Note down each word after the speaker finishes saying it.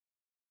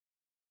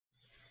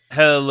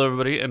Hello,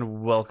 everybody,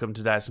 and welcome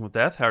to Dicing with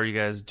Death. How are you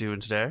guys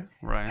doing today,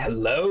 Ryan?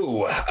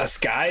 Hello, us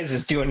guys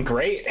is doing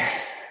great.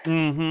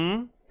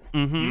 Mm-hmm.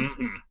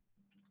 Mm-hmm.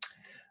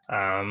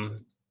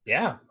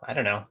 Yeah, I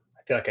don't know.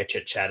 I feel like I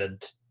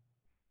chit-chatted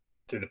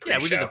through the Yeah,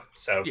 we did. pre-show.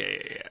 So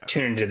Yeah.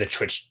 tune into the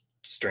Twitch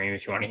stream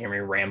if you want to hear me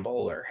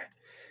ramble or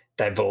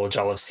divulge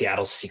all of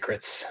Seattle's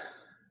secrets.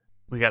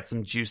 We got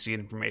some juicy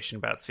information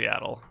about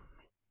Seattle.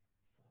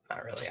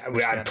 Not really.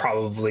 I'd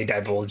probably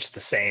divulge the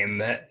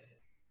same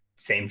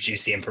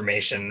juicy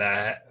information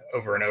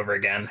over and over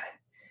again,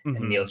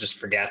 and Neil just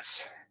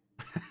forgets.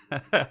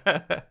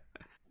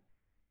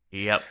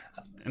 Yep.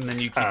 And then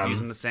you keep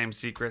using the same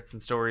secrets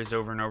and stories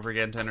over and over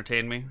again to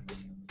entertain me.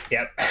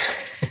 Yep.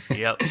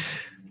 Yep.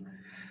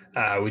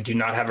 We do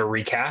not have a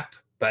recap,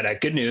 but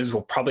good news,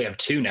 we'll probably have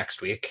two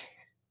next week.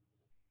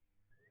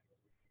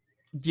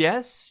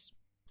 Yes,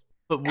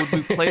 but would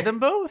we play them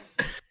both?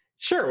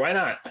 Sure, why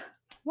not?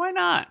 Why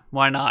not?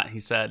 Why not, he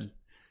said.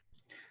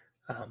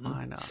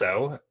 Why not?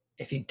 So,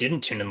 if you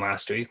didn't tune in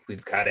last week,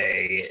 we've got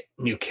a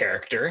new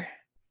character.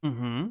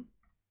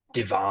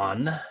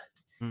 Divan,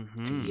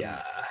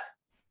 the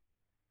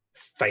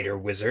fighter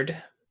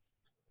wizard.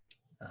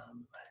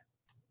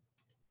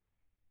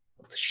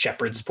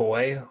 Shepherd's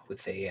boy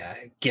with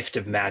a gift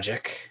of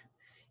magic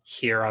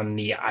here on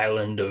the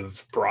island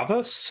of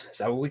Bravos. Is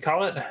that what we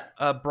call it?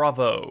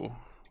 Bravo.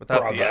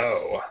 Without Bravo. the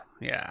S.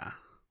 Yeah.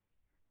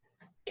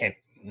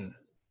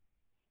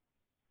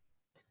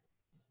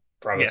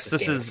 Bravos is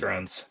Game of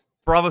Thrones.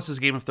 Bravos is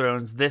Game of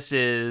Thrones. This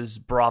is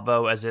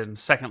Bravo as in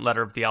second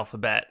letter of the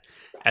alphabet,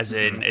 as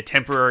in a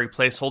temporary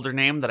placeholder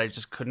name that I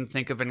just couldn't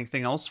think of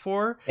anything else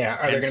for. Yeah,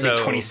 are there going to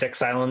be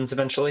 26 islands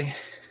eventually?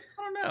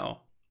 I don't know.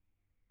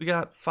 We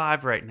got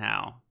 5 right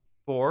now.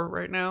 4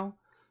 right now.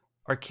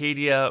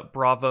 Arcadia,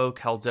 Bravo,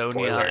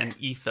 Caledonia, and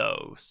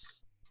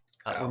Ethos.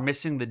 We're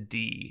missing the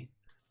D.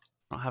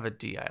 I don't have a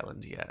D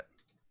island yet.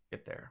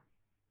 Get there.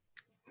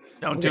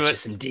 Don't do it.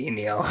 Some D,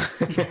 Neil.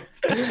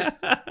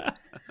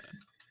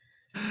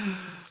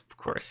 Of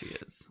course he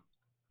is.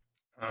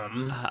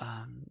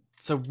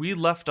 So we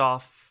left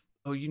off.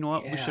 Oh, you know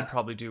what? Yeah. We should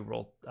probably do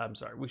roll. I'm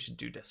sorry. We should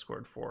do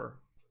Discord for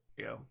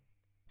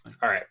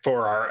All right,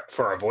 for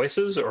our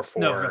voices or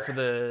for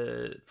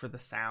for the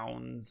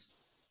sounds.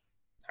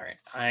 All right,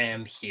 I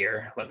am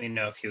here. Let me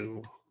know if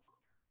you.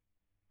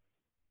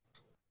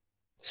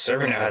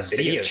 Server now has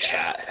video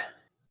chat.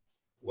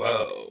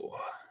 Whoa.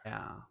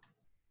 Yeah.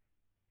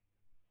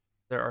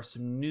 There are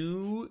some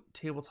new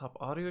tabletop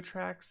audio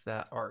tracks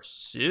that are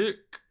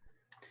sick.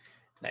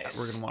 Nice. That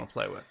we're gonna want to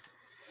play with.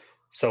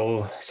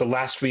 So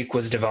last week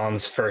was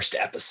Divan's first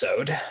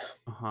episode.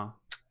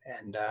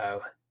 And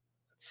let's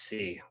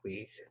see,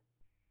 we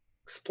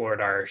explored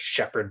our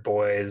shepherd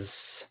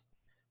boy's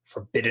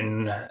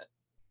forbidden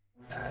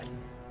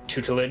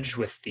tutelage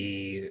with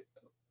the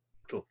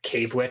little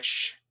cave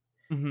witch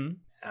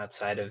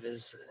outside of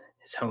his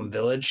home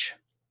village.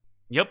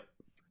 Yep.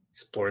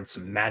 Explored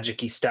some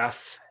magic-y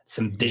stuff,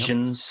 some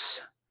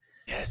visions.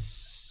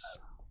 Yes.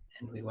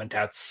 And we went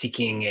out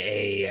seeking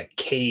a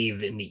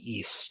cave in the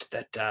east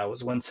that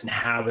was once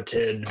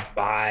inhabited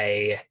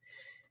by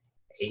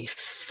a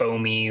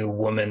foamy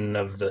woman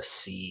of the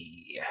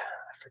sea. I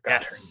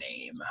forgot her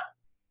name.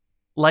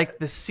 Like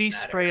the sea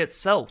spray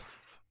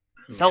itself.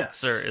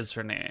 Seltzer is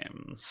her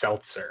name.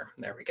 Seltzer.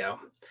 There we go.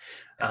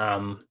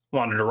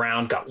 Wandered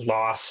around, got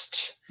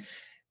lost,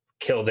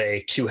 killed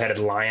a 2-headed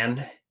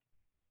lion,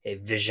 a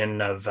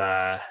vision of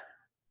a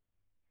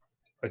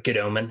good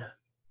omen.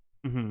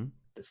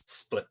 The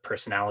split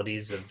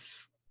personalities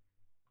of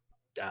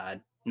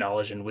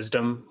knowledge and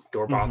wisdom,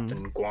 Dorboth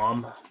and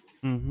Guam.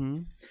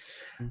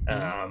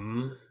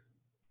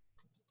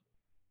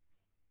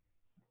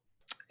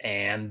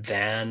 And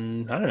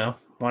then I don't know,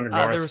 wandered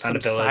north, there were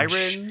found some a village,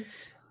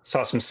 sirens.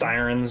 Saw some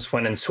sirens,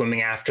 went in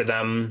swimming after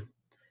them,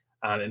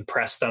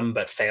 impressed them,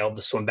 but failed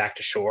to swim back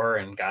to shore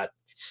and got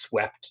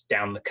swept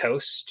down the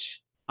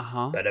coast.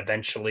 But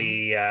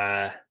eventually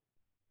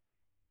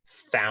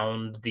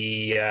found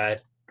the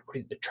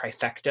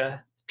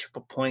trifecta,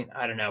 triple point.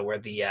 I don't know, where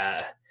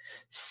the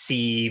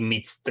sea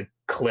meets the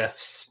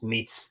cliffs,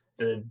 meets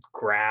the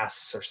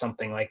grass, or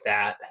something like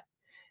that.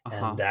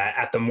 And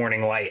at the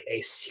morning light,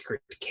 a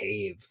secret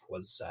cave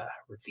was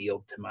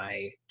revealed to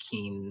my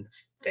keen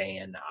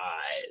fan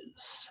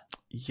eyes.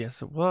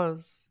 Yes, it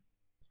was.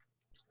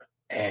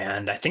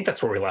 And I think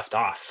that's where we left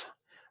off.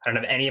 I don't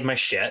have any of my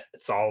shit.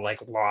 It's all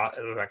like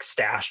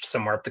stashed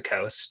somewhere up the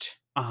coast.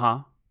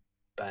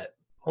 But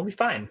we'll be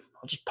fine.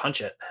 I'll just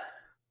punch it.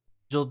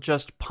 You'll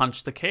just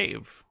punch the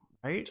cave,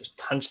 right? Just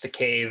punch the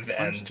cave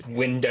and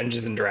win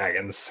Dungeons and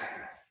Dragons.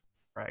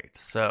 Right.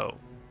 So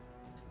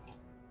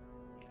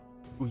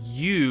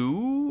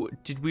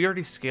did we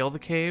already scale the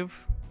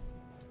cave?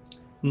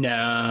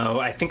 No,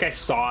 I think I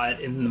saw it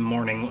in the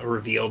morning,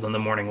 revealed in the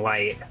morning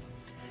light.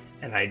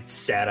 And I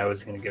said I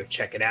was going to go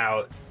check it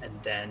out. And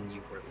then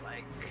you were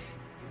like,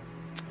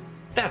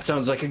 that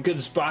sounds like a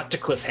good spot to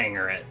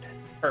cliffhanger it.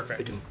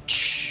 Perfect. And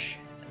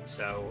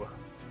so.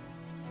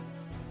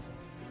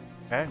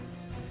 Okay.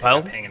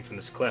 Well, hanging from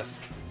this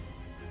cliff.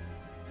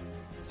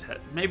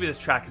 Maybe this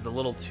track is a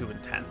little too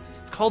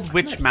intense. It's called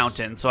Witch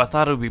Mountain, so I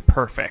thought it would be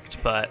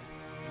perfect, but...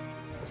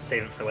 We'll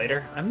save it for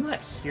later. I'm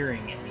not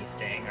hearing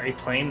anything. Are you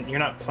playing? You're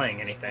not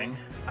playing anything.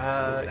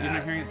 You're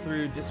not hearing it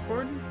through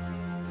Discord?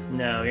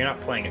 No, you're not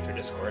playing it through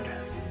Discord.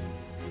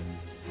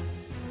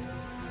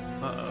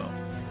 Uh-oh.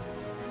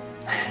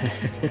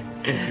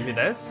 Maybe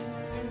this?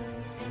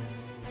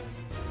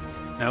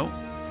 No?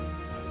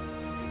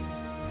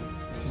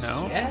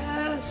 No?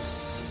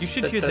 Yes! You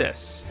should hear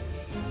this.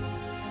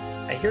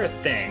 I hear a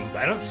thing,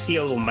 but I don't see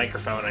a little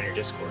microphone on your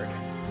Discord.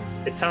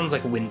 It sounds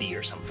like windy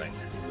or something.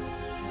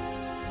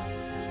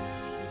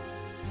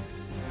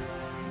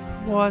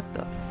 What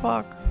the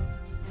fuck?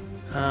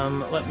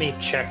 Let me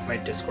check my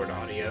Discord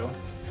audio.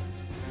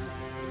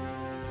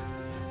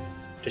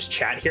 Does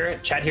chat hear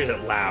it? Chat hears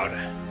it loud.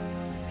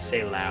 I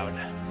say loud.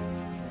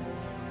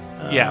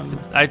 Yeah,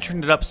 I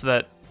turned it up so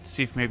that,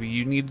 see if maybe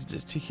you needed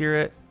to hear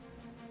it.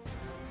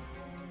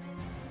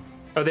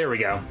 Oh, there we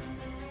go.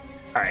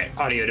 All right,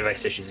 audio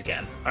device issues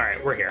again. All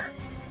right, we're here.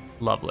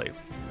 Lovely.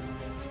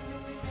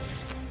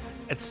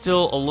 It's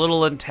still a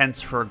little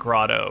intense for a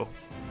grotto.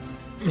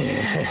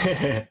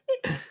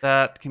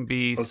 That can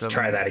be Let's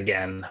try that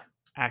again.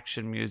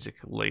 Action music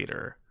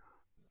later.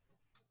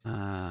 Fine.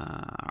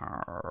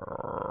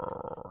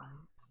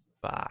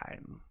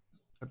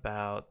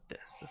 About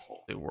this. This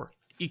will work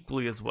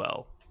equally as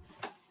well.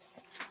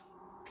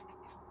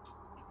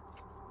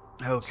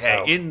 Okay,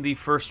 So, in the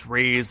first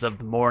rays of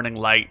the morning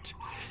light,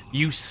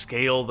 you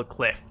scale the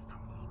cliff.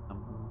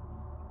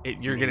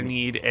 You're going to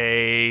need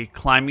a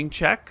climbing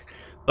check,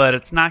 but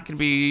it's not going to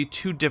be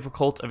too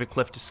difficult of a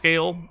cliff to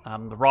scale.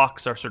 The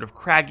rocks are sort of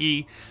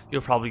craggy.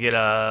 You'll probably get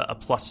a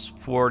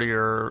 +4 to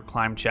your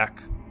climb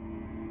check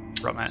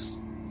from it.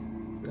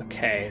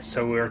 Okay,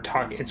 so we're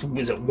talking. Is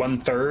it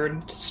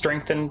 1/3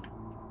 strengthened?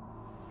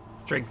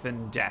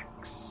 Strengthen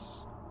dex.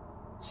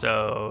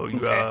 So you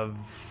have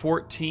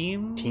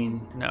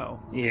 14? No.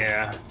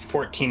 Yeah,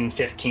 14,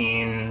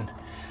 15.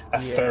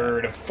 A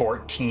third of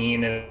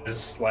 14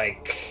 is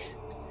like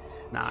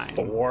 9.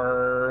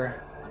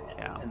 4.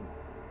 Yeah. And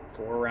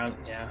 4 round,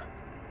 yeah.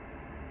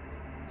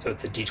 So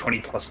it's a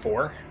d20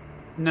 +4?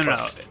 No.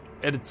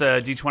 It's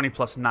a d20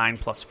 +9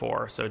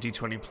 +4, so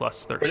d20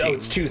 +13. Oh,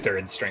 it's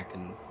 2/3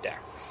 strengthened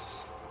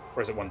dex.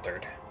 Or is it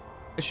 1/3?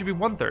 It should be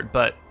 1/3,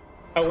 but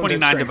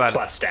 29 divided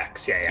plus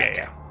dex.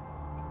 Yeah.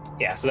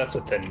 Yeah, so that's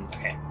within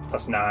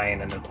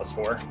 +9 and then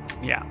 +4.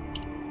 Yeah.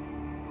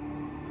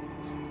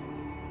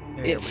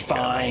 It's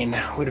fine.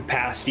 Would have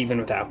passed even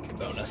without the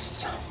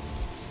bonus.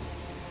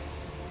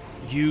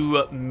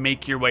 You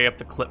make your way up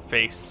the cliff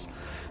face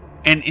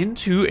and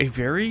into a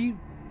very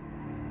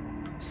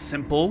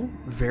simple,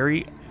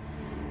 very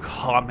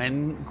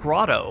common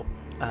grotto.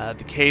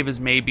 The cave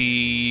is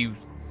maybe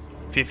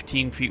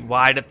 15 feet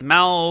wide at the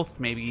mouth,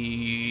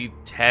 maybe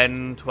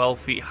 10, 12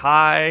 feet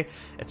high.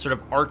 It sort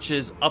of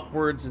arches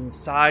upwards and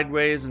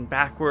sideways and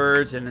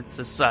backwards, and it's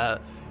this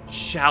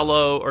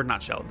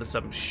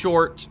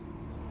short,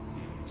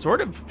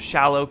 sort of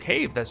shallow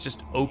cave that's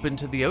just open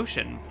to the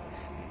ocean.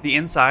 The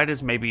inside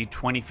is maybe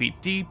 20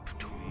 feet deep,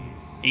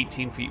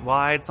 18 feet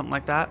wide, something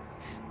like that.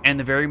 And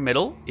the very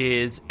middle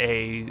is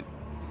a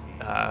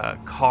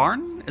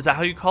cairn. Is that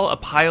how you call it? A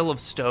pile of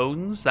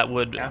stones that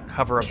would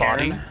cover a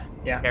body.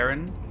 Yeah.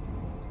 Cairn.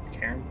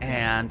 Cairn.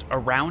 And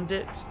around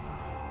it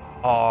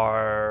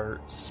are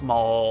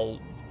small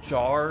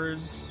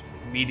jars,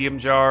 medium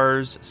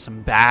jars,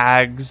 some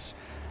bags.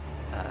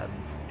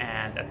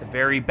 And at the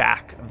very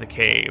back of the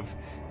cave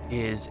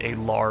is a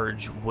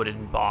large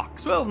wooden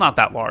box. Well, not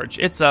that large.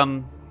 It's, I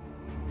don't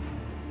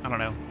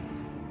know,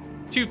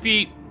 2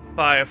 feet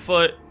by a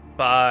foot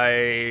by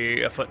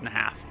a foot and a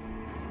half.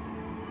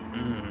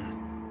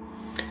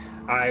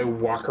 I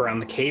walk around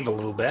the cave a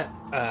little bit,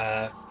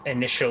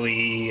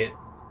 initially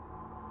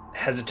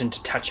hesitant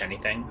to touch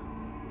anything,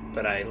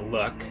 but I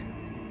look,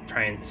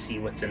 try and see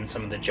what's in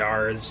some of the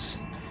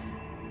jars.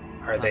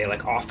 Are they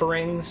like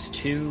offerings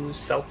to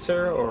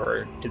Seltzer,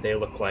 or do they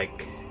look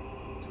like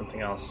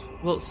something else?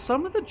 Well,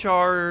 some of the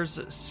jars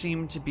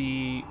seem to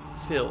be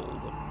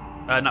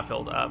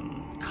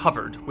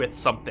covered with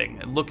something,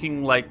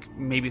 looking like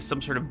maybe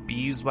some sort of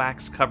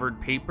beeswax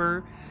covered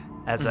paper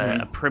as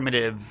a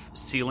primitive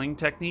sealing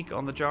technique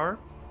on the jar.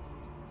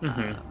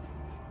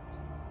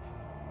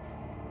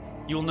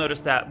 You'll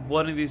notice that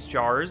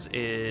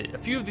a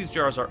few of these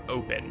jars are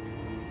open.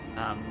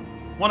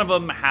 One of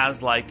them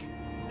has like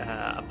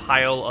a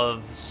pile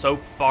of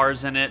soap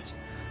bars in it.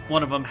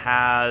 One of them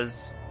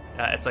has,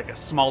 it's like a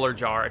smaller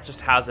jar. It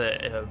just has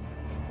a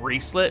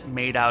bracelet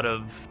made out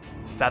of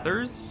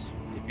feathers.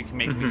 If you can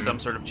make me some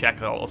sort of check,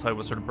 I'll tell you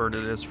what sort of bird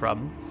it is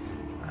from.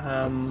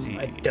 Let's see.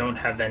 I don't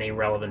have any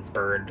relevant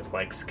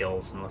bird-like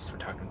skills unless we're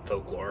talking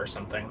folklore or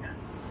something.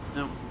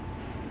 No,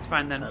 it's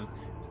fine then.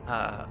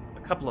 A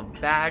couple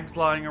of bags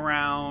lying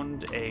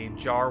around, a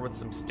jar with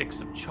some sticks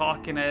of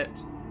chalk in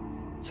it.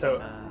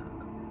 So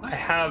I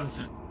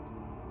have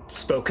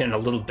spoken a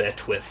little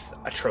bit with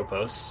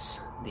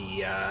Atropos,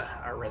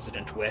 our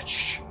resident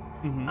witch,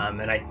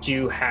 and I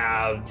do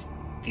have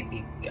the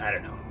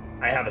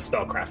I have a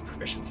spellcraft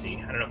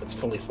proficiency. I don't know if it's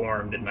fully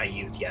formed in my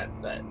youth yet,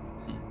 but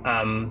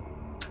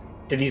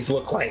do these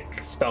look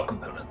like spell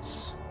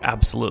components?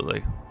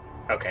 Absolutely.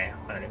 Okay,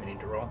 I don't even need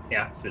to roll.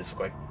 Yeah, so these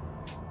look like...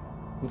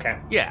 Okay.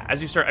 Yeah,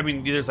 as you start, I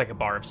mean, there's like a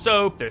bar of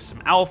soap, there's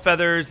some owl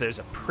feathers, there's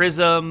a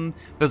prism,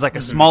 there's like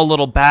a small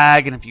little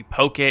bag, and if you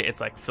poke it, it's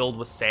like filled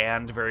with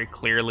sand very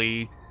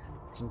clearly,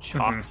 some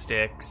chalk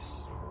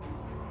sticks.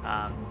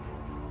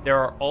 There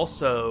are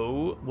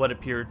also what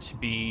appear to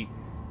be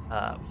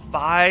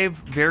 5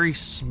 very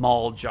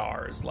small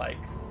jars, like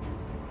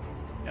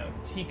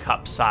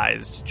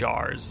teacup-sized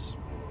jars.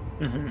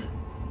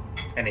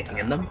 Anything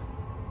in them?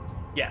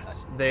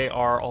 Yes, they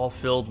are all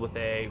filled with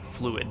a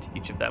fluid,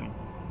 each of them.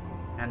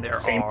 And there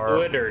Same are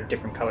fluid or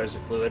different colors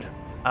of fluid?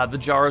 The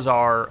jars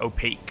are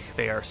opaque.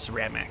 They are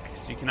ceramic,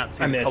 so you cannot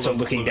see. I mean, the color so of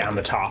the looking fluid. Down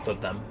the top of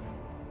them.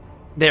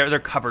 They're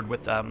covered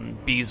with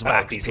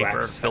beeswax paper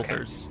beeswax,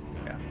 filters.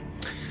 Okay.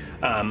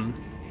 Yeah.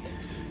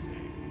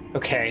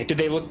 Okay. Do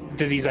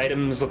these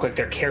items look like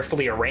they're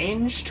carefully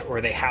arranged, or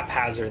are they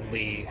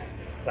haphazardly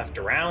left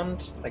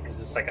around? Like, is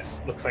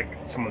this looks like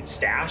someone's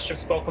stash of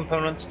spell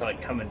components to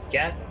like come and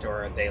get,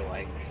 or are they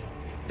like?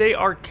 They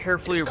are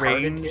carefully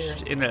discarded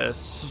arranged here? in a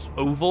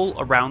oval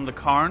around the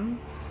cairn,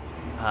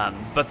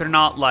 but they're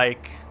not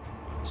like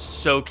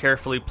so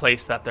carefully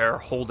placed that they're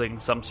holding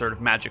some sort of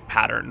magic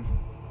pattern.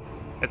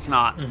 It's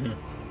not.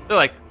 They're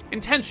like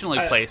intentionally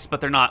placed,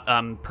 but they're not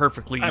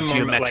perfectly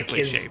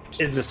geometrically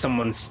shaped. Is this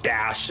someone's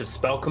stash of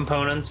spell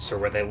components, or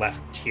were they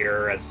left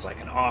here as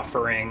like an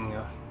offering?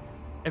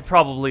 It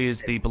probably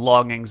is the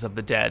belongings of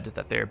the dead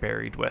that they're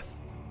buried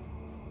with.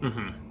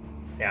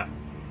 Yeah.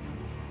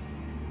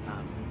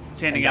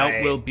 Standing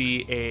out will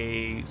be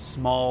a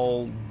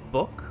small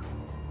book.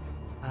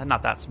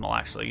 Not that small,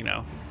 actually,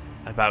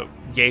 about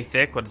yay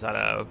thick. What is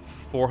that,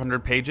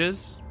 400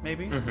 pages,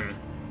 maybe?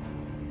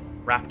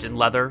 Wrapped in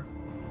leather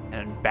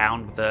and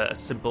bound with a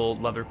simple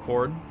leather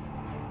cord.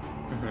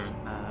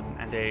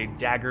 And a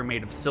dagger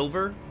made of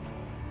silver.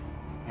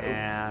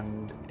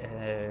 And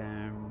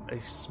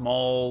a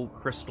small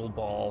crystal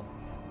ball.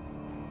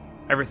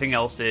 Everything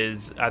else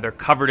is either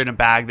covered in a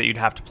bag that you'd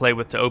have to play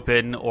with to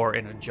open, or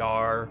in a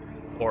jar,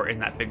 or in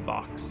that big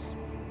box.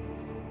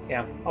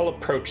 Yeah, I'll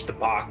approach the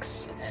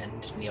box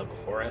and kneel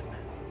before it.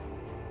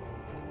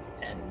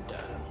 And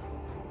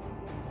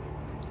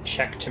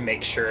check to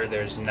make sure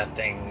there's no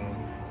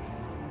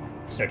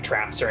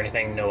traps or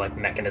anything, no like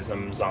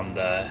mechanisms on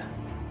the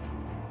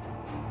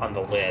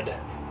lid.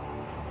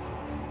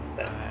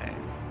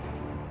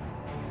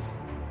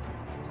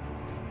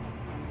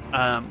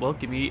 Well,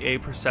 give me a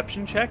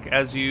perception check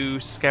as you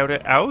scout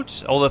it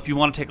out. Although if you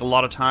want to take a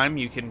lot of time,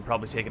 you can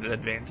probably take it at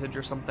advantage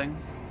or something.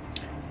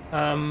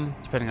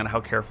 Depending on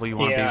how careful you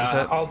want to be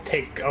with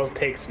it. I'll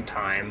take some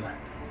time.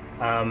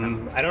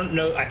 I don't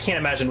know. I can't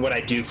imagine what I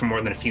do for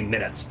more than a few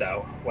minutes,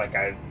 though. Like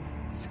I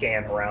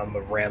scan around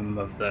the rim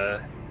of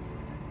the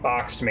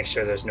box to make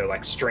sure there's no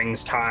like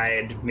strings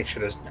tied. Make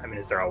sure is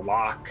there a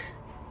lock?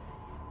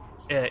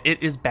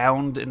 It is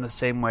bound in the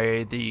same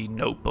way the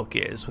notebook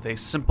is, with a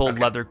simple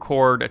leather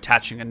cord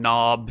attaching a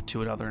knob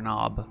to another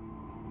knob.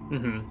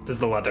 Does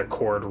the leather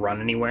cord run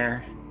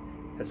anywhere?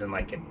 As in,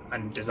 like,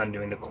 does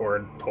undoing the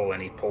cord pull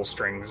any pull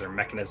strings or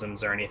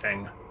mechanisms or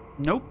anything?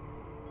 Nope.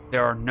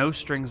 There are no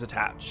strings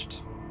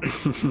attached.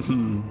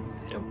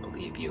 Don't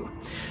believe you.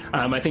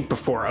 I think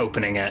before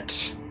opening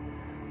it,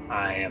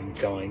 I am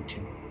going to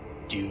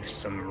do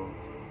some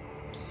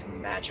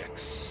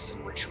magics,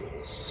 some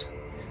rituals.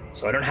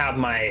 So I don't have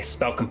my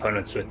spell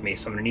components with me,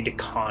 so I'm going to need to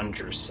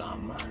conjure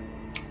some.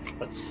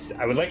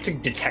 I would like to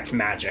detect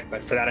magic,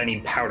 but for that I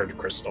need powdered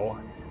crystal.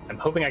 I'm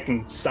hoping I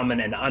can summon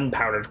an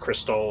unpowdered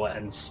crystal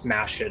and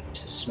smash it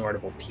to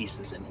snortable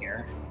pieces in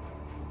here.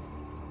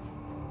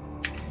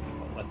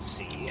 Well, let's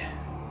see.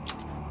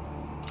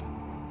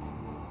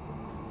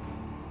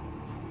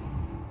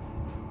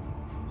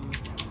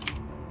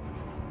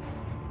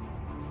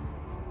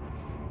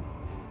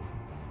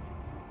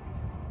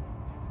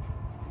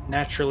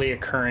 Naturally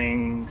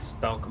occurring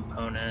spell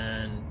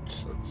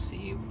component. Let's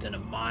see, within a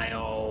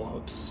mile.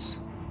 Oops.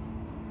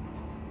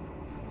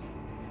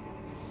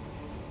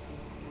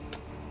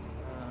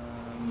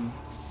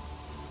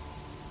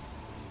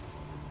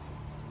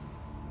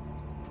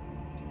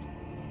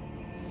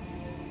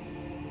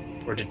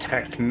 For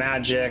detect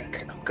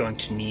magic, I'm going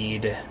to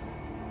need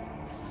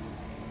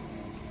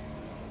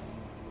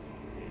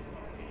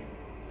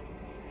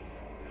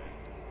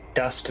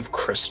dust of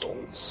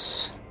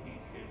crystals.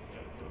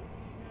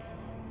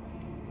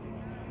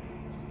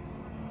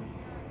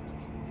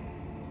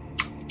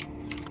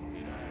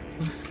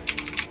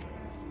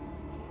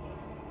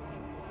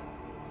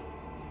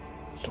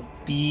 Crystal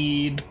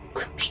bead,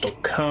 crystal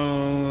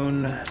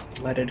cone,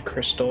 leaded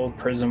crystal,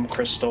 prism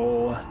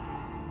crystal.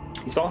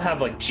 These all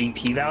have like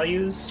GP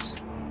values.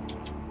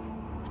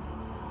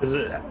 Does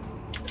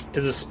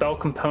a spell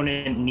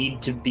component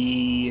need to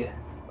be,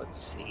 let's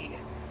see,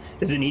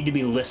 does it need to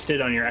be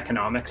listed on your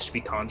economics to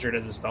be conjured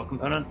as a spell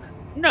component?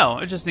 No,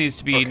 it just needs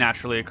to be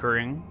naturally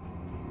occurring.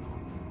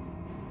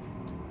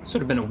 This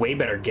would have been a way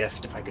better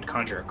gift if I could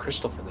conjure a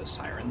crystal for those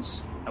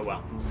sirens. Oh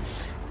well.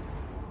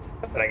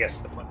 But I guess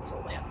the point was a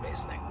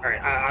land-based thing. All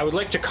right, I would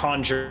like to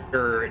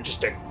conjure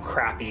just a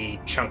crappy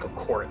chunk of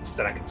quartz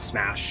that I could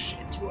smash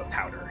into a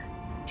powder.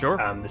 Sure.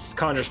 This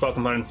conjure spell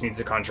components needs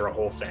to conjure a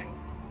whole thing.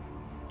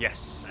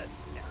 Yes.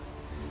 Yeah.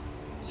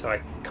 So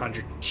I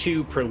conjured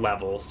 2 per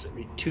level, so it'd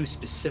be 2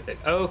 specific.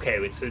 Oh,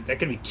 okay, so that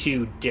could be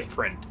 2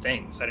 different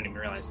things. I didn't even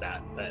realize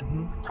that, but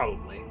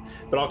probably.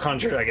 But I'll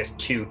conjure, I guess,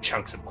 2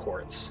 chunks of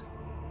quartz.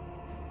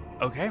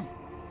 Okay.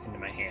 Into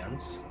my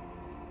hands.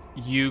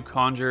 You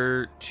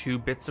conjure 2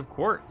 bits of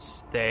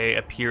quartz. They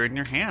appear in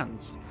your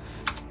hands.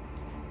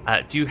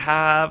 Do you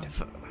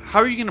have... How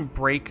are you going to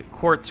break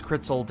quartz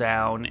crystal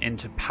down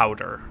into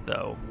powder,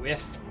 though?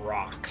 With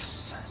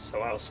rocks.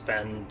 So I'll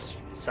spend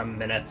some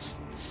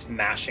minutes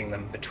smashing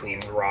them between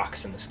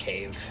rocks in this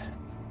cave.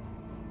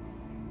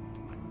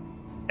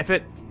 If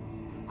it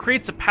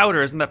creates a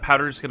powder, isn't that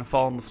powder just going to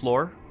fall on the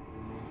floor?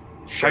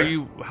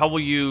 Sure. How will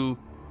you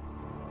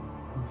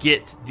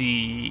get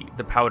the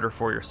powder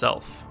for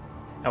yourself?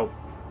 Oh,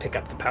 pick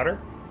up the powder.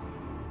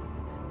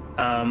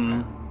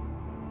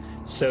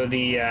 So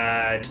the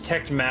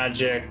detect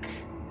magic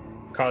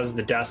causes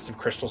the dust of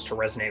crystals to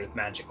resonate with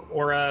magic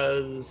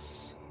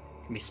auras.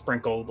 Can be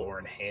sprinkled or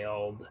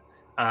inhaled.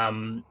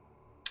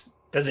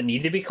 Does it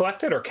need to be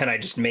collected, or can I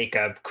just make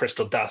a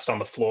crystal dust on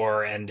the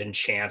floor and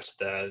enchant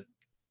the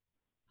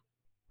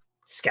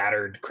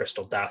scattered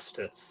crystal dust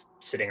that's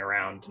sitting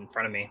around in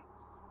front of me?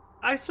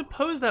 I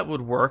suppose that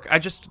would work.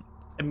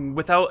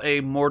 Without a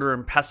mortar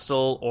and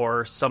pestle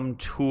or some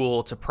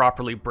tool to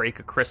properly break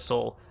a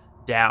crystal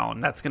down,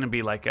 that's going to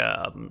be like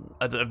a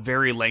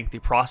very lengthy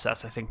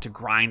process, I think, to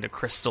grind a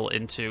crystal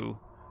into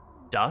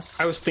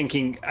dust. I was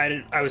thinking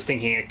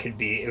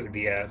it would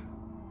be a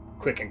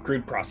quick and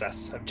crude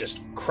process of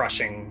just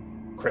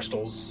crushing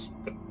crystals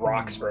with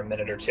rocks for a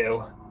minute or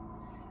 2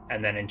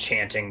 and then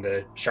enchanting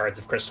the shards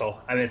of crystal.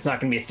 I mean, it's not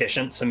going to be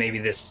efficient, so maybe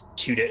the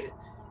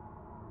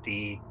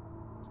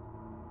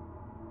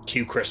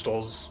 2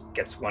 crystals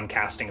gets 1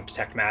 casting of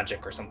detect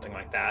magic or something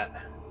like that.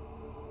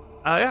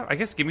 Yeah, I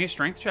guess give me a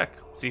strength check.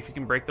 See if you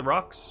can break the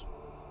rocks.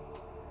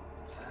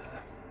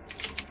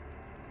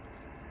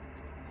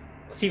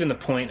 What's even the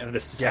point of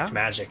this detect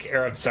magic?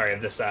 Or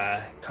of this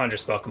conjure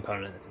spell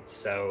component if it's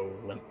so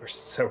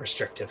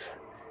restrictive?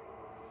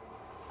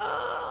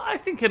 I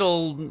think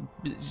it'll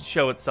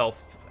show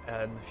itself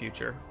in the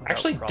future.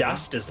 Actually,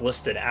 dust is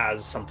listed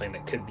as something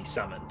that could be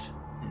summoned.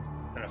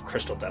 I don't know if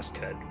crystal dust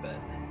could, but...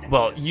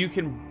 Well, you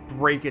can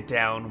break it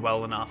down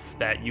well enough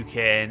that you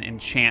can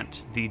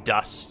enchant the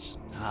dust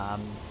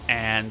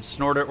and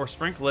snort it or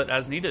sprinkle it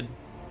as needed.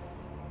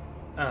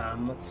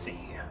 Let's see.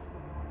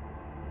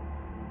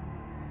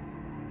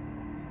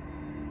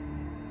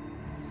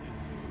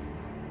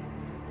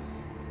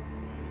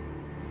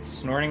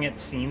 Snorting it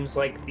seems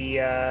like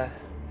the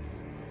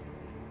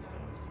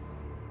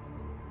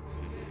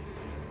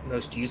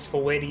most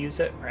useful way to use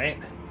it, right?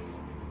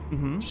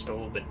 Mm-hmm. Just a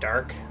little bit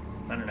dark.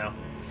 I don't know.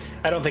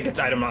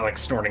 I'm not like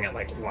snorting it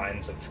like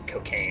lines of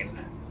cocaine,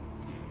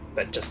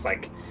 but just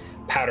like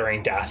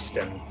powdering dust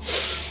and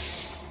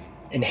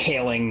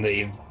inhaling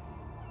the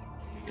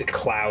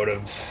cloud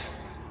of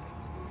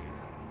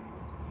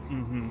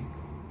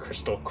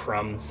crystal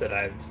crumbs that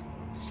I've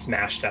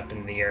smashed up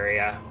in the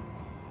area.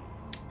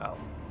 Oh,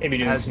 maybe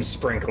doing some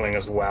sprinkling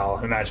as well.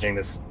 I'm imagining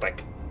this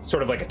like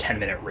sort of like a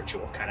 10-minute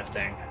ritual kind of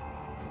thing.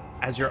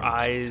 As your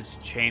eyes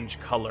change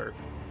color,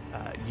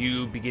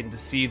 you begin to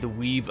see the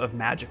weave of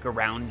magic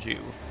around you.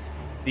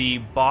 The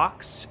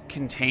box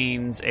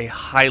contains a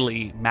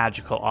highly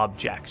magical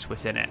object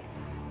within it,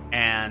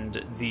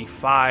 and the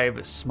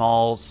 5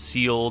 small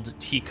sealed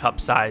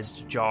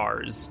teacup-sized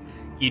jars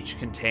each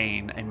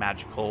contain a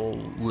magical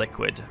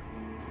liquid.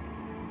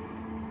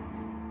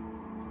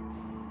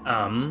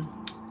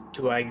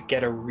 Do I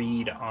get a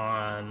read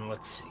on,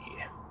 let's see.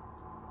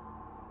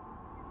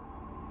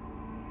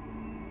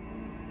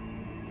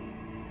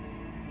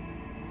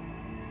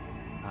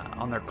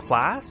 On their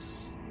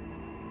class?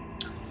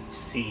 Let's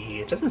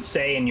see. It doesn't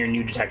say in your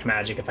new detect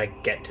magic if I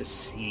get to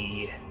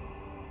see.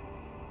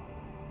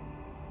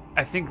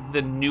 I think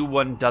the new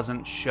one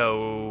doesn't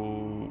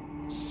show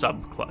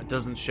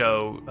doesn't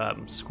show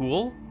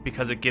school,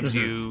 because it gives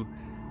you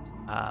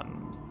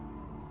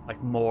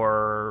like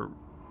more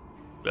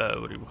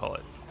what do you call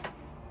it?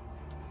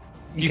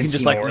 You can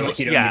just like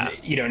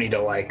you don't need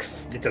to like,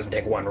 it doesn't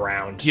take 1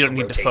 round. You don't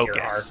need to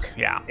focus.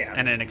 Yeah.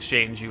 And in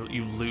exchange you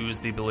lose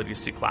the ability to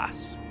see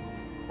class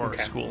or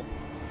school.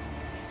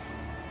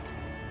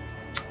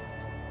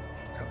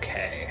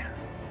 Okay.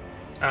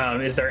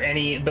 Is there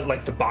any, but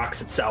like the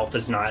box itself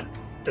doesn't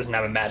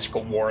have a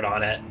magical ward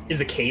on it. Is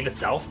the cave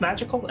itself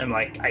magical? Am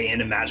I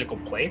in a magical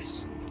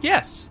place?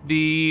 Yes,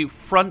 the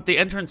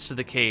entrance to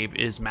the cave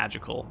is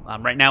magical.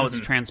 Right now it's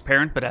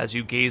transparent, but as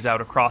you gaze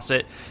out across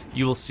it,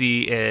 you will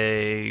see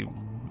a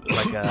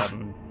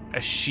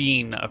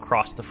sheen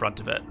across the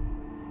front of it.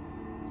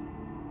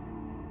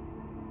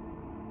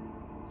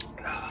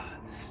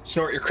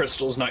 Snort your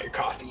crystals, not your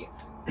coffee.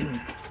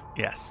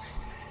 Yes.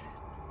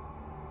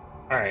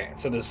 All right,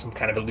 so there's some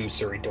kind of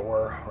illusory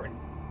door,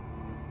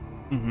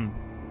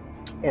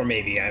 or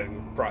maybe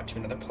I'm brought to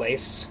another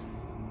place.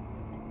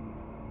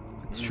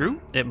 It's true.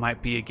 It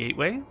might be a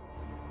gateway.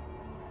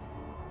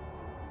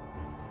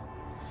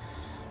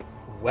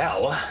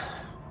 Well,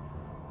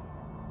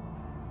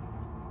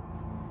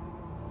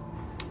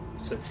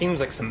 so it seems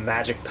like some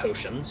magic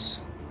potions,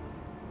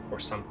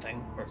 or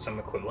something, or some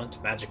equivalent,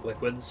 magic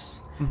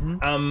liquids.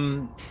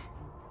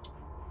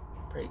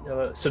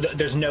 So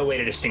there's no way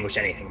to distinguish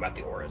anything about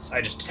the auras. I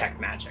just detect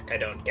magic. I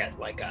don't get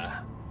like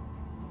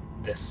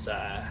this.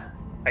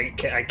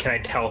 Can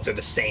I tell if they're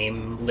the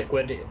same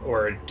liquid,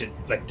 or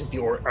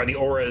are the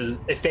auras,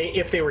 if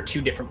they were two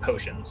different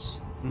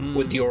potions,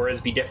 would the auras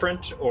be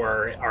different,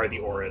 or are the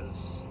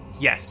auras?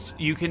 Yes,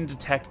 you can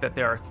detect that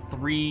there are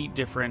 3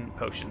 different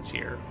potions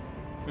here.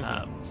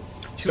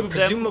 So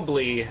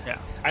presumably,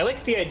 I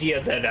like the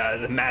idea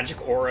that the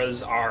magic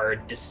auras are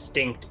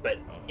distinct but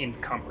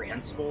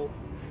incomprehensible.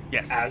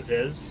 Yes. As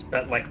is,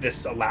 but like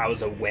this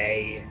allows a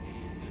way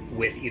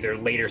with either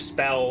later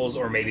spells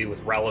or maybe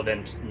with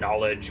relevant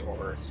knowledge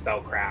or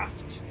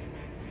spellcraft.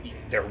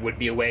 There would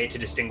be a way to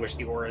distinguish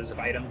the auras of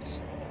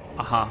items.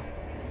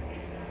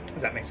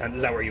 Does that make sense?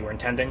 Is that where you were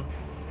intending?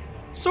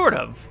 Sort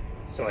of.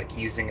 So like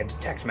using a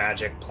detect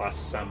magic plus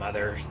some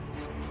other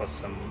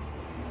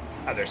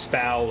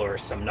spell or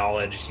some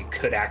knowledge, you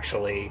could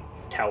actually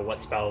tell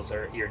what spells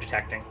you're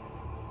detecting.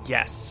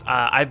 Yes,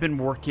 I've been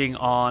working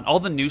on all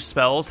the new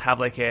spells have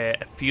like a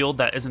field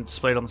that isn't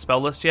displayed on the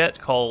spell list yet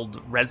called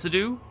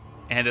residue,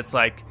 and it's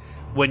like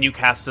when you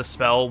cast a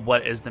spell,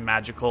 what is the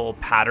magical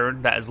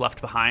pattern that is left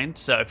behind.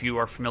 So if you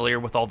are familiar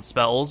with all the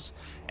spells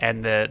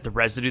and the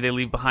residue they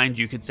leave behind,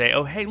 you could say,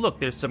 oh hey look,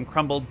 there's some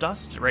crumbled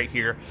dust right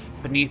here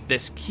beneath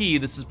this key.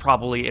 This is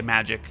probably a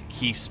magic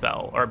key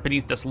spell, or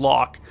beneath this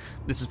lock,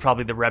 this is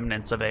probably the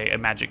remnants of a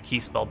magic key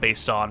spell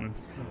based on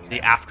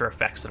the after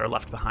effects that are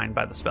left behind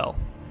by the spell.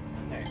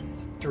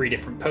 So 3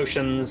 different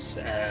potions,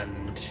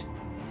 and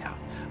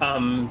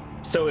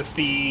so if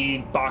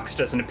the box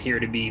doesn't appear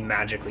to be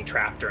magically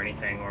trapped or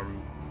anything, or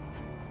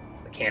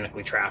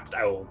mechanically trapped,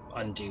 I will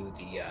undo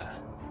the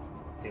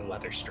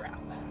leather strap.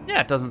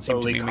 Yeah, it doesn't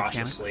seem slowly, to be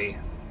cautiously,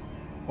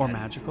 or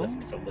magical.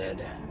 Lift the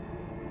lid.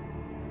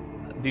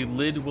 The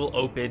lid will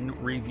open,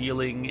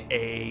 revealing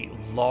a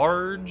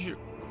large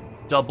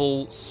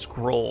double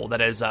scroll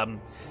that is a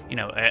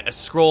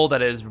scroll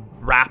that is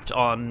wrapped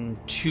on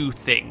 2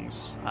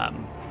 things.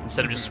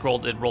 Instead of just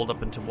rolled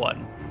up into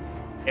one.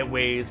 It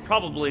weighs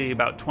probably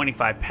about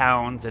 25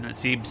 pounds, and it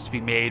seems to be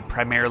made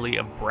primarily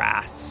of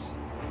brass.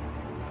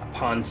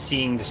 Upon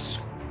seeing the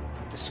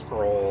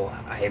scroll,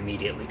 I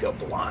immediately go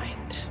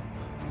blind.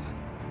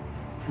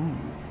 Ooh.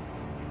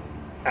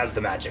 As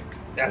the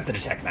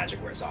detect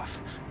magic wears off.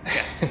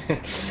 Yes.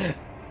 And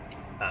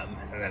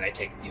then I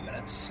take a few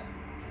minutes.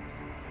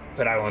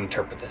 But I will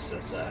interpret this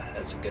as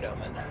a good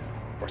omen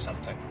or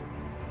something.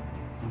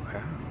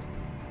 Okay.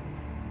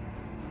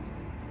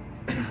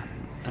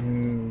 A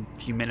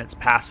few minutes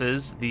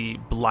passes. The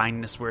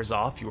blindness wears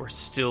off. You are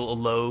still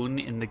alone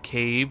in the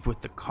cave with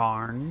the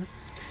cairn,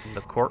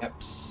 the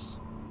corpse.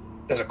 Yep.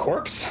 There's a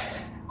corpse.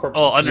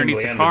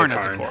 Underneath the cairn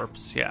is a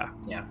corpse. Yeah.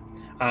 Yeah.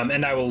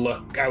 And I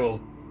will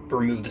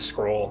remove the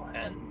scroll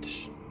and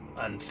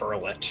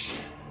unfurl it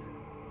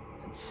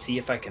and see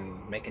if I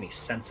can make any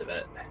sense of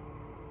it.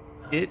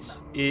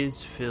 It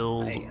is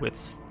filled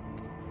with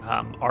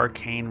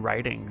arcane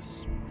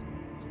writings.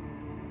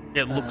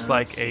 It looks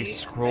like a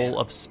scroll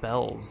of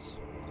spells.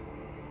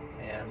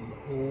 I am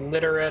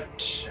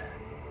literate.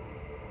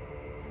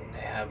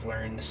 I have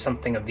learned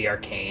something of the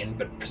arcane,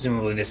 but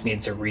presumably this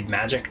needs a read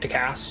magic to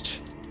cast,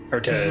 or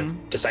to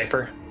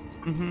decipher.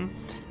 Mm-hmm.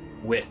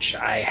 Which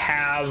I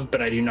have,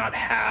 but I do not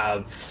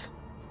have...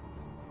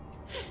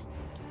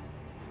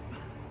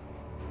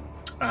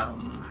 I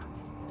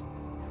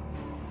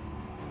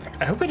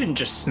hope I didn't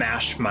just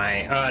smash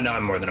my... no,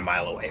 I'm more than a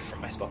mile away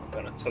from my spell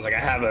components. I was like, I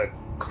have a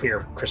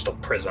clear crystal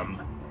prism.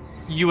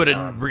 You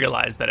wouldn't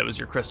realize that it was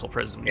your crystal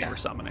prism you were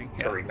summoning.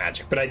 For read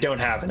magic, but I don't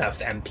have enough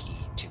MP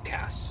to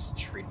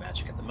cast read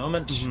magic at the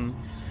moment.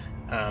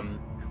 Mm-hmm.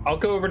 I'll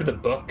go over to the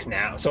book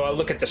now. So I'll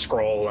look at the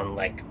scroll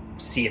and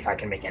see if I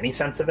can make any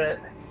sense of it.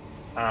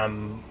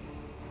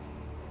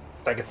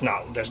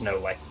 There's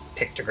no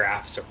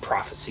pictographs or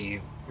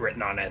prophecy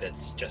written on it.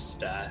 It's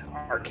just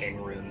arcane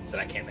runes that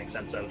I can't make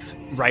sense of.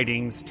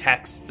 Writings,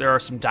 texts. There are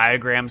some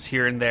diagrams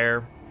here and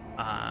there,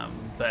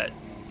 but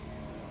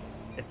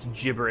it's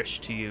gibberish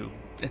to you.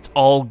 It's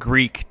all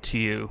Greek to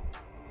you.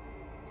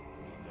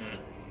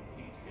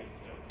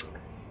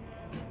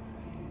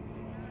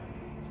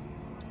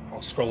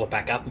 I'll scroll it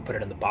back up and put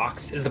it in the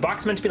box. Is the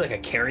box meant to be like a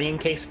carrying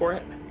case for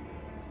it?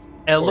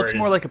 It looks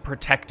more like a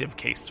protective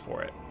case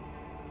for it.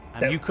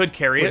 You could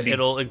carry it.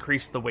 It'll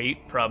increase the weight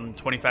from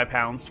 25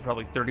 pounds to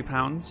probably 30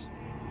 pounds.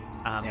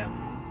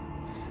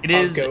 It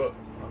is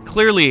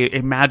clearly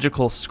a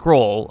magical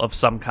scroll of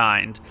some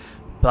kind,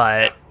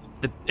 but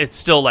it's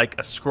still like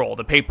a scroll.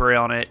 The paper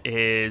on it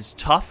is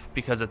tough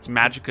because it's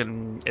magic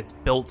and it's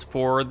built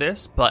for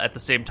this, but at the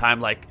same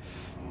time,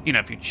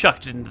 if you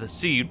chucked it into the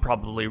sea, you'd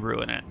probably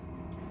ruin it.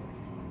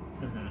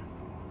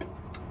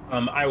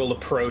 I will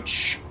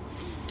approach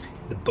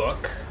the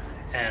book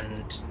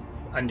and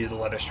undo the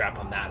leather strap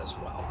on that as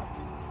well.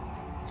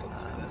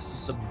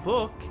 The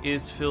book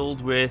is filled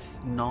with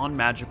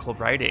non-magical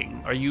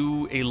writing. Are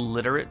you a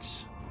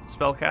literate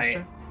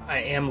spellcaster? I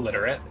am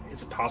literate.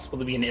 Is it possible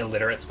to be an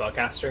illiterate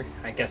spellcaster?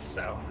 I guess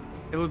so.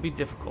 It would be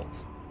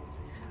difficult.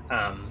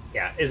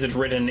 Yeah. Is it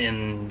written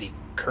in the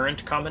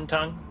current common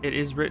tongue? It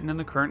is written in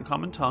the current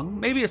common tongue.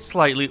 Maybe a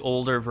slightly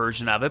older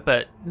version of it,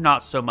 but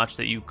not so much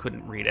that you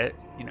couldn't read it.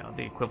 You know,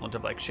 the equivalent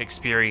of like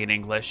Shakespearean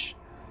English.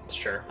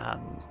 Sure.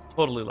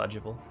 Totally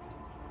legible.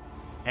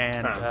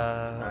 And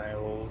I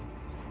will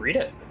read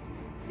it.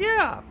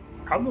 Yeah.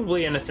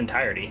 Probably in its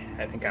entirety.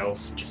 I think I will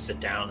just sit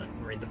down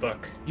and read the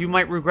book. You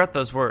might regret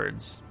those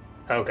words.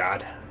 Oh,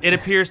 God. It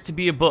appears to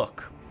be a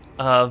book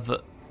of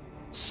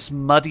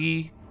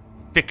smutty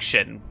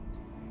fiction.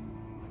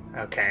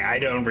 Okay, I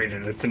don't read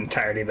it in its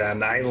entirety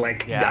then. I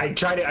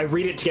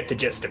read it to get the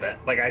gist of it.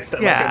 Like,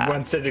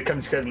 once it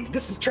comes to,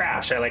 this is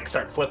trash, I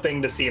start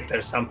flipping to see if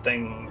there's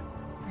something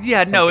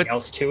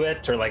else to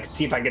it, or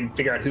see if I can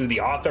figure out who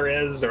the author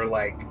is, or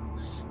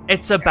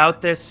it's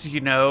about this,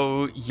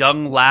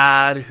 young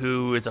lad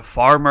who is a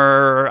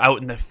farmer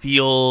out in the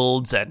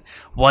fields, and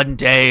one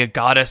day a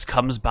goddess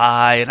comes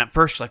by, and at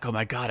first you're like, oh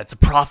my god, it's a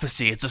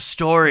prophecy, it's a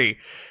story.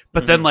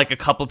 But then, a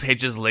couple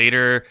pages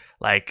later,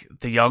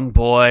 the young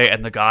boy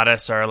and the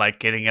goddess are,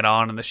 getting it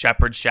on in the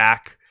shepherd's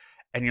shack,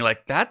 and you're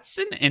like, that's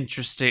an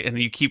interesting... And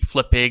you keep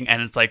flipping,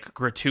 and it's,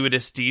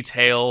 gratuitous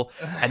detail,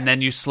 and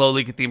then you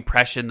slowly get the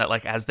impression that,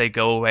 as they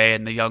go away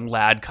and the young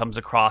lad comes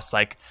across,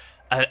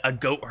 a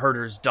goat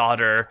herder's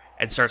daughter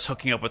and starts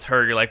hooking up with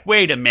her, you're like,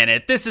 wait a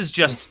minute, this is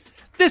just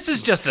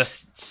a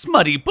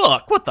smutty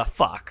book. What the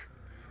fuck?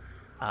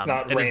 It's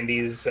not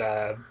Randy's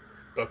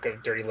book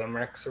of dirty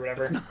limericks or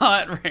whatever. It's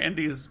not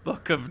Randy's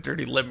book of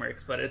dirty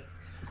limericks, but it's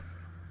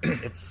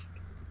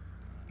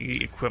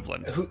the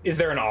equivalent. Is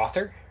there an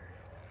author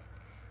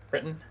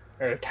written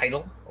or a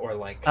title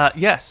or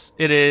yes,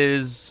 it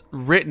is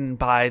written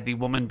by the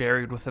woman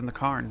buried within the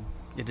cairn.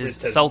 It is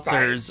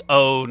Seltzer's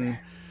own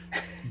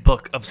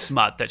book of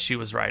smut that she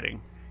was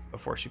writing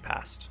before she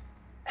passed.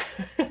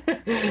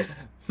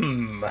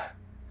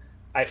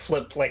 I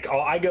flip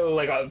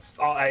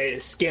I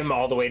skim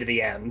all the way to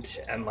the end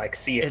and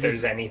see if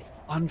there's any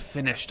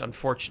unfinished.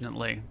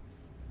 Unfortunately,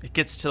 it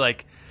gets to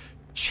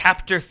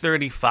chapter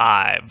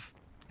 35,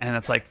 and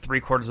that's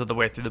 3/4 of the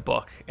way through the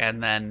book,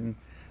 and then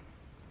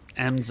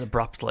ends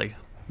abruptly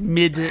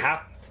mid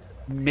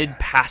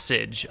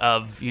passage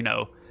of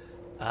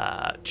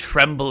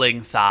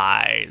trembling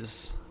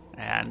thighs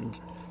and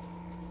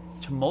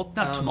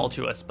not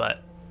tumultuous,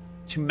 but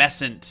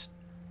tumescent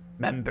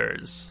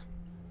members.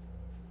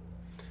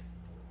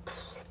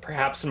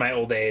 Perhaps in my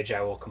old age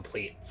I will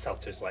complete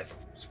Seltzer's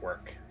life's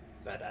work,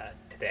 but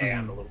today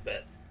I'm a little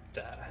bit,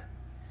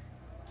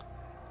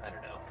 I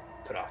don't know,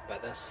 put off by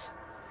this.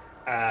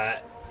 I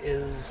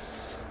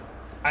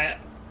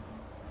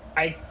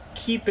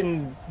keep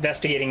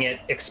investigating it,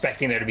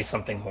 expecting there to be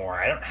something more.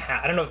 I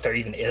don't know if there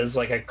even is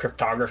a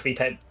cryptography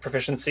type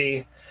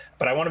proficiency,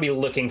 but I want to be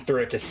looking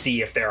through it to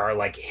see if there are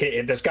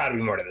there's got to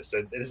be more to this.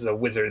 This is a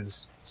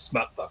wizard's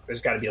smut book.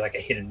 There's got to be a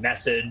hidden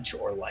message,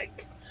 or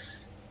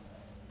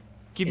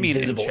give me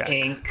invisible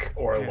ink,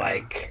 or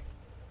I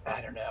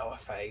don't know,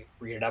 if I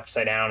read it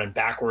upside down and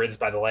backwards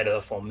by the light of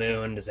the full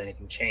moon, does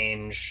anything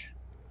change?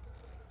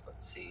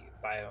 Let's see,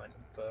 bio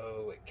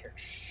info,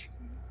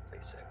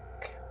 basic.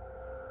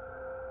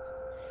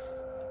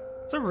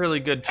 It's a really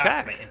good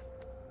check.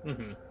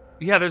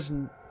 Yeah,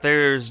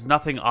 there's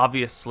nothing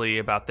obviously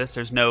about this.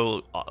 There's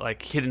no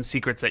hidden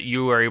secrets that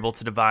you are able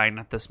to divine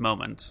at this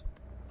moment.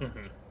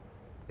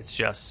 It's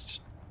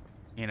just,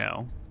 There's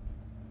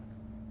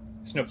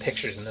no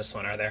pictures in this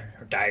one, are there?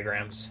 Or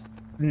diagrams?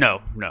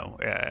 No.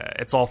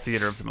 It's all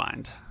theater of the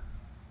mind.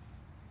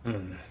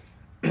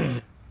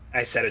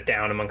 I set it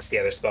down amongst the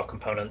other spell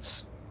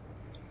components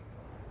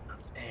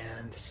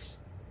and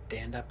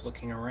stand up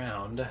looking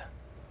around.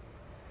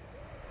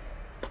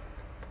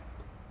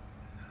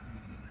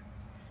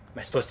 Am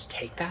I supposed to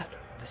take that?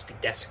 Would this be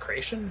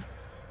desecration?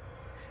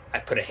 I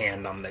put a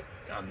hand on the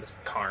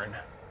cairn.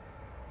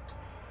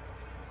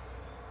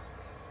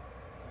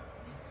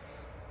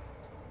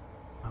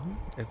 Well,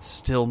 it's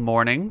still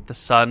morning. The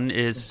sun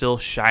is still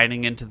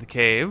shining into the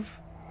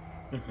cave.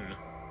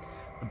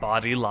 The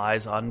body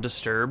lies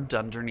undisturbed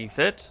underneath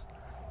it.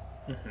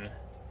 A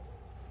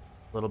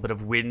little bit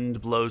of wind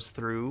blows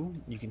through.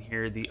 You can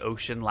hear the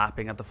ocean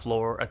lapping at the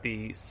floor, at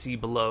the sea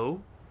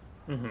below.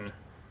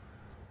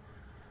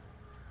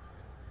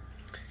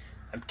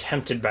 I'm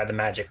tempted by the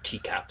magic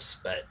teacups,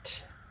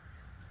 but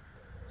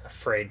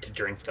afraid to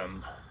drink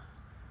them.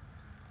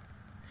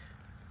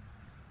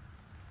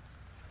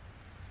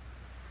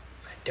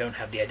 I don't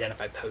have the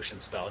identify potion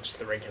spell, just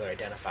the regular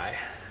identify.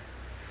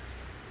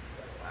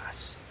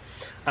 Alas.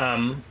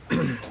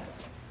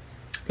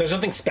 There's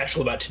nothing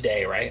special about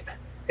today, right?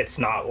 It's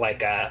not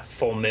like a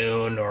full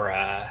moon or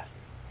a...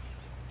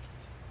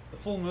 The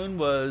full moon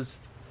was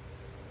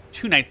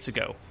 2 nights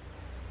ago.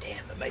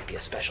 Damn, it might be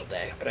a special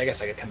day, but I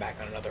guess I could come back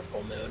on another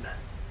full moon.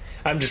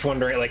 I'm just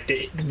wondering, like,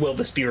 will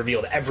this be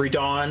revealed every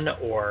dawn,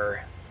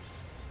 or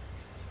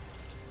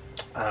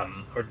do I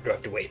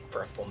have to wait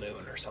for a full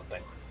moon or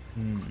something?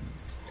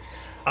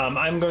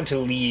 I'm going to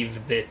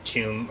leave the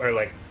tomb, or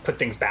like put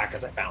things back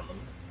as I found them,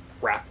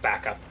 wrap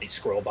back up the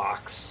scroll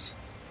box.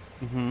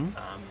 Yeah.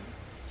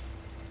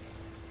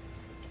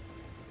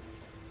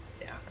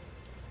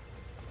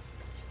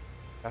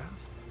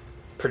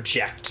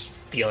 Project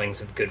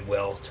feelings of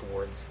goodwill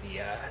towards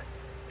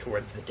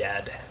the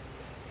dead,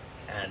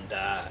 and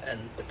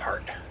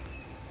depart the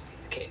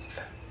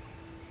cave.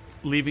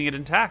 Leaving it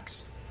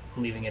intact.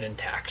 Leaving it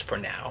intact for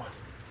now.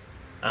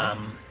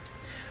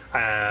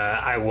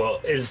 I will.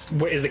 Is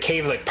the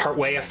cave like part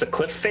way up the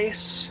cliff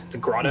face, the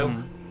grotto?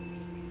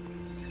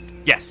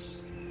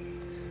 Yes.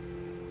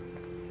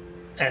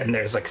 And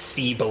there's like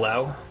sea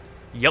below.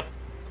 Yep.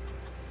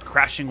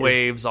 Crashing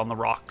waves on the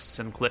rocks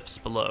and cliffs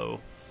below.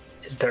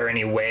 Is there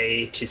any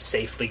way to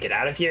safely get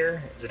out of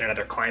here? Is it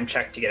another climb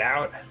check to get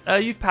out?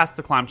 You've passed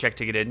the climb check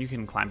to get in. You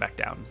can climb back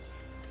down.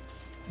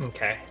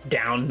 Okay.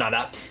 Down, not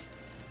up.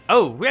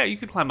 Oh, yeah, you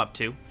could climb up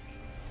too.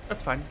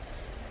 That's fine.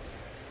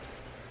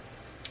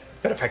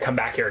 But if I come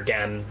back here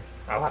again,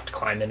 I'll have to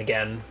climb in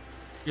again.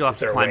 You'll have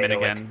to climb in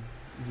again.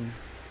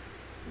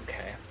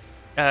 Okay.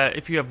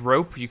 If you have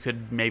rope, you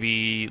could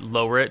maybe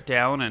lower it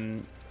down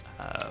and...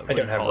 I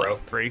don't have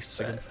rope. Brace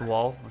against the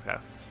wall? Okay.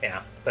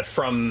 Yeah, but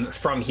from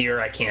here,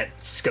 I can't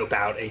scope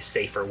out a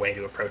safer way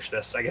to approach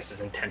this. I guess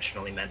it's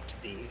intentionally meant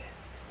to be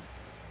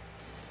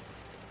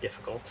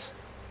difficult.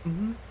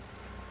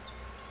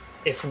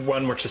 If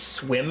one were to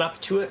swim up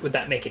to it, would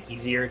that make it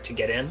easier to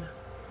get in?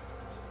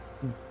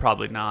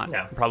 Probably not.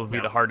 No.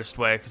 Probably the hardest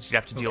way, because you'd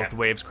have to deal with the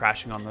waves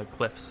crashing on the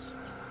cliffs.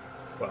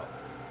 Well,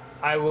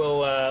 I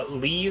will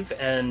leave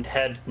and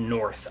head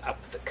north up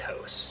the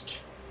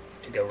coast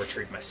to go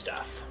retrieve my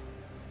stuff.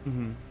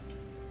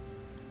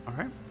 All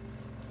right.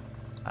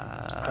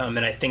 And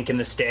I think in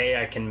this day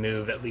I can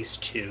move at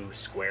least 2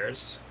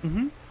 squares.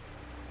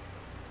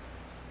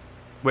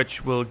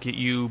 Which will get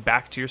you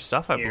back to your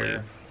stuff, I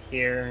believe.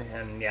 Here,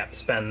 and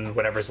spend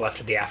whatever's left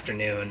of the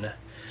afternoon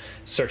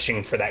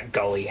searching for that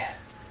gully.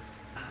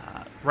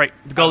 Right.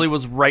 The gully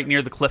was right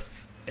near the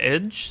cliff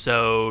edge,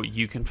 so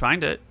you can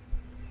find it.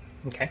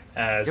 Okay.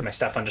 Is my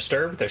stuff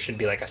undisturbed? There should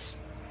be like a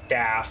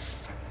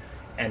staff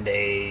and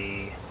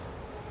a...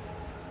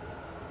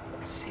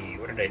 Let's see,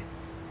 what did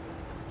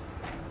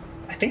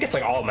I think it's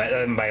like all of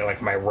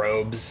my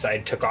robes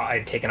I'd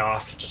taken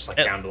off, just like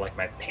down to like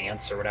my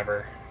pants or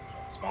whatever,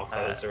 small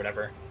clothes or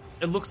whatever.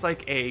 It looks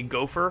like a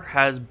gopher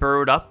has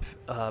burrowed up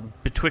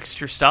betwixt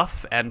your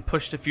stuff and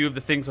pushed a few of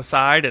the things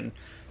aside and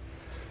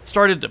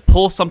started to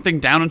pull something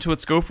down into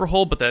its gopher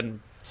hole, but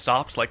then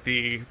stopped. Like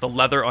the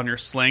leather on your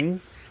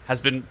sling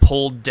has been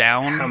pulled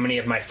down. How many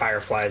of my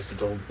fireflies did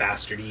the little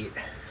bastard eat?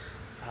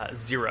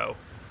 0.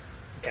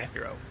 Okay.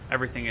 0.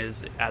 Everything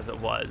is as it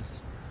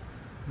was.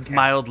 Okay.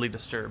 Mildly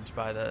disturbed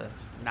by the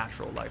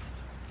natural life.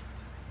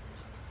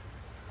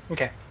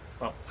 Okay.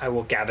 Well, I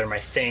will gather my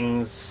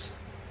things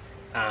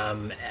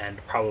and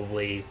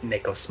probably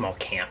make a small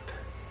camp.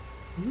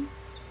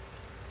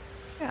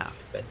 Yeah.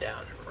 Bed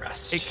down and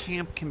rest. A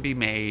camp can be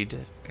made,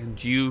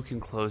 and you can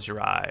close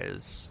your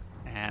eyes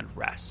and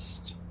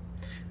rest.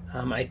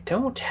 I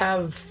don't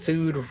have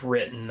food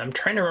written. I'm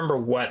trying to remember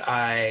what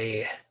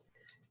I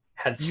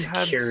had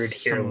secured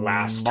here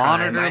last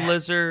time. Monitor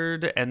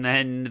lizard, and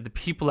then the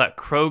people at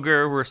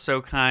Kroger were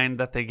so kind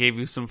that they gave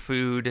you some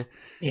food.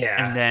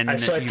 Yeah. And then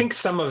so I think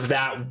some of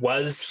that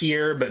was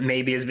here, but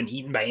maybe has been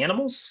eaten by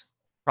animals?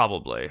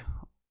 Probably.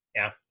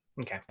 Yeah.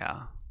 Okay.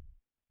 Yeah.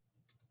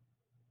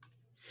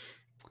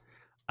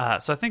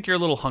 So I think you're a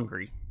little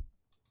hungry.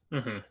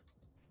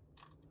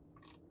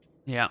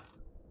 Yeah.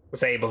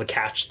 Was I able to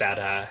catch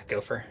that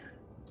gopher?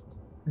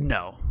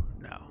 No.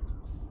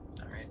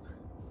 All right.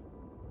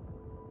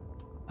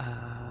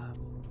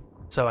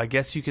 So I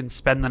guess you can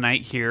spend the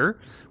night here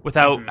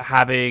without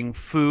having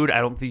food. I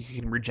don't think you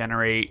can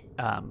regenerate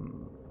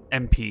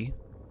MP.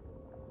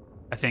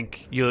 I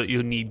think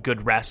you'll need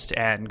good rest,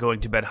 and going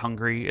to bed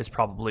hungry is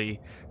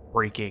probably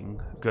breaking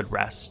good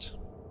rest.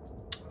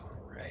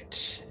 All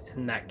right.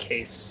 In that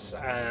case,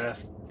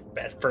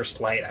 at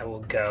first light, I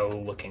will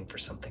go looking for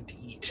something to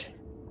eat.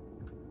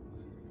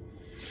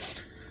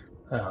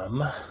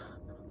 Now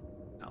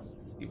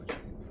let's see what you can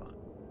find.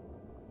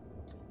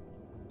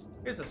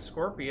 Here's a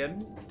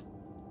scorpion.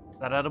 Is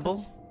that edible?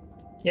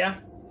 Yeah.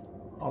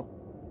 I'll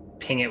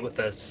ping it with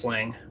a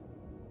sling.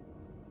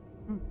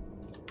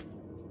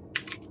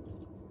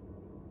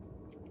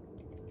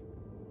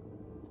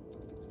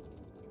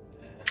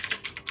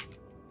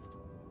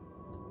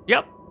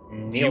 Yep.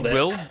 Nailed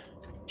it.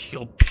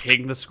 You'll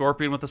ping the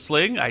scorpion with a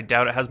sling. I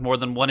doubt it has more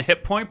than 1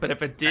 hit point, but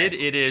if it did,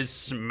 it is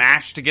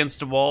smashed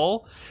against a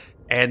wall,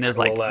 and there's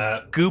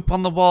goop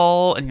on the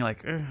wall, and you're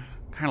like,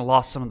 kind of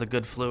lost some of the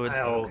good fluids.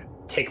 I'll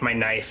take my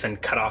knife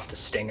and cut off the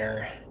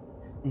stinger,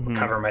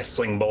 cover my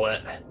sling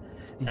bullet,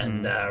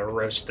 and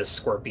roast the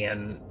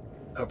scorpion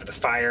over the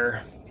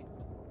fire.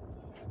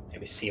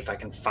 Maybe see if I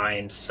can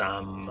find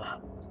some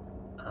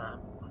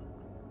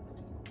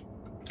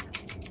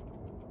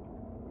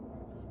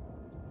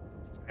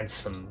find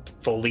some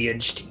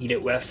foliage to eat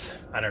it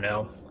with. I don't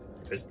know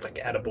if there's like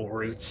edible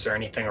roots or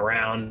anything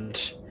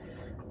around.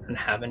 I don't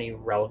have any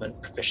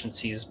relevant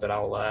proficiencies, but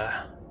I'll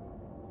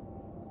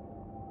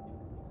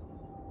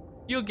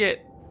You'll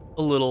get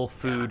a little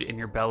food in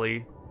your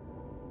belly.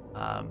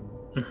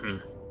 Mm-hmm.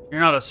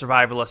 You're not a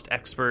survivalist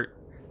expert.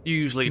 You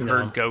usually No.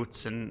 herd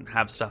goats and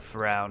have stuff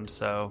around,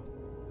 so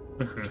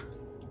Mm-hmm.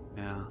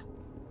 yeah.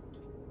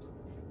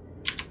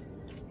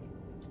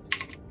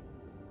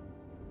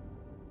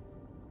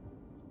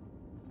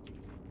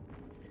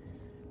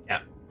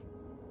 Yeah.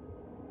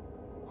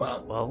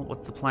 Well,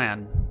 what's the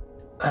plan?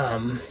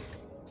 Head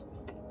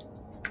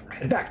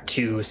back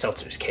to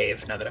Seltzer's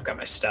cave now that I've got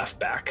my stuff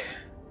back.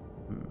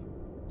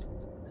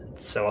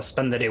 So I'll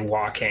spend the day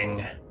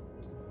walking.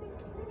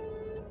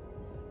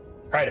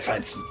 Try to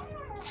find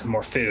some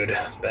more food,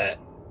 but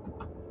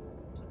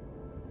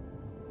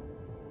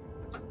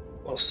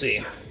we'll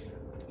see.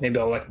 Maybe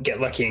I'll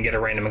get lucky and get a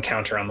random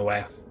encounter on the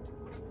way.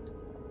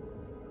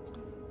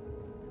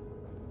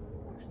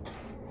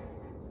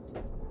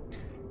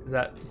 Is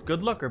that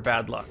good luck or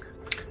bad luck?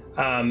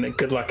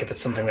 Good luck if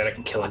it's something that I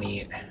can kill and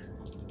eat.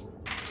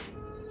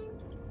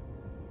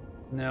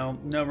 No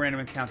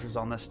random encounters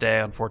on this day,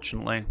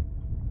 unfortunately.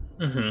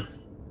 Mm-hmm.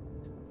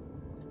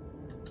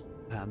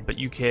 But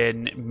you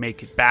can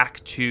make it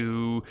back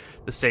to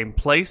the same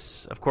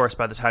place. Of course,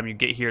 by the time you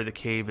get here, the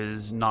cave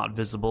is not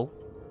visible.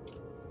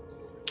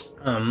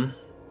 You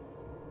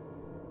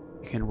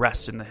can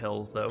rest in the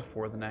hills, though,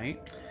 for the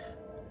night.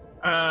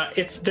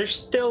 There's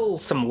still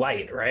some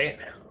light, right?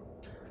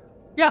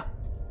 Yeah.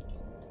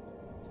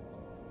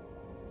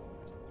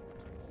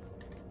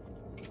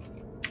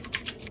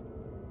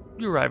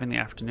 You arrive in the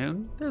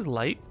afternoon. There's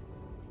light.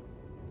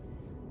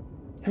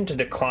 Tempted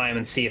to climb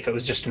and see if it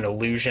was just an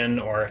illusion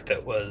or if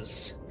it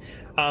was.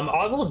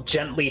 I will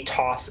gently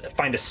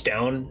find a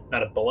stone,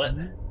 not a bullet,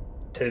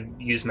 to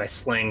use my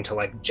sling to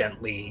like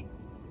gently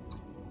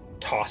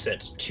toss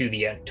it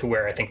to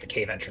where I think the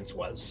cave entrance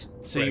was.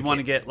 So you want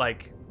to get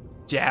like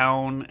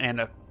down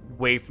and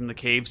away from the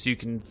cave so you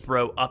can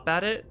throw up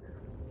at it?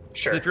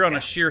 Sure. If you're on a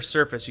sheer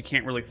surface, you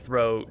can't really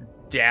throw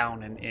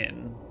down and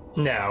in.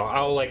 No,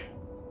 I'll like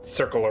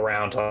circle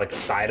around to like the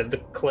side of the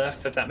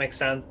cliff, if that makes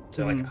sense,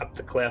 to like up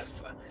the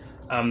cliff.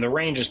 The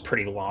range is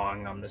pretty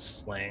long on this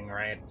sling,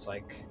 right? It's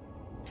like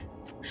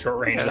short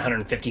range is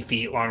 150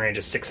 feet, long range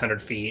is 600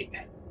 feet.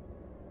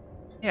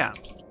 Yeah.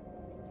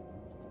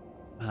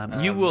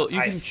 You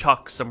can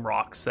chuck some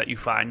rocks that you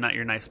find, not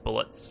your nice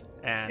bullets,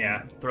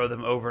 and throw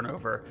them over and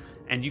over,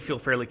 and you feel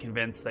fairly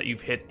convinced that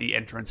you've hit the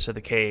entrance to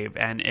the cave,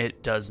 and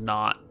it does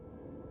not.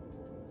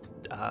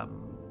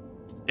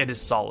 It is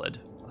solid,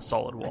 a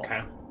solid wall.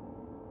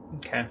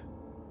 Okay.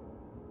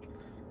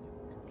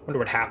 Wonder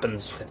what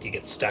happens if you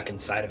get stuck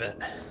inside of it.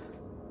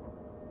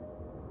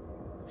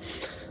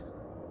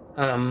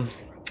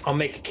 I'll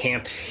make a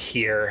camp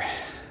here.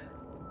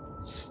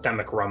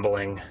 Stomach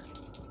rumbling.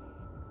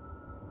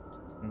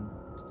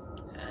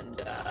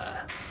 And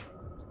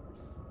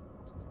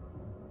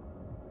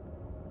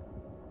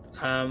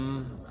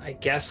I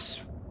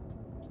guess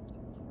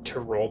to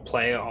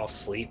roleplay I'll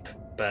sleep,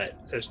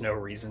 but there's no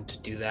reason to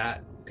do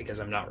that because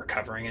I'm not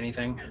recovering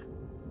anything.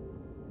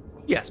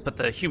 Yes, but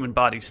the human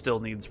body still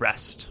needs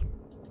rest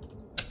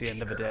at the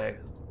end of a day.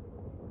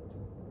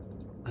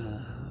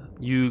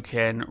 You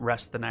can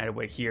rest the night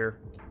away here.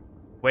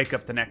 Wake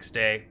up the next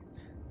day.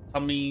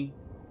 Tummy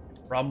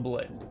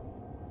rumbling.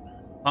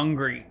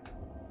 Hungry.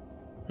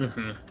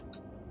 Mm-hmm.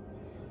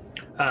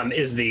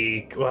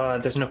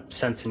 There's no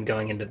sense in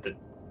going into the...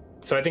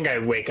 So I think I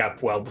wake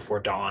up well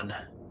before dawn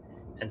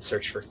and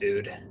search for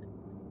food.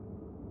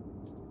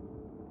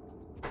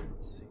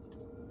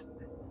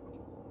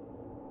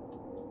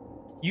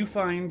 You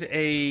find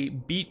a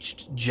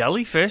beached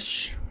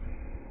jellyfish.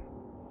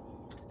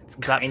 It's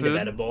kind of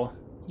edible.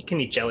 You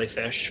can eat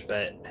jellyfish,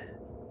 but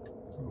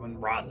when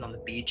rotten on the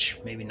beach,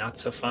 maybe not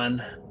so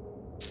fun.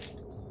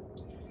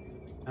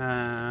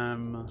 I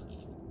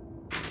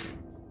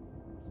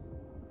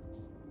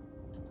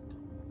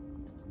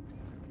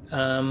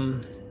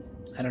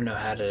don't know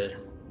how to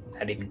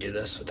even do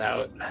this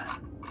without.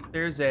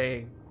 There's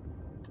a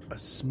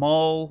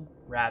small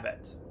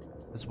rabbit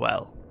as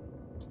well.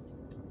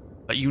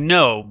 But you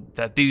know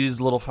that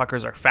these little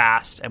fuckers are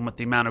fast, and with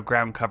the amount of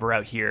ground cover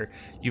out here,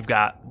 you've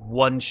got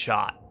one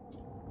shot.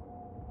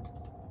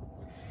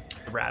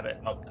 The rabbit.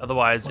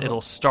 Otherwise,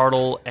 it'll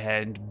startle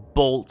and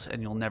bolt,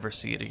 and you'll never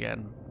see it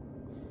again.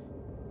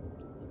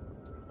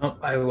 Well,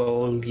 I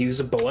will use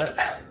a bullet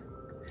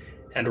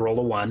and roll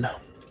a 1.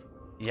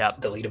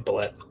 Yep. Delete a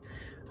bullet.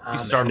 You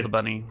startle the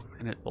bunny,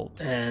 and it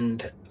bolts.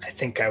 And I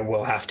think I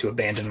will have to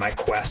abandon my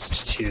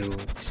quest to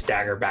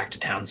stagger back to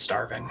town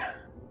starving.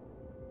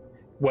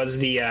 Was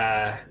the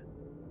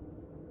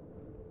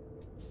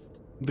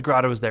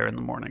grotto was there in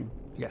the morning.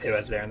 Yes. It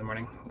was there in the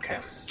morning? Okay.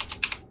 Yes.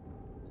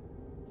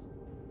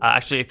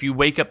 Actually, if you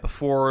wake up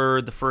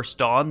before the first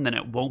dawn, then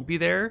it won't be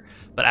there.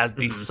 But as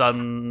the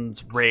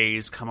sun's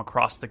rays come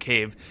across the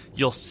cave,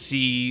 you'll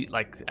see,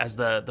 like, as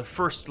the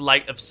first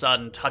light of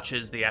sun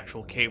touches the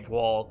actual cave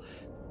wall,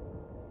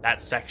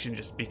 that section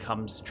just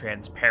becomes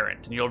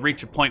transparent. And you'll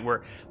reach a point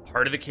where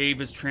part of the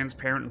cave is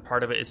transparent and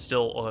part of it is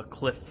still a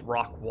cliff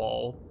rock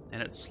wall,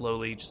 and it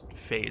slowly just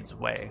fades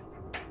away.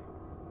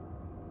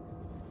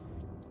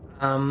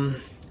 I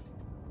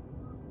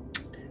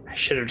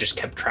should have just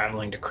kept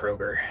traveling to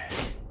Kroger.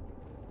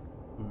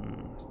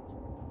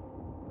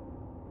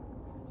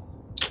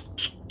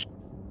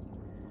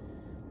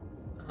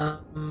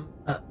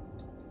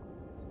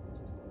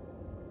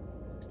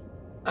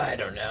 I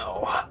don't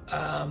know.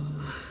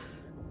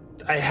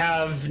 I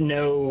have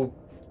no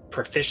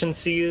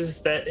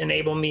proficiencies that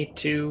enable me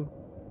to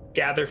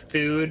gather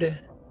food.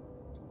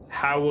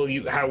 How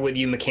would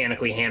you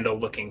mechanically handle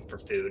looking for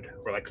food,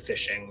 or like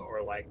fishing,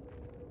 or like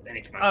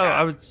anything like that?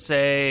 I would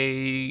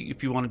say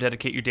if you want to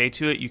dedicate your day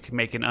to it, you can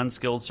make an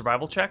unskilled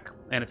survival check,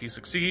 and if you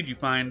succeed, you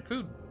find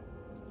food.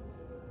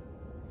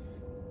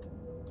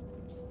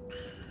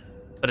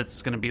 But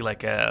it's going to be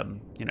like a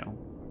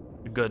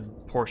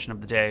good portion of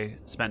the day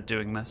spent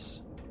doing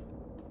this.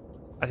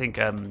 I think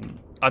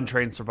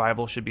untrained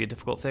survival should be a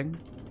difficult thing.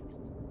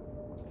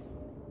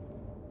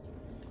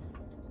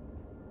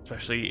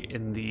 Especially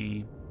in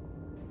the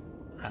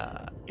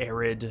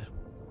arid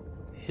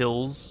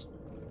hills.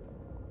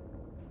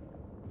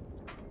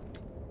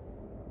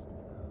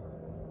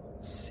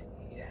 Let's see.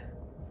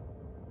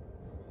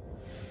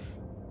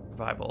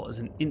 Survival is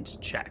an int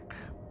check.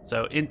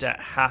 So int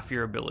at half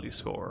your ability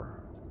score.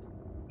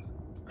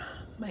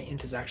 My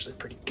int is actually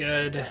pretty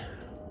good.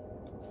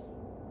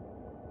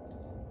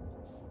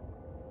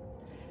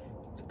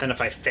 But then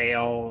if I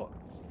fail...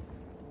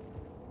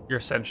 You're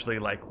essentially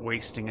like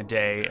wasting a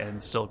day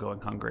and still going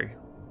hungry.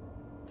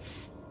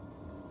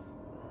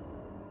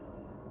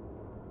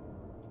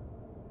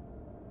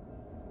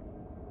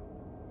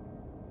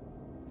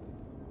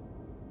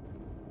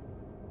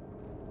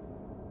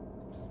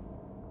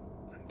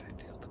 If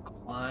I fail to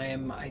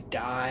climb, I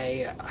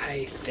die.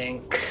 I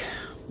think...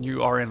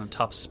 You are in a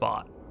tough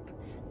spot.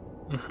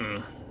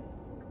 Mm-hmm.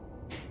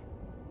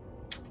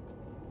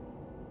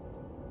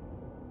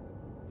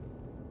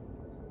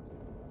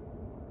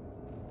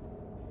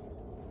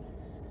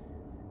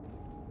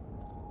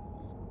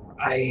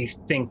 I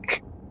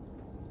think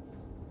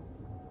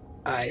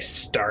I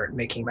start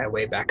making my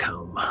way back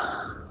home.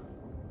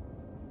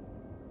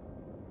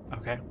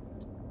 Okay.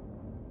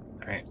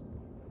 All right.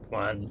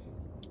 1,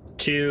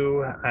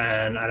 2,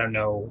 and I don't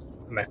know.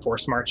 Am I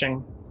force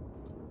marching?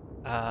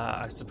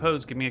 I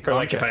suppose. Give me a Or con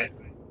like check.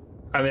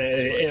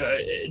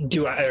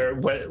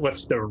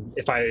 what's the,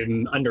 if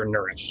I'm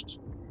undernourished?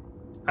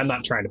 I'm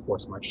not trying to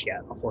force march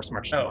yet. I'll force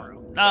march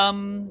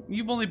tomorrow.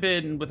 You've only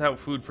been without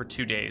food for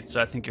 2 days,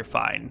 so I think you're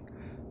fine.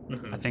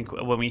 Mm-hmm. I think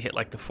when we hit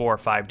like the 4 or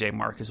 5 day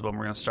mark is when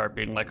we're going to start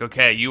being like,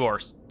 okay, you are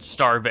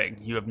starving.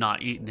 You have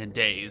not eaten in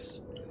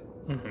days.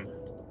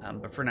 Mm-hmm.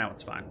 But for now,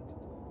 it's fine.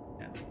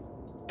 Yeah.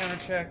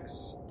 Counter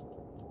checks.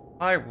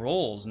 High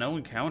rolls, no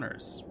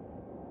encounters.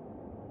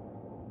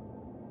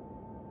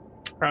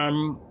 I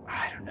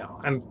don't know.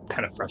 I'm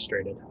kind of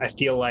frustrated. I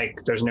feel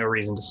like there's no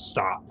reason to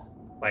stop.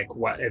 Like,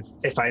 what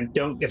if I'm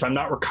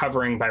not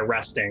recovering by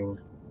resting?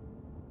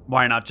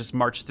 Why not just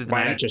march through the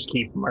night? Why not just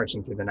keep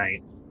marching through the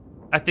night?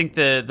 I think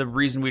the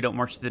reason we don't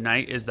march through the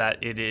night is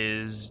that it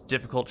is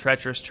difficult,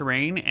 treacherous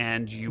terrain,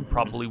 and you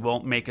probably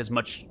won't make as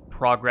much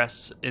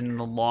progress in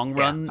the long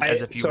run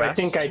as if you rest. I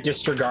think I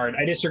disregard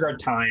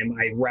time.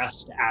 I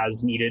rest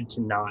as needed to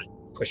not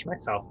push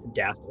myself to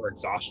death or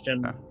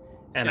exhaustion. Okay.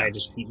 And I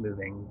just keep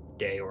moving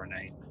day or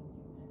night.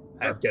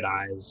 I have good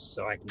eyes,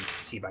 so I can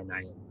see by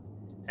night.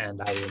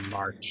 And I will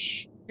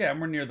march. Yeah, and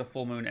we're near the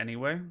full moon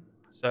anyway.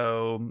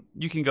 So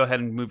you can go ahead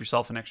and move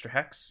yourself an extra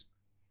hex.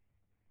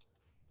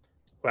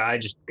 Well, I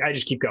just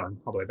keep going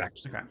all the way back.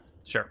 Okay,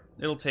 sure.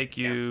 It'll take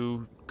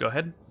you... Yeah. Go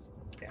ahead.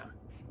 Yeah.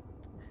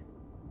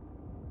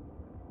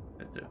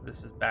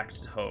 This is back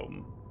to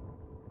home.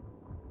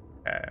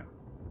 Okay.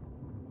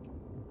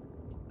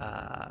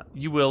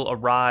 You will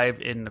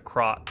arrive in the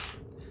Grotto,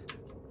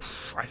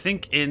 I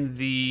think in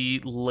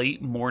the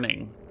late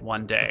morning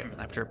one day,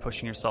 after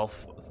pushing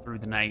yourself through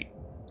the night.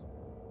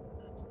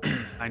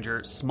 Find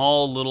your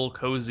small, little,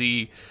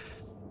 cozy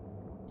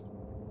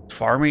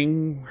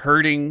farming,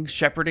 herding,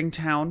 shepherding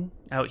town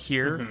out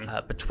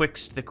here,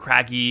 betwixt the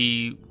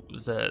craggy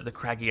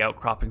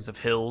outcroppings of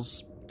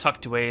hills,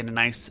 tucked away in a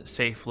nice,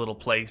 safe little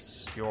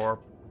place. Your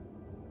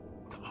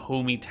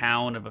homey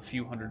town of a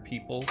few hundred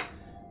people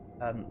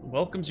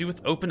welcomes you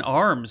with open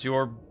arms.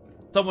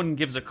 Someone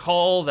gives a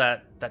call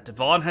that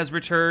Divan has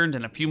returned,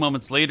 and a few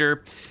moments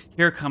later,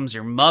 here comes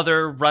your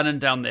mother running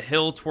down the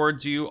hill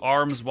towards you,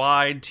 arms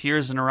wide,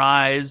 tears in her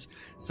eyes,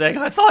 saying,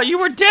 "I thought you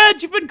were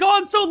dead! You've been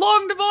gone so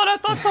long, Divan! I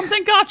thought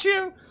something got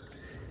you!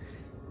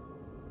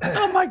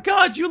 Oh my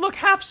god, you look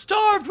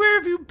half-starved! Where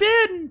have you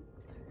been?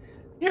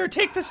 Here,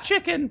 take this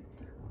chicken!"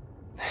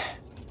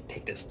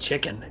 Take this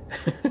chicken?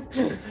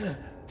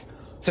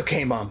 It's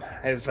okay, Mom.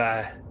 I've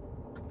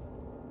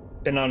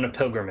been on a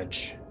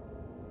pilgrimage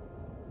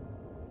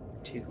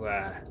to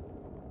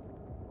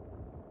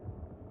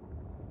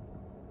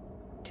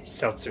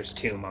Seltzer's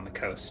tomb on the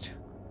coast.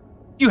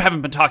 You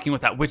haven't been talking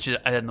with that witch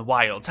in the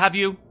wilds, have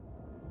you?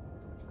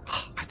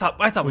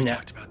 thought we No.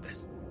 talked about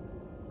this.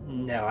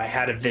 No, I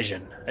had a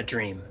vision, a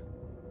dream.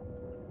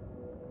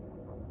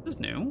 This is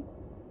new.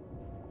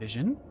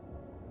 Vision?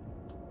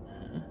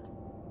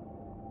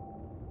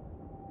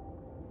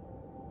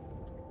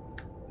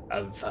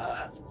 Of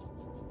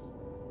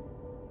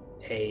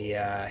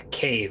a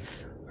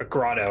cave, a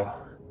grotto,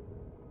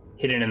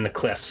 hidden in the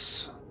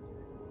cliffs,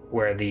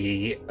 where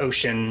the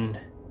ocean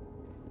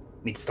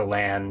meets the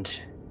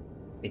land,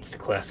 meets the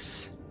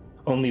cliffs,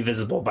 only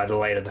visible by the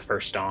light of the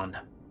first dawn.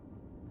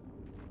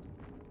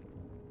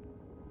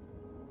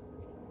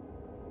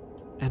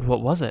 And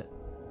what was it?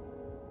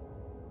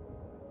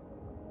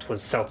 It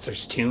was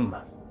Seltzer's tomb,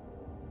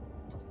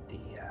 the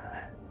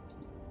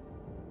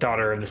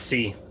daughter of the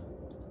sea.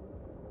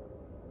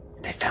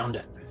 And I found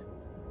it.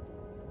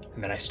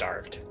 And then I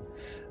starved.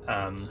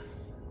 Let's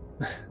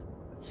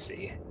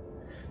see.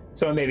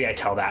 So maybe I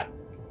tell that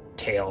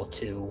tale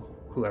to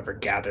whoever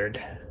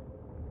gathered.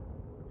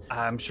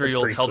 I'm sure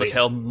you'll tell the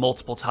tale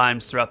multiple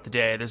times throughout the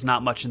day. There's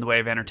not much in the way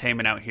of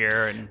entertainment out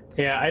here, and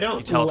yeah, I don't.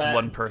 You tell it to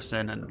one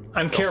person, and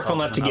I'm careful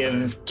not to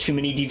give too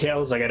many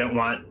details. Like I don't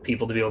want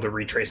people to be able to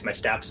retrace my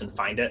steps and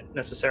find it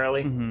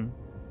necessarily. Mm-hmm.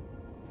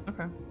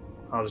 Okay.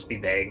 I'll just be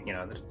vague,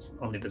 that it's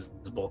only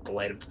visible at the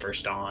light of the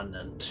first dawn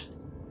and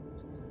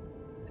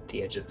at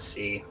the edge of the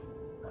sea.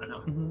 I don't know.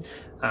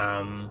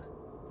 Mm-hmm.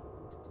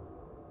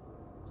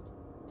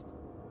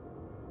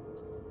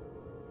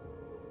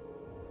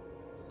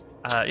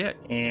 Yeah.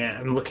 And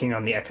I'm looking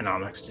on the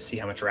economics to see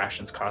how much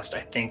rations cost.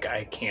 I think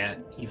I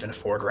can't even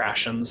afford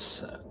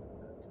rations.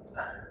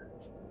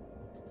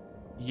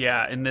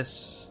 Yeah, in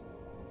this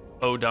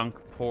podunk,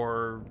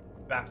 poor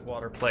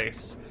backwater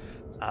place,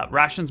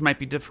 rations might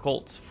be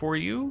difficult for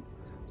you.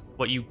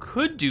 What you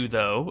could do,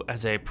 though,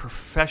 as a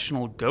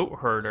professional goat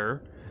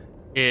herder,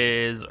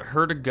 is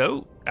herd a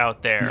goat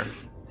out there.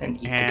 And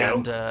eat the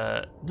goat?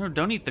 No,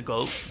 don't eat the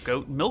goat.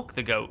 Milk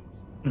the goat.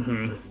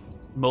 Mm-hmm.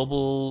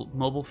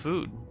 Mobile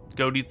food.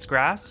 Goat eats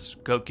grass.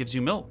 Goat gives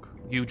you milk.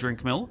 You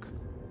drink milk.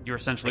 You're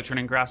essentially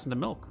turning grass into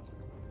milk.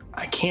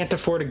 I can't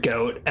afford a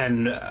goat,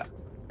 and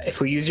if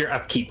we use your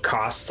upkeep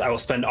costs, I will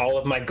spend all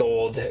of my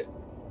gold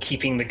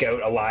keeping the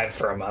goat alive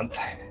for a month.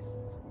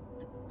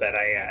 But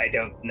I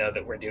don't know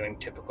that we're doing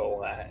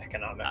typical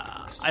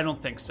economics. I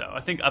don't think so. I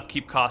think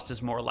upkeep cost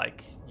is more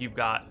like you've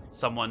got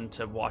someone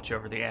to watch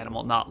over the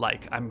animal, not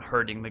like I'm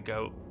herding the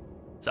goat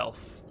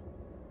itself.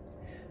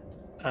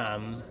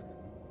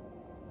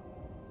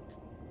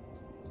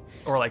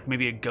 Or like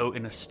maybe a goat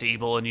in a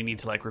stable and you need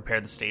to like repair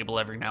the stable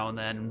every now and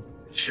then.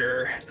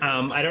 Sure.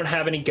 I don't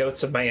have any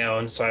goats of my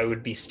own, so I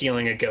would be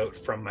stealing a goat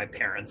from my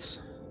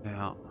parents.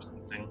 Yeah. Or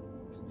something.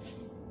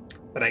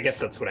 But I guess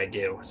that's what I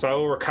do. So I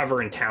will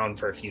recover in town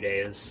for a few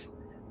days.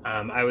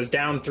 I was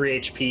down 3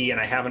 HP and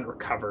I haven't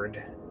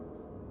recovered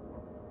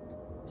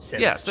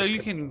since. Yeah, so you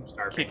can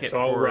kick it.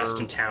 So I'll rest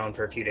in town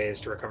for a few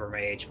days to recover my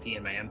HP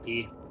and my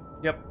MP.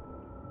 Yep.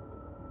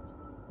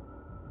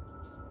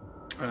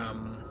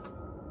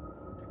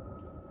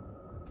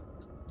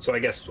 So I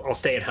guess I'll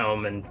stay at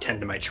home and tend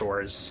to my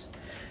chores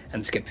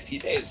and skip a few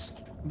days.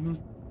 Mm-hmm.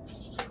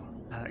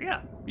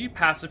 Yeah, you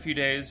pass a few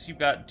days. You've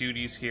got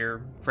duties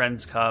here.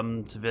 Friends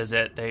come to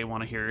visit. They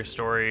want to hear your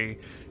story.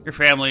 Your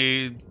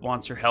family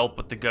wants your help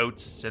with the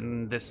goats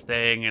and this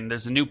thing. And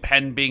there's a new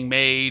pen being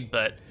made,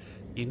 but,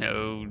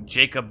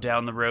 Jacob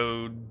down the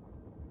road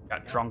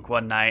got drunk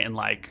one night and,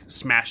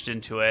 smashed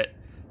into it.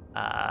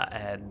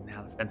 And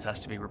now the fence has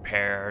to be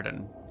repaired.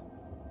 And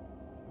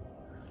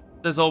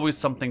there's always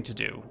something to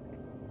do.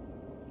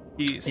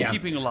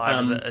 Keeping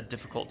alive is a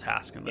difficult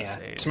task in this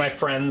age. To my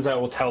friends, I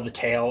will tell the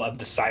tale of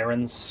the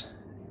sirens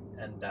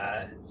and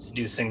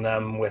seducing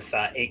them with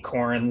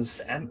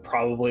acorns. And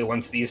probably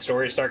once these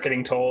stories start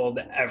getting told,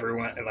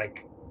 everyone,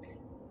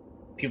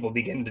 people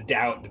begin to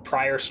doubt the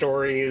prior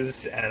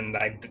stories, and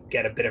I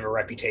get a bit of a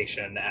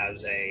reputation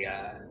as a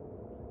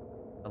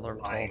teller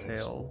of tall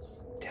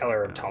tales.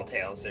 Teller of tall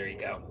tales. There you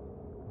go.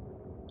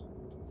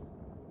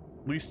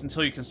 At least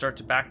until you can start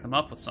to back them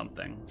up with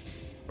something.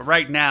 But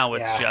right now,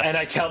 it's just... And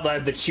I tell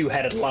the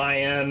two-headed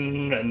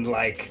lion and,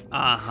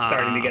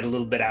 starting to get a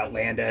little bit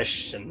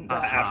outlandish. And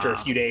after a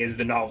few days,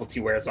 the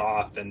novelty wears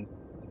off, and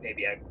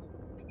maybe I'm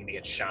going to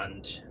get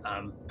shunned.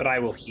 But I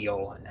will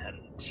heal,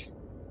 and...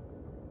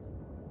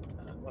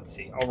 let's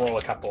see. I'll roll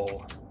a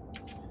couple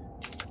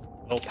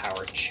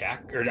willpower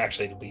check. Or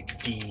actually, it'll be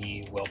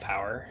D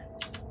willpower.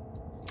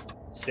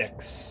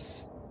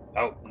 6.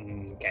 Oh,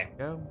 okay.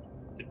 Go.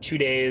 2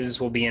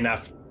 days will be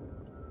enough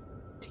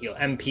to heal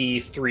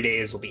MP. 3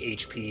 days will be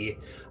HP.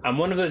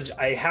 One of those,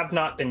 I have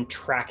not been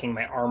tracking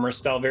my armor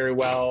spell very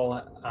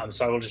well,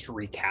 so I will just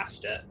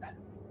recast it.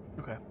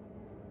 Okay.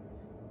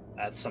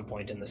 At some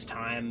point in this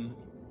time.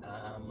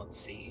 Let's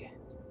see.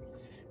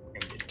 I'm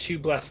going to do 2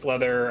 blessed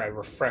leather. I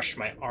refresh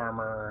my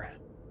armor.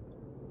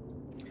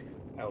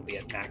 I will be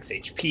at max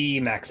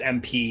HP, max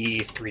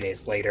MP 3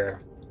 days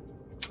later.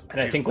 And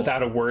I think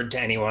without a word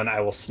to anyone,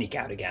 I will sneak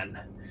out again.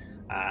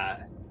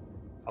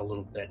 A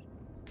little bit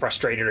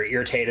frustrated or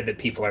irritated that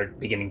people are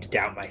beginning to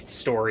doubt my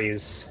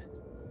stories.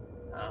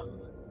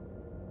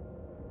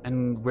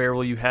 And where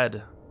will you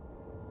head?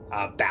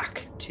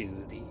 back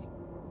to the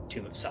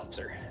Tomb of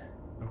Seltzer.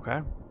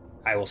 Okay.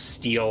 I will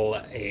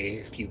steal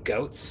a few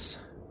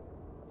goats,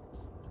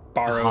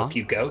 borrow a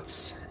few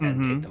goats,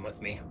 and take them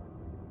with me.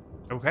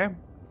 Okay.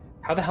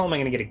 How the hell am I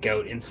going to get a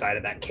goat inside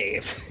of that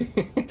cave?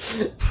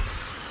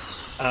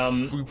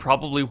 We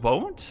probably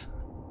won't.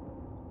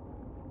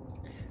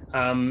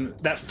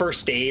 That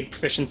first aid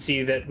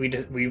proficiency that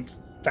we've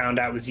found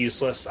out was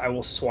useless. I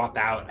will swap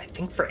out, I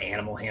think, for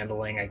animal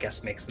handling. I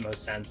guess makes the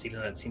most sense, even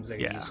though it seems like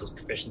a useless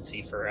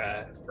proficiency for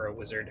a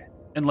wizard.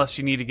 Unless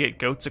you need to get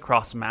goats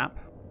across a map.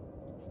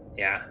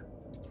 Yeah.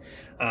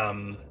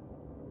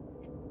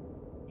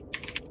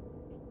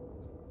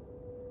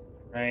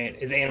 Right.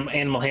 Is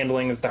animal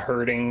handling is the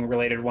herding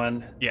related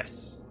one?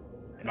 Yes.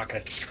 I'm not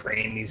going to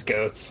train these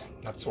goats.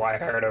 That's why I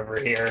heard over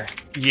here.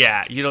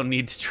 Yeah, you don't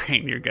need to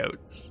train your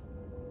goats.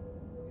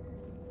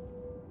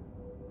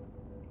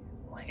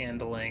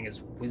 Handling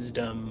is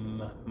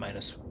wisdom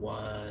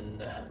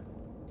 -1.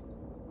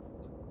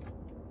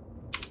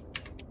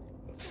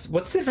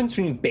 What's the difference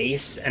between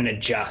base and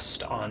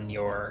adjust on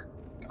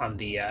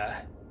the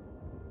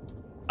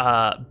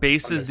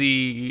base is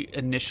the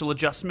initial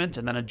adjustment,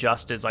 and then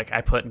adjust is like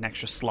I put an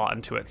extra slot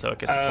into it, so it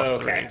gets a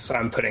 +3. Okay, so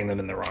I'm putting them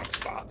in the wrong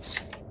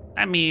spots.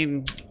 I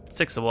mean,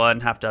 6 of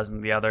one, half dozen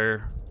of the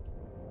other.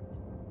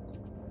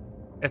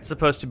 It's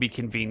supposed to be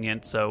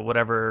convenient, so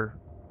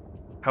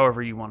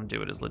however you want to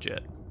do it is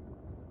legit.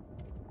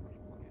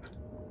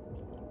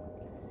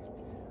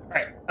 All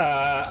right.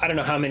 I don't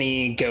know how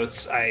many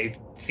goats I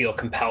feel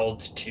compelled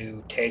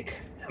to take.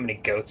 How many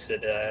goats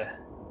did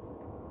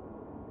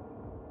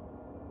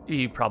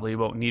You probably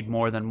won't need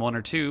more than 1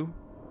 or 2.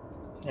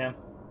 Yeah.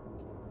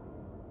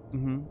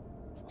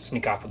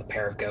 Sneak off with a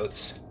pair of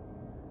goats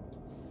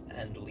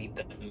and lead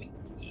them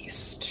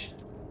east.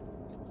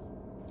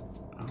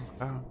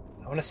 Oh.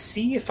 I want to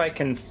see if I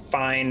can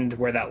find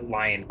where that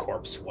lion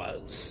corpse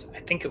was.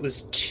 I think it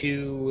was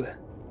 2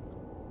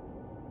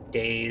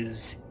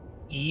 days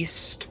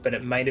east, but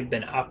it might have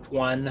been up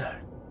 1.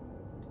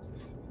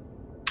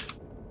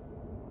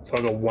 So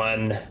I'll go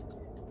 1,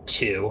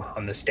 2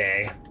 on this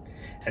day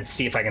and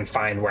see if I can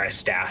find where I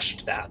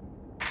stashed that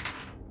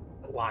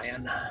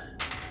lion.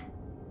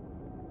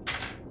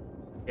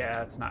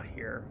 Yeah, it's not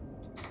here.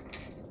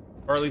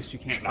 Or at least you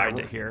can't find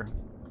it here.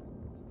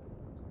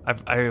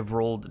 I have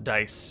rolled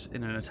dice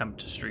in an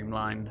attempt to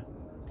streamline.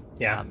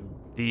 Yeah.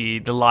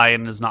 The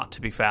lion is not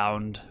to be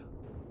found.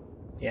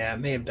 Yeah, it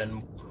may have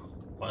been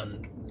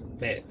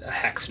a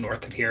hex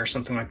north of here or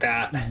something like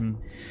that.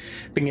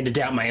 Beginning to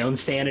doubt my own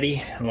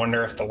sanity and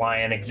wonder if the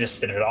lion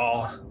existed at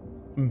all.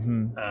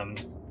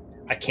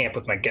 I camp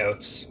with my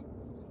goats,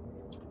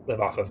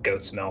 live off of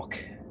goat's milk,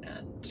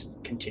 and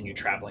continue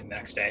traveling the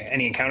next day.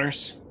 Any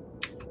encounters?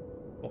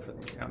 Roll for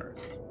the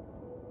encounters.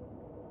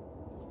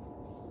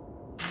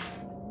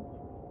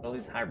 All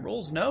these high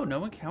rolls, no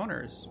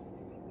encounters.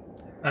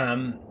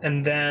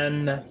 And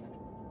then,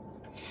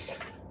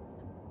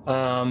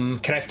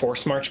 can I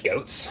force march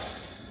goats?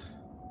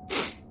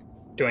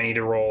 Do I need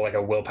to roll like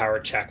a willpower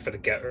check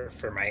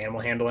for my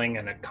animal handling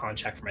and a con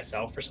check for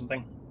myself or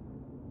something?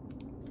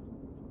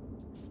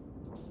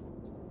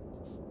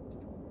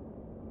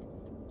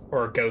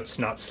 Or are goats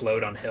not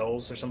slowed on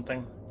hills or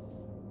something?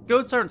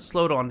 Goats aren't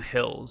slowed on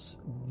hills.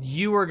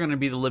 You are going to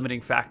be the limiting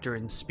factor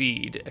in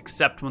speed,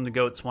 except when the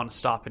goats want to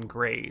stop and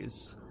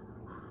graze.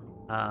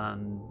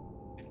 They're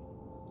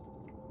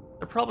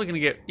probably going to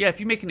get... Yeah, if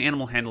you make an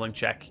animal handling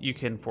check, you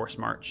can force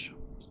march.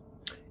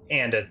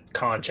 And a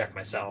con check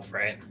myself,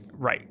 right?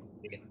 Right.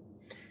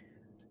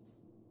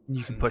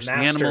 You can push the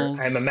animals.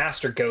 I'm a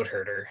master goat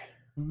herder.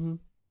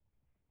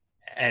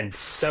 And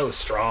so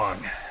strong.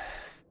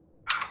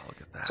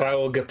 Look at that. So I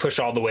will push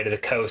all the way to the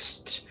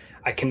coast.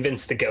 I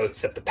convince the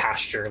goats that the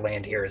pasture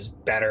land here is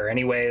better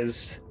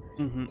anyways.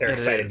 They're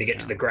excited to get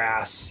to the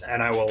grass,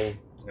 and I will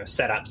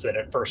set up so that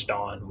at first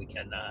dawn we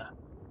can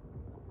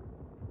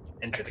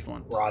enter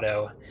the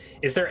grotto.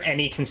 Is there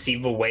any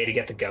conceivable way to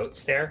get the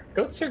goats there?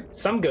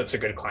 Some goats are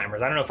good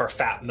climbers. I don't know if our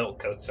fat milk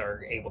goats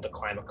are able to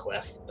climb a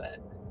cliff, but...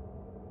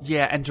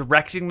 Yeah, and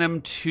directing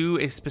them to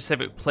a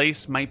specific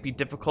place might be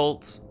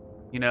difficult.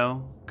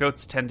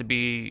 Goats tend to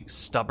be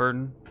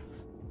stubborn.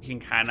 You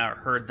can kind of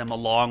herd them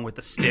along with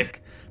a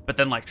stick, but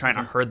then trying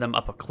to herd them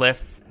up a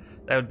cliff,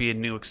 that would be a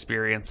new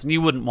experience. And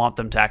you wouldn't want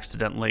them to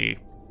accidentally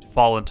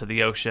fall into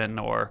the ocean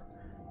or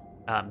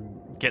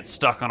get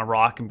stuck on a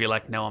rock and be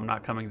like, no, I'm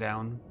not coming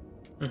down.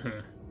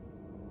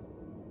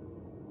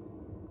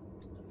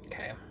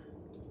 Okay.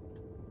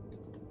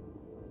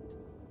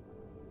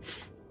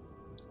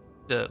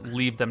 To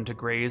leave them to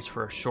graze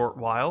for a short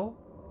while.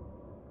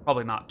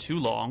 Probably not too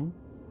long.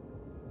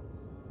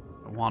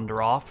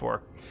 Wander off,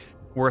 or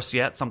worse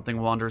yet,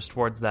 something wanders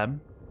towards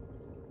them.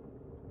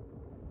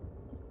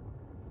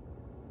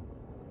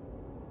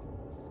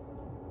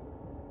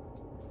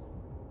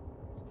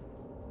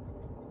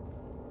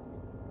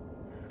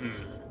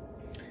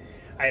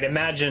 I'd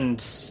imagined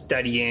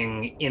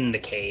studying in the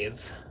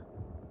cave.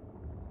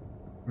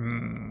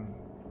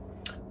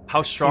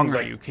 How strong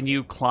are you? Can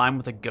you climb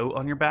with a goat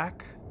on your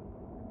back?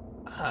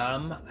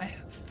 I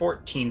have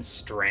 14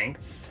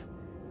 strength.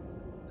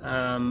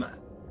 I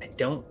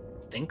don't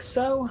think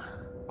so.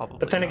 Probably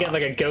But then again,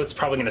 not. like a goat's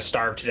probably going to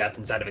starve to death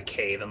inside of a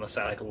cave unless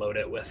I like load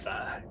it with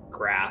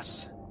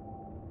grass.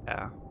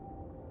 Yeah.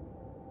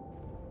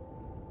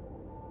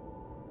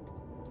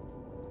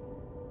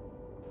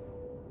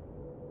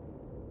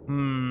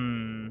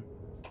 All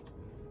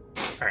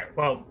right.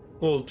 Well,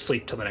 we'll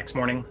sleep till the next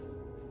morning,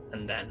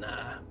 and then.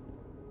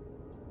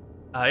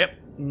 Yep.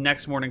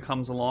 Next morning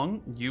comes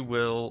along. You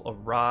will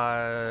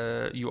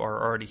arrive. You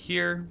are already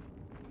here.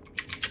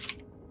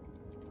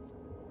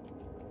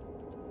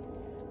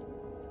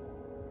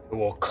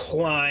 We'll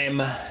climb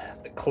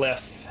the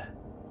cliff,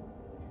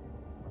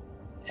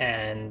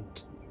 and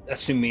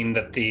assuming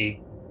that the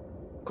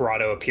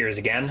grotto appears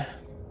again,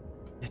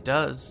 It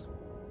does.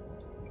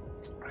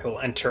 I will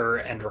enter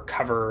and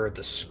recover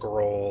the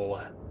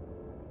scroll.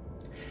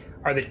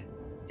 Are the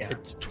yeah?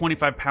 It's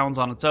 25 pounds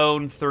on its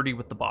own, 30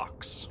 with the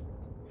box.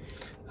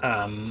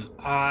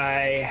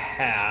 I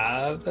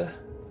have.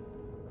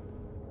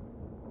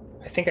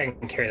 I think I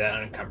can carry that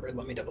unencumbered.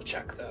 Let me double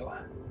check though.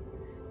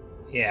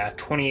 Yeah,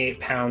 28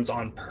 pounds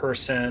on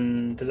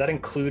person. Does that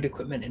include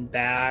equipment in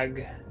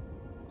bag?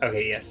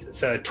 Okay, yes.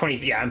 So 20.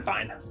 Yeah, I'm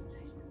fine.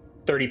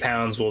 30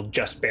 pounds will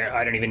just bear.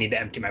 I don't even need to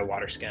empty my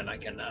water skin. I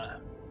can.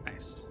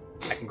 Nice.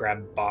 I can grab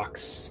a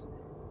box,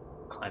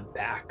 climb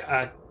back.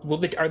 Are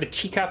the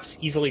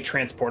teacups easily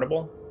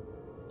transportable?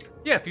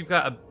 Yeah, if you've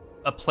got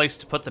a place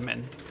to put them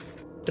in.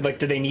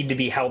 Do they need to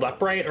be held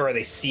upright, or are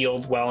they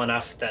sealed well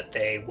enough that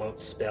they won't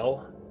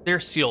spill? They're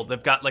sealed.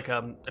 They've got like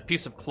a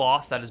piece of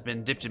cloth that has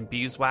been dipped in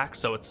beeswax,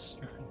 so it's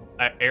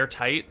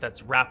airtight.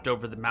 That's wrapped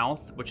over the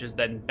mouth, which is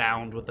then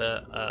bound with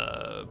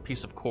a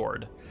piece of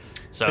cord.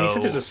 So and you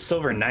said there's a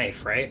silver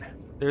knife, right?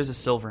 There's a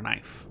silver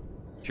knife,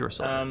 pure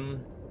silver.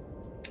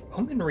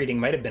 Omen reading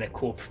might have been a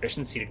cool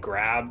proficiency to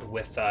grab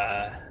with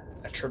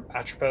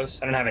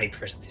Atropos. I don't have any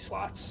proficiency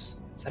slots.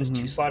 Is that a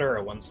 2-slotter or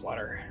a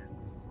 1-slotter?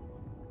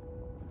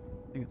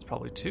 I think it's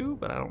probably 2,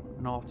 but I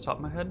don't know off the top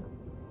of my head.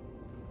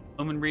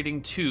 Omen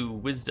reading 2,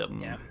 wisdom.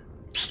 Yeah.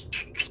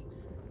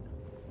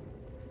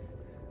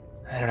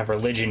 I don't have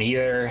religion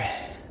either.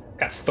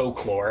 Got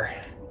folklore.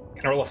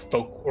 Can I roll a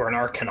folk or an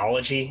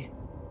arcanology?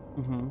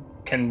 Mm-hmm.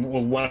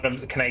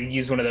 Can I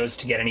use one of those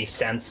to get any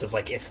sense of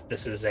like if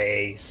this is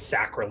a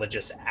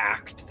sacrilegious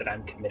act that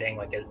I'm committing?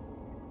 Like,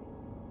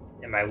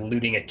 am I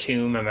looting a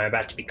tomb? Am I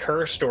about to be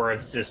cursed, or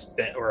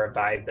have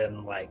I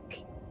been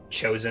like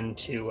chosen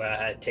to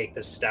take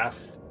this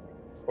stuff?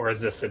 Or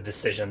is this a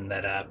decision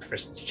that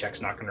proficiency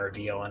check's not going to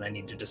reveal and I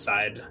need to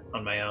decide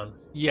on my own?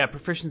 Yeah,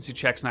 proficiency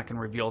check's not going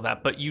to reveal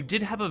that, but you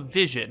did have a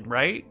vision,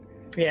 right?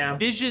 Yeah.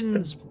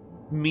 Visions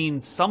mean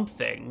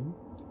something.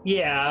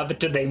 Yeah,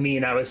 but did they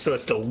mean I was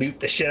supposed to loot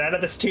the shit out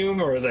of this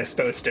tomb, or was I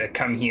supposed to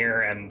come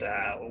here and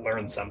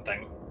learn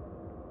something?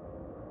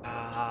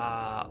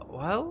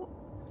 Well...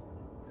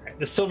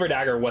 The silver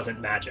dagger wasn't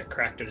magic,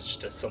 correct? It was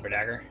just a silver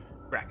dagger?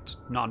 Correct.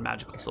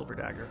 Non-magical silver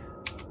dagger.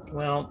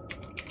 Well,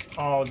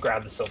 I'll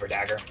grab the silver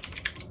dagger,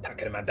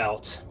 tuck it in my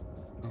belt.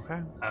 Okay.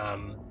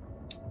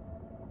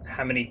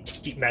 How many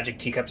magic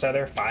teacups are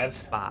there? 5?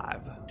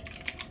 5.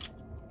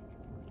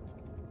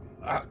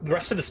 The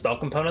rest of the spell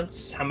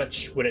components, how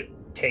much would it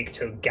take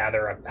to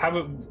gather up?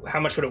 How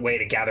much would it weigh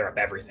to gather up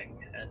everything?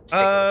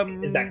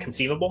 Is that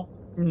conceivable?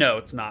 No,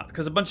 it's not,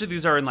 because a bunch of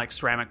these are in like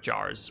ceramic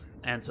jars,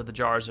 and so the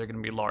jars are going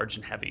to be large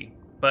and heavy.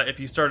 But if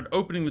you started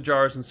opening the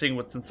jars and seeing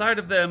what's inside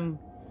of them,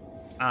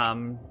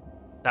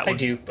 that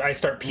would... I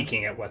start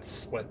peeking at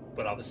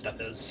what all this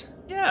stuff is.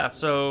 Yeah,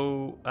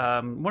 so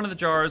one of the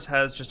jars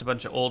has just a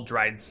bunch of old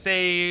dried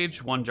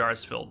sage. One jar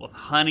is filled with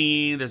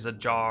honey. There's a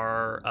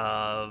jar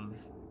of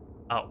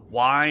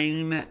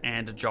wine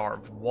and a jar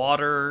of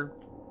water.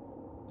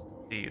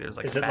 See, there's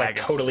like is it like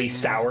totally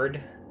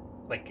soured?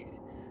 Like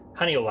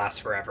honey will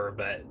last forever,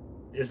 but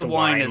is the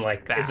wine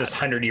like bad. Is this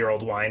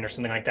 100-year-old wine or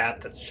something like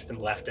that that's been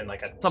left in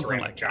like a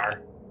ceramic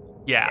jar?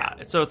 Yeah,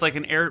 so it's like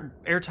an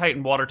airtight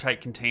and watertight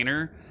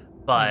container,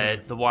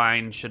 but the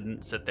wine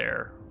shouldn't sit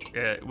there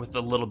with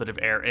a little bit of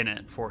air in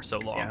it for so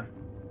long.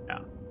 Yeah.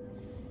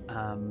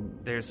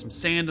 There's some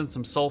sand and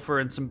some sulfur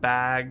in some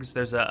bags.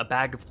 There's a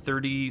bag of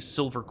 30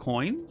 silver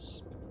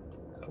coins.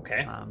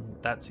 Okay.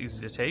 That's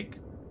easy to take.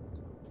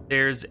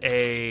 There's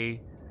a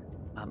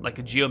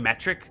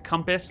geometric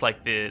compass,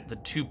 like the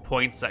 2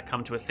 points that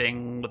come to a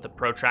thing with the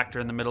protractor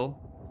in the middle.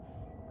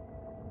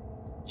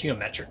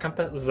 Geometric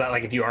compass? Is that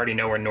like if you already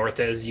know where north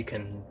is, you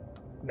can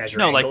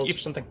measure angles or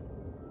something?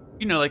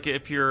 You know, like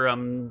if you're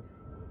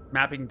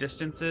mapping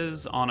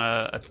distances on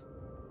a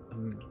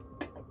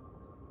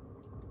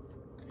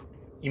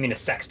You mean a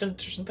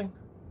sextant or something?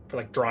 For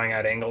like drawing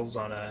out angles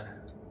on a...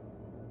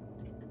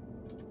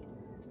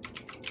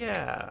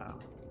 Yeah.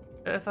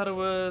 I thought it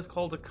was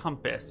called a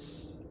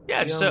compass.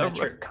 Yeah,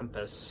 geometric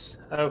compass.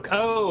 Oh,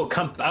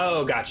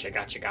 gotcha.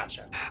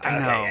 I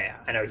know. Yeah.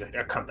 I know exactly.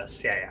 A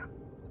compass. Yeah.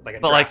 Like a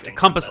but like a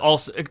compass,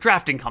 also a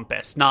drafting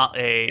compass, not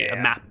a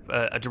map,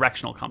 a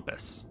directional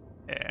compass.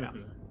 Yeah.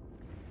 Mm-hmm.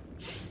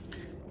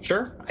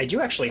 Sure. I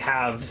do actually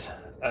have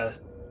a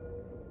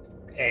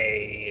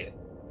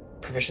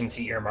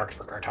proficiency earmarked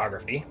for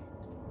cartography.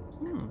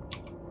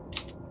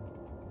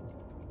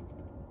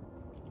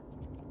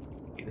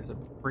 Okay, there's a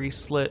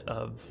bracelet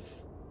of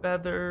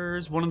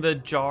feathers. One of the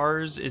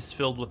jars is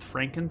filled with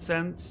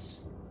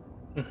frankincense.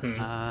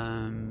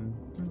 Are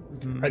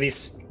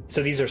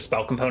these are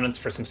spell components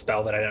for some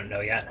spell that I don't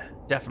know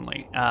yet?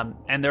 Definitely.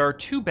 And there are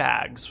 2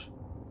 bags.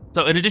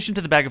 So in addition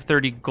to the bag of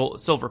 30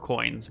 silver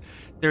coins,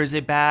 there's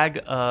a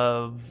bag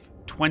of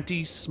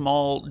 20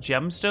 small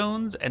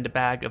gemstones and a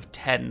bag of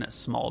 10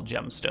 small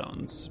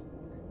gemstones.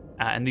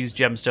 And these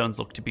gemstones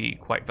look to be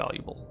quite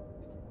valuable.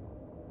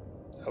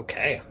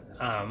 Okay.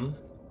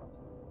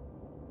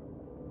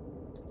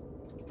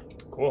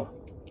 Cool.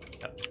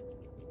 Yep.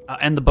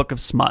 And the Book of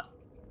Smut.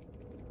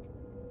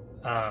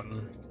 I'll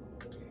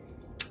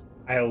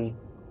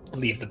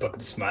leave the Book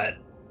of Smut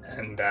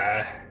and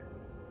the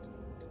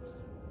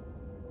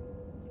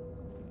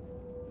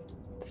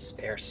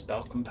spare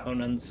spell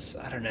components.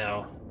 I don't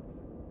know.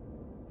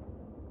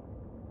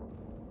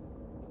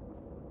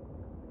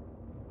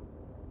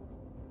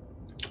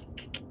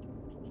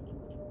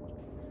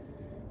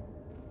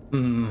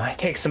 I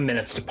take some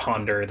minutes to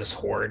ponder this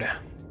hoard.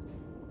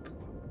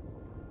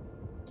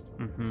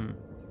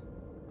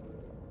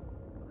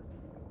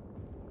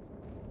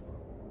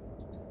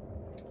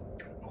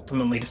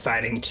 Ultimately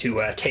deciding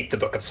to take the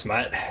Book of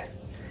Smut.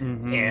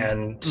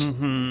 And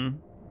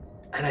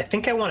I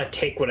think I want to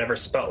take whatever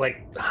spell,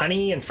 like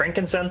honey and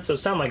frankincense.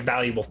 Those sound like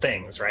valuable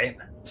things, right?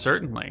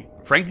 Certainly.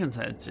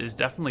 Frankincense is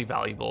definitely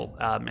valuable.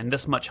 And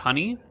this much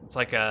honey, it's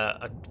like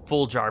a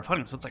full jar of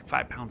honey, so it's like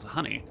 5 pounds of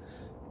honey.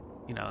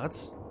 You know,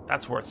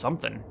 that's worth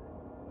something.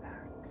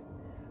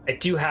 I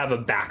do have a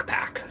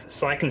backpack,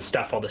 so I can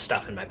stuff all the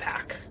stuff in my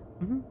pack.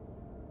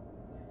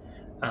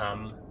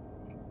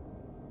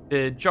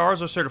 The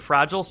jars are sort of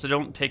fragile, so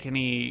don't take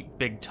any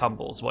big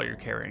tumbles while you're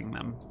carrying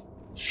them.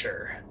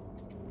 Sure.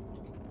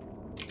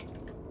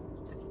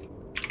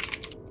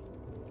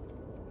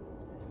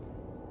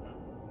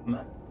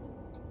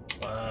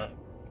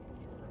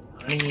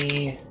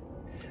 Honey.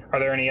 Are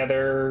there any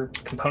other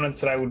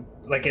components that I would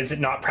like? Is it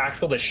not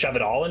practical to shove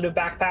it all into a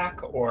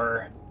backpack,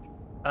 or?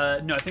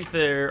 No, I think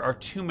there are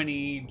too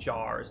many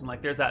jars, and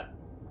like there's that,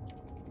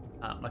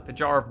 like the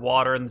jar of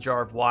water and the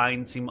jar of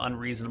wine seem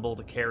unreasonable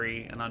to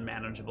carry and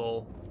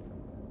unmanageable.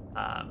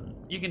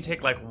 You can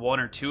take like 1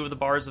 or 2 of the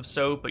bars of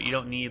soap, but you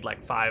don't need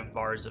like 5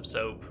 bars of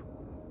soap.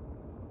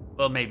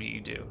 Well, maybe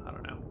you do. I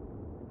don't know.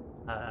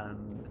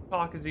 The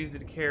chalk is easy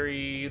to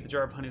carry. The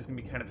jar of honey is going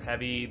to be kind of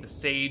heavy. The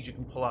sage you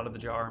can pull out of the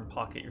jar and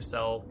pocket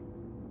yourself.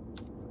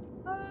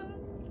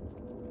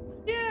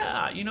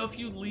 Yeah, you know, if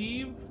you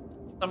leave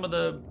some of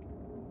the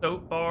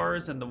soap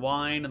bars and the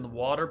wine and the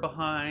water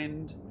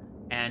behind,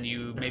 and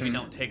you maybe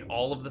don't take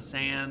all of the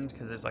sand,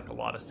 because there's like a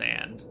lot of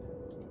sand,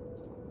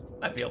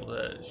 might be able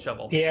to shove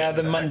all the shit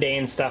the back.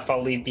 mundane stuff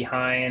I'll leave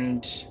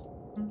behind.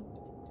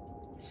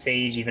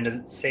 Sage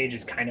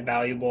is kind of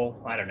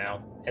valuable. I don't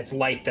know. It's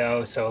light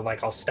though, so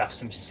like I'll stuff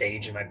some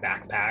sage in my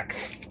backpack.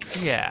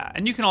 Yeah,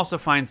 and you can also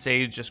find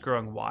sage just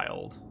growing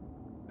wild.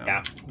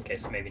 Yeah, okay,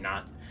 so maybe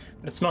not.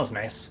 But it smells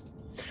nice.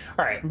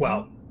 All right,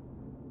 well,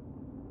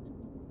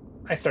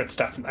 I start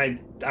stuffing.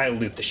 I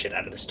loot the shit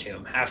out of this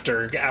tomb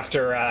after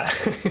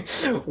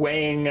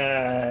weighing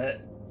the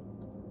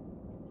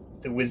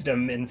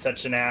wisdom in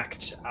such an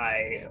act.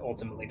 I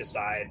ultimately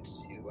decide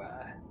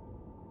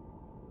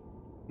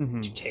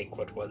to take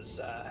what was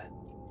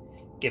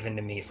given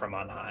to me from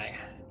on high.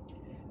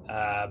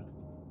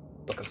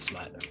 Book of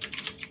Smut.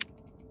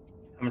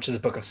 How much does a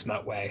Book of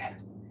Smut weigh?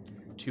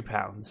 2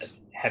 pounds. As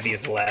heavy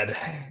as lead.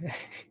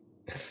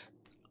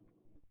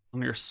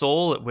 On your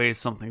soul, it weighs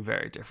something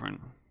very different.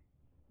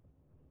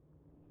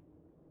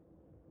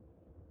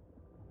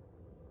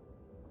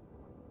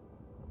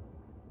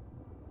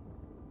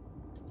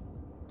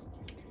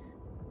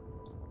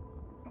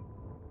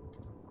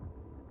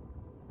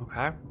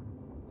 Okay.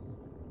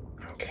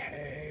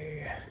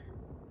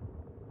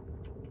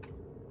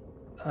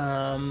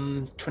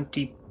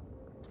 20.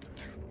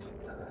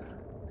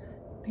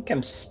 I think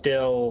I'm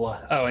still.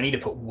 Oh, I need to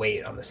put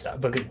weight on the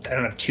stuff. I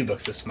don't have 2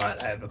 books of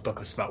smut. I have a book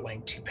of smut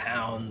weighing 2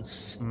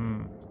 pounds.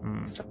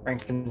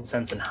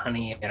 Frankincense and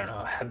honey. I don't know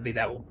how heavy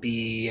that will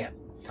be.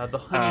 The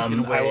honey's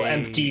going to weigh I will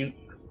empty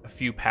a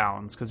few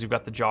pounds because you've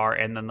got the jar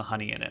and then the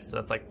honey in it. So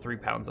that's like 3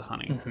 pounds of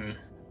honey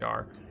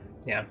jar.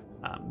 Yeah.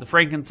 The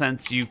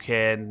frankincense you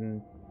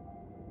can,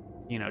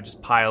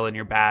 just pile in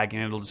your bag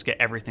and it'll just get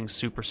everything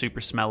super,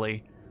 super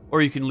smelly.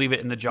 Or you can leave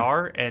it in the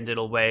jar and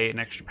it'll weigh an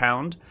extra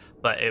pound,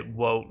 but it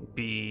won't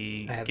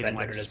be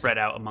getting spread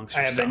out amongst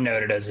your stuff. I have it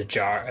noted as a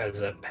jar,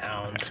 as a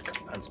pound.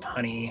 Pounds of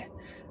honey.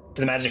 Do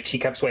the magic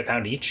teacups weigh a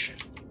pound each?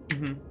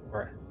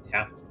 Or,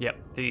 yeah.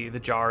 Yep. The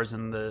jars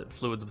and the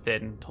fluids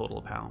within total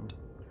a pound.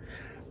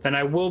 Then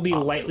I will be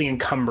lightly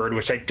encumbered,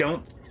 which I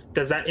don't.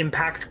 Does that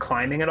impact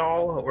climbing at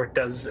all, or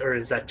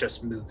is that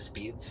just move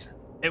speeds?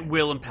 It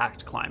will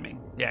impact climbing.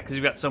 Yeah, because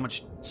you've got so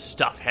much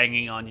stuff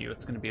hanging on you,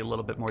 it's going to be a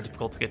little bit more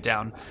difficult to get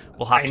down.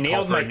 We'll have to call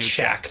nailed for a my new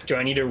check. Do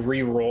I need to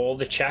re-roll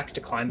the check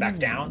to climb back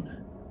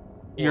down?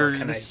 You're.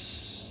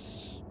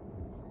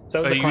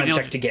 So that was the climb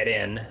check to get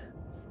in.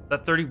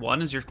 That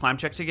 31 is your climb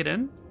check to get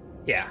in?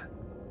 Yeah.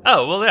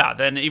 Oh, well, yeah.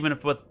 Then even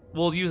if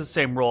we'll use the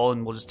same roll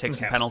and we'll just take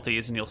some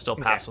penalties and you'll still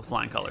pass with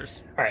flying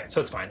colors. All right, so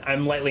it's fine.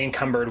 I'm lightly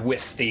encumbered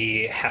with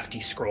the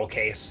hefty scroll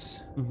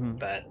case,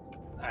 but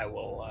I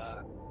will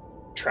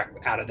trek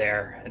out of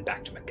there and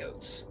back to my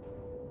goats.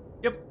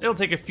 Yep, it'll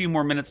take a few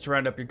more minutes to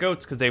round up your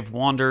goats because they've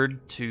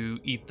wandered to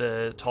eat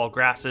the tall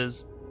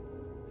grasses.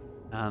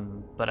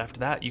 But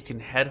after that, you can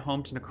head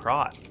home to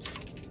Necrot.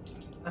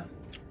 I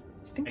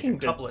was thinking,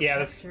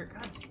 that's here.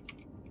 God.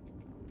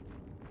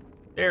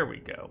 There we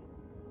go.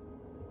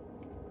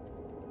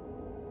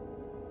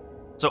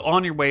 So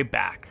on your way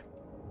back,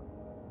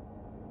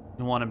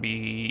 you want to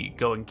be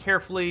going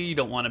carefully. You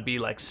don't want to be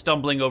like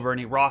stumbling over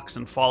any rocks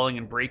and falling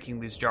and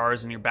breaking these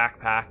jars in your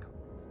backpack.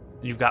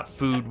 You've got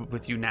food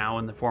with you now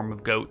in the form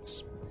of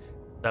goats.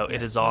 So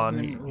it is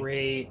on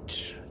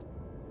rate.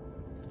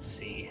 Let's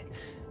see.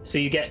 So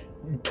you get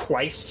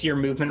twice your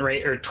movement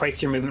rate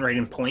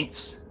in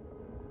points.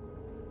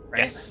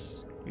 Right?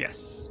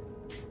 Yes.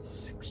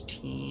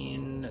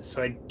 16.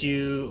 So I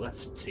do,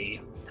 let's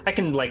see. I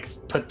can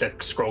put the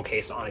scroll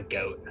case on a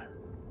goat.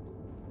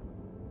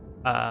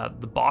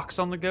 The box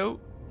on the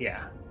goat?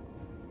 Yeah.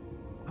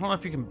 I don't know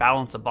if you can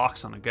balance a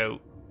box on a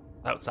goat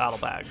without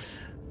saddlebags.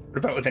 What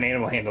about with an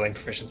animal handling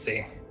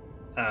proficiency?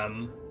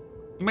 You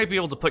might be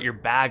able to put your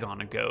bag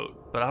on a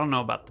goat, but I don't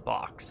know about the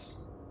box.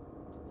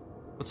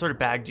 What sort of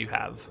bag do you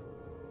have?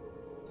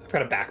 I've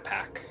got a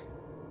backpack,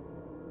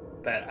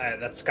 but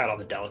that's got all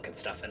the delicate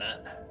stuff in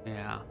it.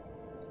 Yeah.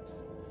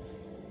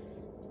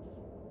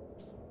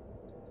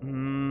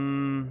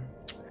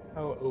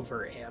 How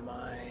over am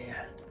I?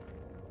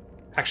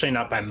 Actually,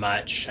 not by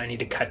much. I need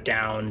to cut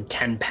down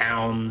 10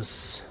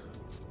 pounds.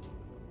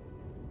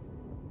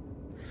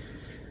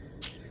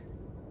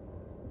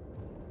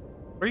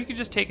 Or you could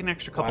just take an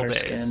extra couple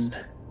days.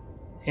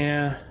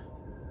 Yeah.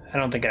 I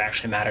don't think it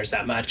actually matters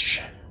that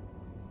much.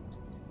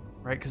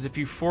 Right, because if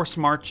you force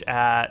march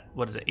at,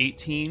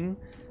 18?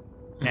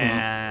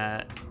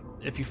 And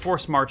if you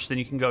force march, then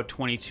you can go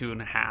 22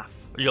 and a half.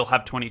 You'll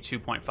have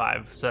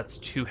 22.5, so that's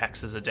 2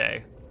 hexes a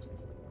day.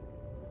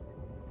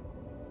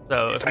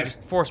 So if you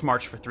just force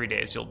march for 3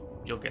 days,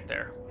 you'll get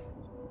there.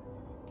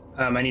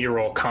 I need to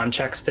roll con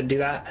checks to do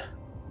that?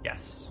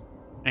 Yes.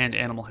 And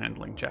animal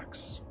handling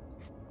checks.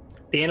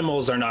 The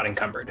animals are not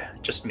encumbered,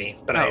 just me.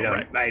 But I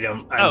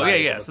don't.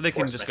 So they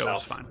can just go.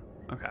 It's fine.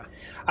 Okay.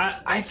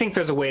 I think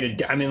there's a way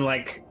to. I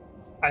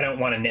don't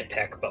want to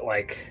nitpick, but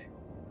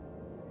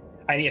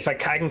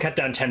I can cut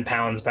down 10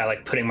 pounds by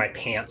putting my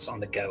pants on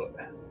the goat.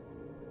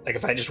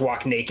 If I just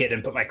walk naked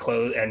and put my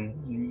clothes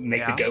and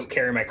make the goat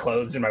carry my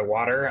clothes and my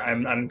water,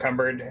 I'm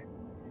unencumbered.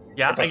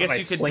 Yeah, I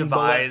guess you could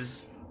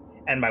devise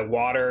and my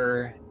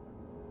water.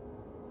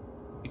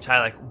 You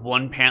tie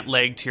one pant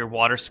leg to your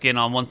water skin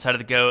on one side of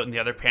the goat and the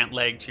other pant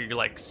leg to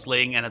your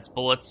sling and its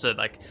bullets, so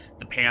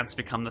the pants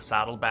become the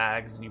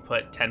saddlebags, and you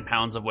put 10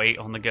 pounds of weight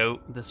on the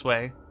goat this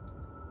way.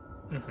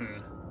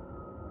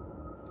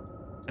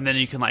 And then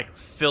you can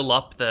fill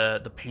up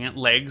the pant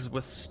legs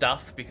with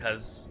stuff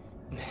because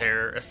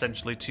they're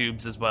essentially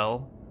tubes as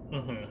well.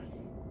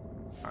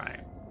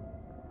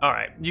 All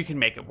right, you can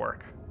make it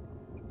work.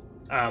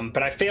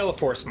 But I fail a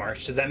force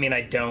march. Does that mean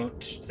I don't?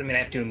 Does that mean I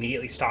have to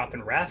immediately stop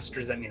and rest, or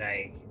does that mean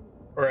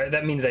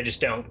that means I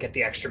just don't get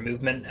the extra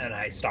movement and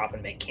I stop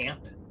and make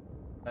camp?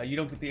 You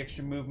don't get the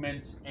extra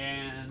movement,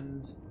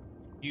 and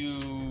you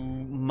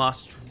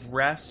must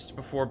rest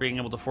before being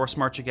able to force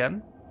march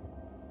again.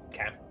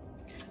 Okay.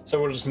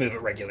 So we'll just move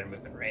at regular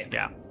movement rate.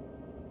 Yeah.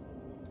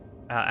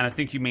 And I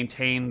think you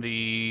maintain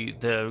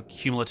the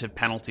cumulative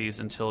penalties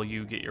until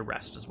you get your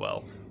rest as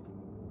well.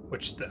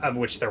 Of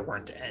which there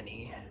weren't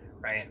any,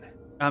 right?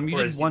 You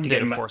did 1 day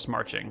of force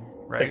marching,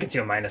 right? That gets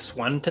you a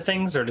 -1 to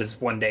things, or does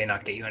 1 day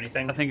not get you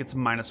anything? I think it's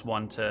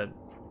 -1 to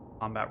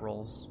combat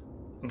rolls.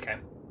 Okay.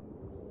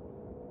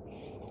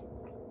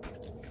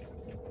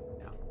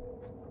 Yeah.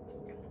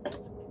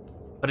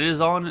 But it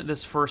is on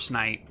this first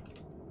night.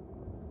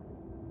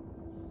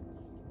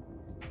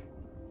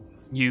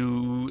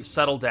 You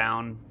settle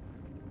down.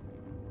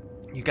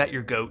 You got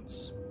your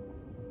goats.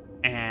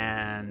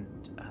 And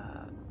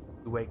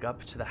you wake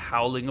up to the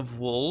howling of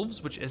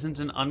wolves, which isn't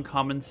an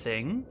uncommon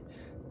thing.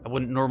 I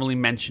wouldn't normally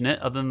mention it,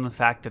 other than the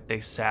fact that they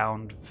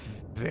sound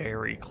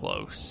very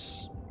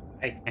close.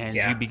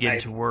 You begin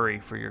to worry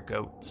for your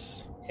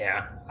goats.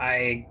 Yeah,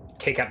 I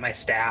take up my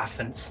staff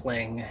and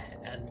sling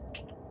and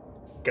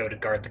go to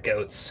guard the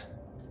goats.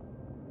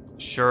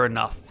 Sure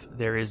enough,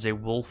 there is a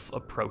wolf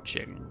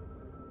approaching.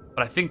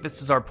 But I think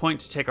this is our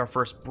point to take our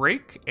first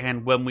break,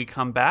 and when we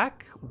come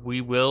back, we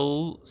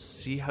will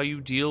see how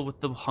you deal with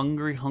the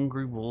hungry,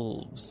 hungry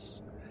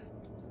wolves.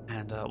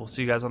 And we'll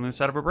see you guys on the other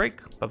side of our break.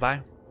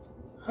 Bye-bye.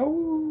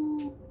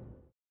 Oh.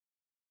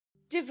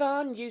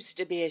 Divan used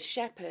to be a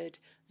shepherd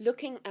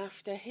looking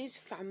after his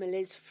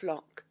family's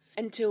flock,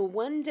 until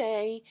one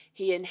day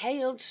he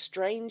inhaled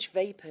strange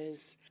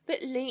vapours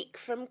that leak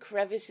from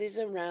crevices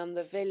around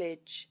the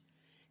village.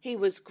 He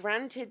was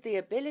granted the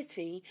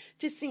ability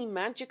to see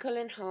magical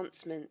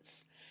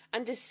enhancements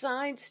and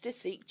decides to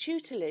seek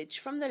tutelage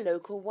from the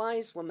local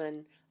wise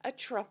woman,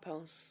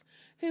 Atropos,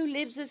 who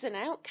lives as an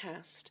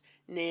outcast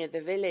near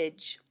the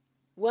village.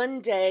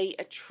 One day,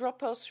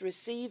 Atropos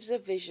receives a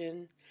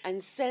vision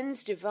and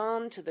sends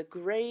Divan to the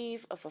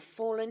grave of a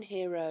fallen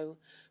hero,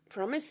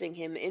 promising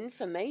him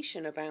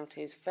information about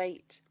his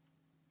fate.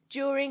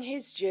 During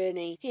his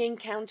journey, he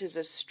encounters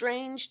a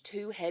strange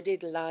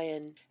two-headed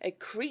lion, a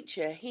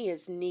creature he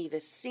has neither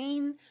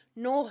seen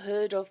nor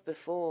heard of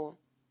before.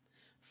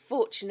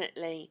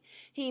 Fortunately,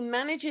 he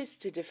manages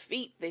to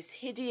defeat this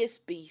hideous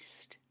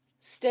beast.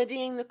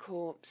 Studying the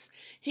corpse,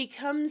 he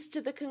comes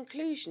to the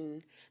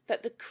conclusion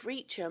that the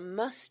creature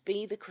must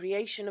be the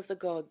creation of the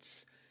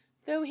gods,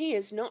 though he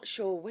is not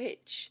sure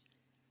which.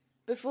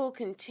 Before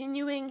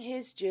continuing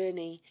his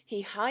journey,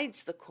 he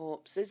hides the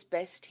corpse as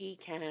best he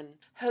can,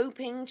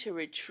 hoping to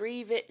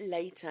retrieve it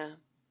later.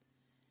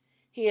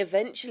 He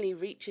eventually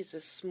reaches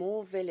a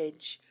small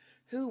village,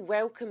 who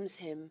welcomes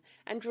him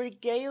and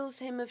regales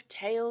him of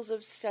tales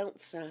of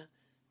Seltzer,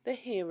 the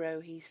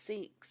hero he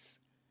seeks.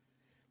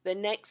 The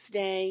next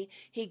day,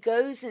 he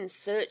goes in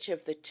search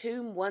of the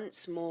tomb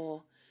once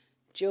more.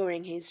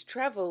 During his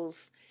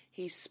travels,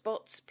 he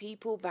spots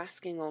people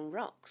basking on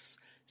rocks,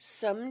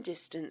 some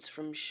distance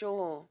from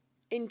shore.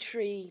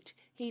 Intrigued,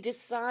 he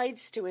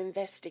decides to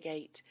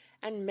investigate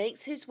and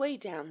makes his way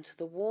down to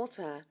the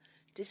water,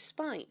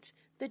 despite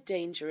the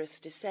dangerous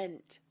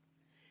descent.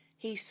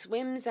 He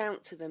swims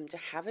out to them to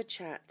have a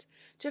chat,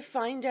 to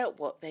find out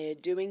what they are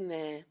doing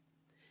there.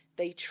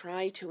 They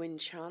try to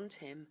enchant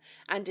him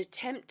and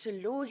attempt to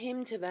lure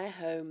him to their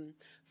home,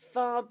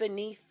 far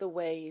beneath the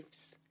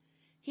waves.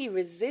 He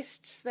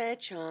resists their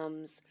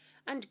charms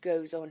and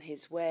goes on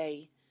his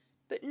way,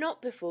 but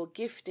not before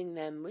gifting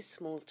them with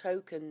small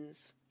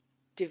tokens.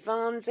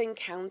 Divan's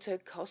encounter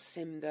costs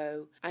him,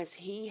 though, as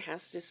he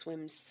has to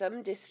swim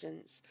some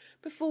distance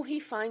before he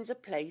finds a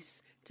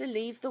place to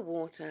leave the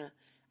water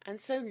and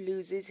so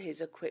loses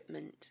his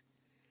equipment.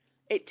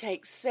 It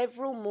takes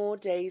several more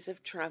days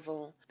of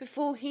travel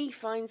before he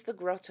finds the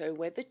grotto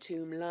where the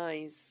tomb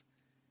lies.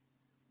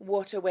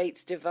 What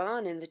awaits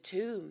Divan in the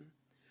tomb?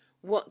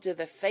 What do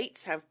the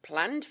fates have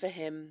planned for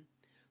him?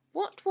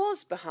 What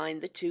was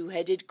behind the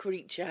two-headed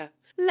creature?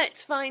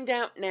 Let's find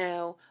out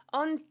now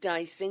on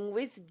Dicing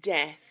with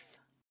Death.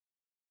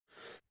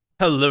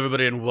 Hello,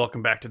 everybody, and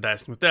welcome back to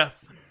Dicing with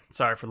Death.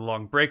 Sorry for the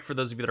long break. For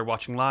those of you that are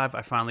watching live,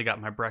 I finally got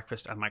my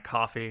breakfast and my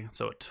coffee,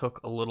 so it took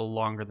a little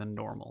longer than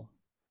normal.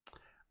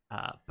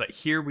 But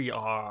here we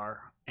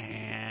are,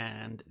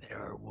 and there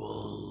are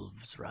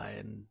wolves,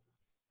 Ryan.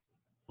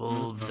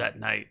 Wolves at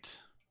night.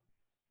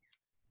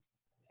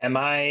 Am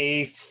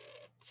I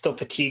still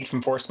fatigued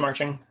from force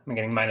marching? I'm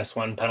getting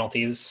 -1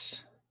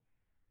 penalties.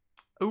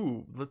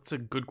 Ooh, that's a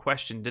good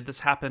question. Did this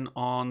happen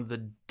on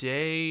the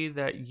day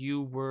that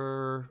you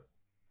were...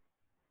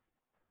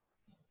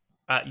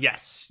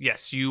 Yes,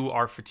 you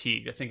are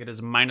fatigued. I think it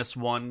is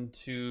 -1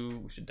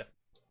 to... We should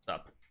definitely look this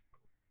up.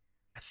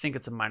 I think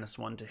it's a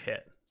 -1 to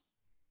hit.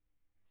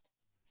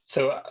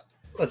 So,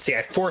 let's see.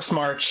 I force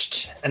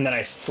marched, and then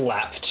I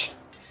slept,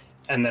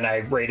 and then I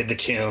raided the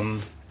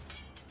tomb.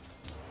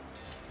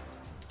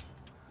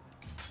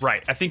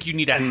 Right. I think you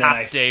need a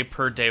half day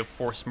per day of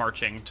force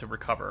marching to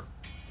recover.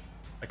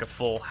 Like a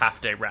full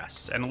half-day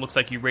rest. And it looks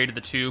like you raided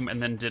the tomb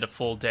and then did a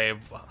full day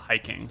of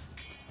hiking.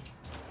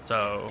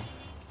 So...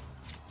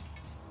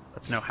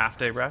 that's no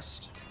half-day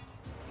rest?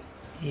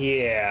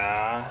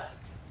 Yeah.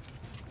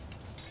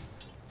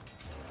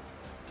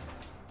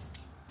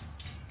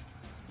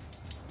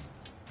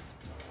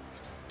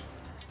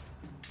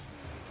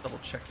 Double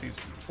check these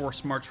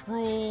force march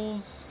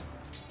rules.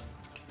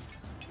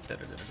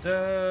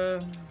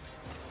 Da-da-da-da-da.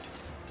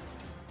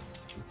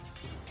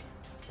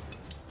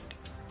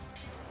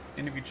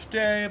 End of each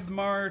day of the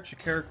march, a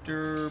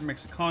character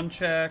makes a con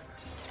check.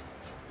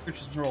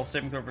 Creatures roll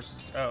saving throw versus...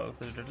 oh,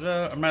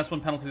 da-da-da-da. A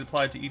 -1 penalty is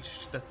applied to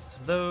each. That's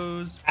to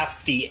those. At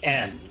the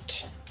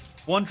end.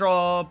 One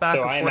drawback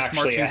So of I'm force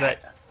actually marching is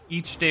ahead. that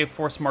each day of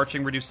force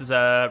marching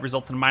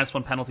results in a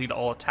 -1 penalty to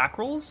all attack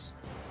rolls.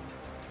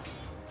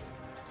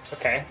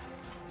 Okay.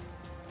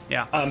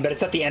 Yeah. But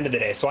it's at the end of the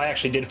day, so I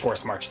actually did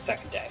force march the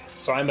second day.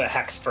 So I'm a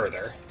hex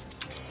further.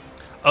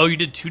 Oh, you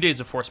did 2 days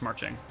of force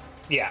marching.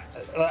 Yeah.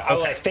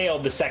 Well, I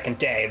failed the second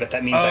day, but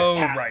that means I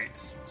passed.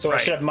 Right. So I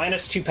should have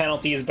 -2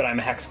 penalties, but I'm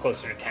a hex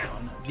closer to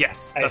town.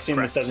 Yes, I that's assume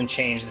correct. this doesn't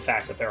change the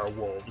fact that there are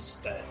wolves,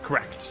 but...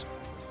 Correct.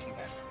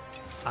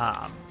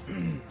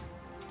 Okay.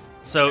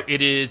 So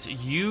it is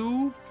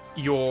you,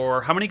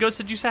 your... how many goats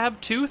did you have?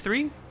 2,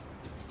 3?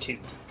 2.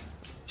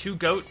 2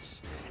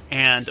 goats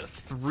and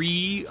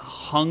 3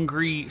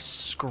 hungry,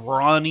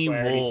 scrawny I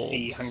already wolves.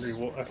 see hungry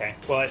wolf. Okay.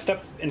 Well, I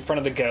step in front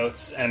of the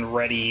goats and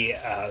ready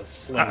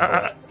sling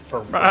bullet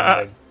for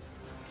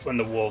when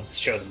the wolves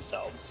show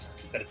themselves.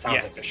 But it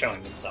sounds like they're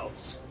showing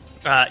themselves.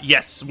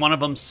 Yes, one of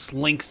them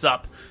slinks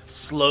up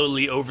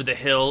slowly over the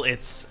hill,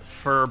 its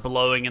fur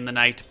blowing in the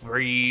night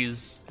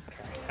breeze.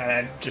 And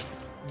I'm just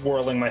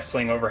whirling my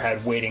sling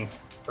overhead, waiting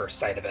for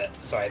sight of it.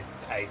 So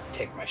I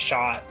take my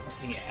shot.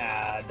 Let me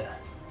add...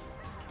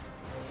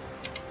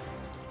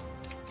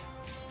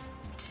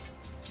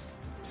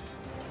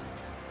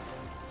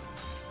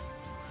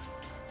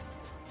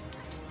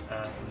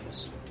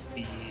 This would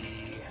be...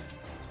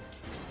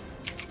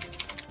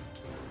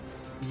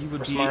 You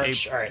would be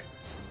March. a All right.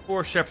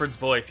 poor shepherd's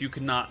boy if you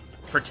could not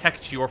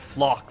protect your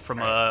flock from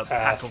a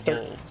pack of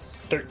wolves.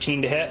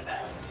 13 to hit.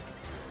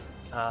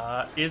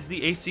 Is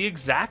the AC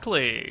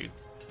exactly?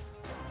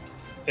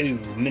 Ooh,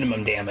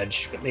 minimum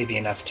damage, but maybe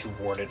enough to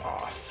ward it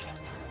off.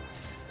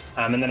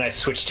 And then I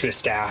switch to a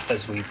staff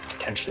as we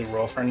potentially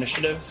roll for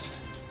initiative.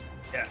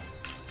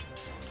 Yes.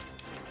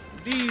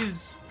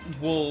 These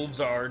wolves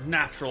are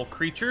natural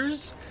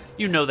creatures.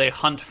 You know they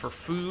hunt for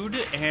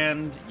food,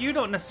 and you're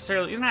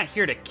not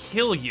here to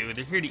kill you.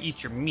 They're here to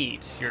eat your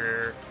meat,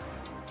 your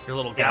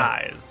little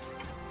guys.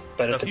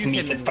 But So if it's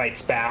meat that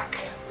fights back...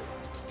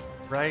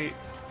 Right?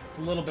 It's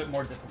a little bit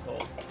more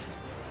difficult.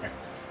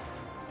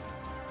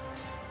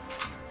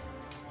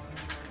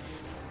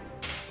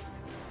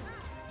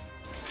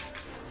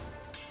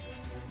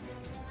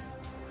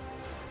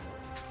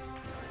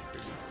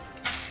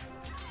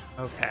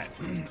 Okay,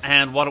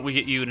 and why don't we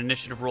get you an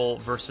initiative roll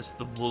versus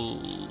the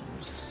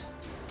wolves?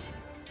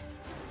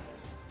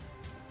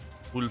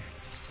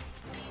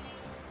 Wolf.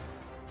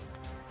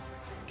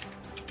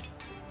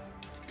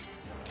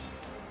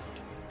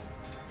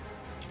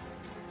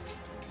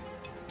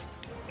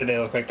 Do they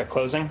look like they're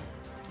closing?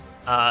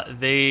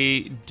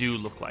 They do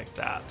look like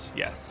that,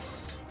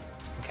 yes.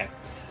 Okay.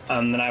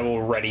 Then I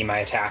will ready my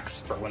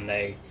attacks for when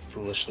they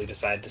foolishly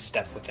decide to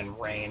step within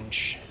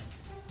range.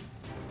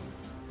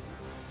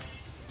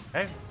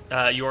 Okay,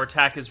 your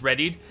attack is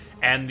readied,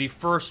 and the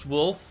first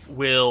wolf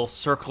will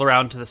circle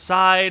around to the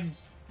side.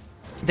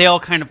 They all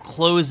kind of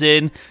close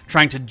in,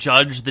 trying to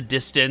judge the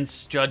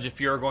distance, judge if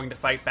you're going to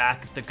fight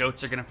back, if the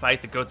goats are going to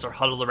fight. The goats are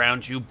huddled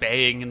around you,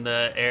 baying in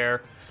the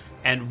air.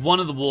 And one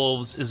of the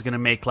wolves is going to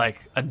make,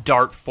 like, a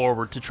dart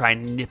forward to try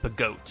and nip a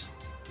goat.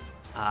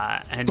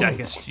 And I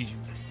guess,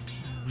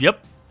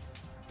 yep,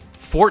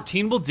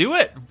 14 will do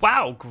it.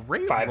 Wow,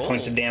 great 5 roll.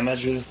 points of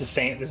damage was the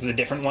same. This is a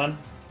different one?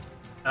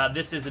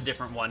 This is a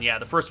different one, yeah.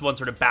 The first one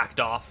sort of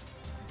backed off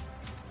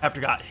after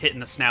it got hit in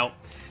the snout.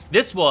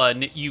 This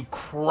one, you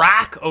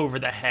crack over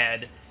the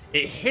head.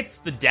 It hits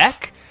the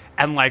deck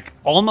and, like,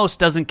 almost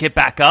doesn't get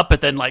back up,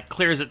 but then, like,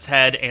 clears its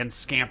head and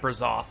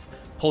scampers off,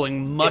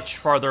 pulling much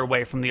farther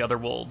away from the other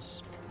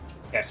wolves.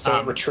 Yeah, so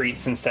it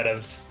retreats instead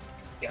of...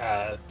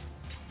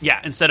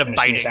 instead of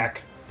biting.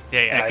 Attack.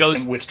 Yeah, it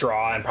goes...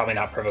 withdraw and probably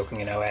not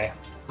provoking an OA.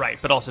 Right,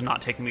 but also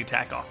not taking the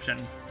attack option.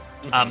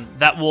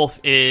 That wolf,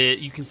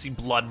 you can see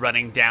blood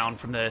running down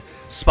from the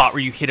spot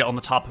where you hit it on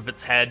the top of its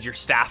head. Your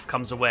staff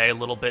comes away a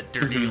little bit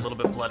dirty, a little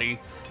bit bloody.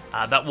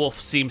 That wolf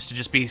seems to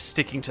just be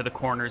sticking to the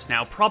corners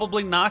now.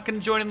 Probably not going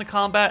to join in the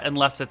combat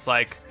unless it's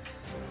like,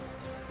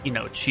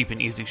 cheap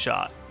and easy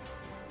shot.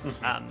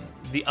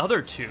 The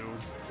other two,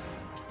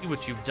 see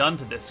what you've done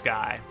to this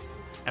guy.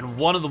 And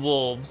one of the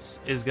wolves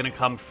is going to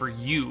come for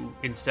you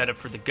instead of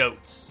for the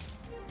goats.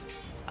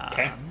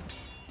 Okay.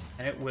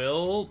 And it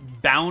will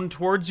bound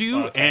towards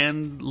you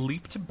and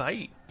leap to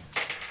bite.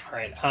 All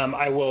right.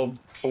 I will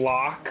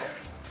block,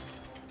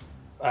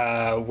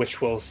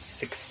 which will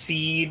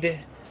succeed,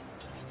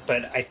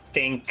 but I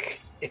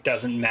think it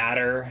doesn't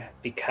matter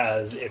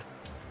because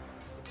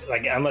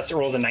unless it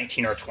rolls a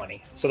 19 or a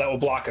 20. So that will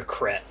block a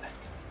crit,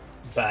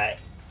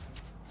 but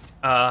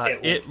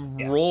it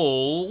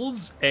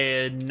rolls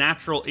a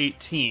natural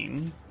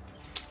 18.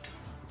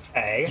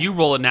 Okay. You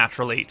roll a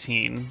natural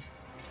 18.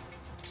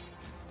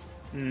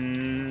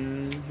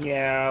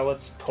 Yeah,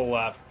 let's pull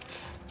up.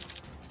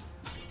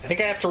 I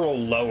think I have to roll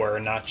lower,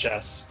 not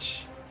just...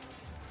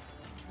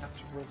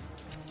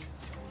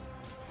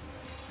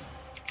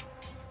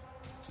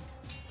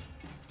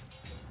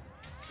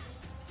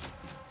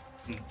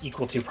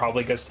 Equal to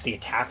probably goes to the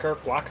attacker.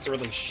 Block's a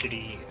really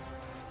shitty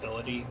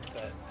ability,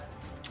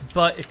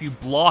 But if you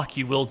block,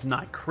 you will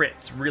deny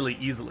crits really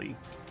easily.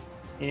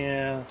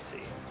 Yeah, let's see.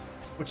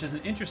 Which is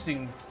an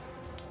interesting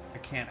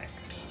mechanic.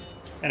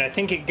 And I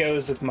think it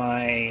goes with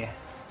my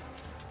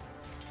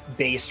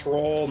base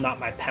roll, not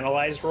my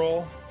penalized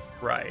roll.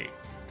 Right.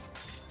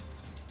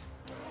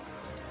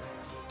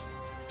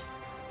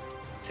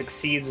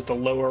 Succeeds with the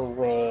lower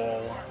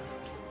roll.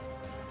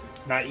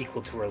 Not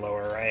equal to or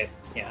lower, right?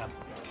 Yeah.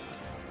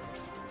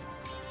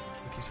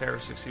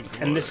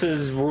 And this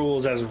is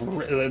rules as...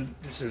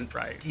 This is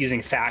right.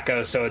 Using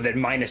THACO, so that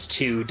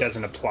 -2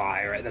 doesn't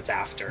apply, right? That's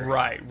after.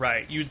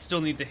 Right. You'd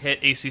still need to hit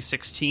AC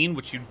 16,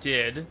 which you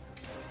did.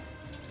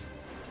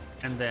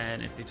 And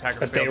then if the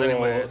attacker failed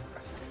anyway...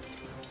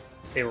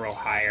 They roll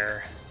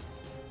higher.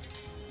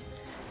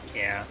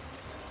 Yeah.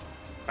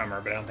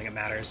 Bummer, but I don't think it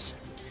matters.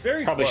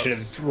 Probably should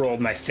have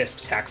rolled my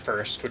fist attack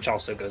first, which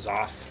also goes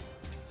off.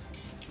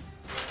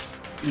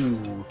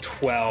 Ooh,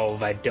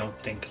 12 I don't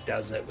think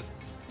does it with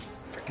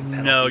freaking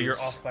penalties. No, you're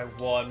off by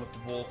 1 with the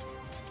wolf.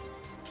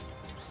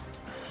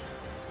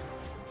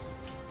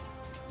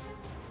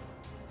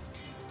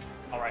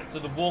 Alright, so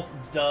the wolf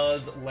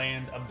does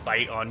land a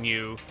bite on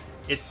you.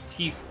 Its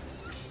teeth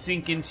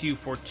sink into you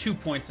for 2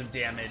 points of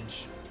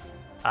damage.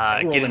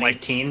 Roll an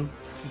 18,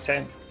 you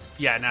say?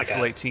 Yeah,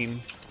 natural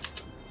 18.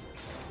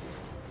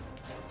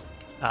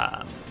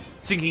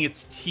 sinking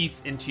its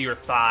teeth into your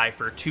thigh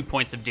for 2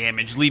 points of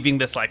damage, leaving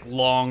this like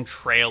long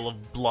trail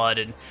of blood.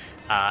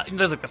 And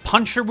there's like the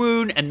puncture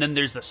wound, and then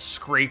there's the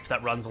scrape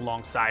that runs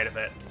alongside of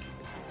it.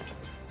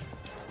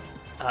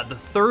 The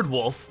third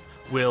wolf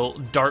will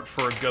dart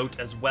for a goat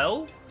as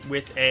well,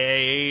 with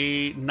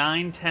a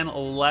 9, 10,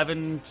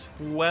 11,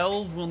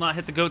 12. Will not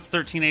hit the goat's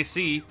 13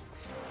 AC.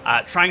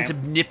 Trying to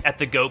nip at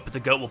the goat, but the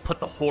goat will put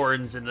the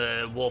horns in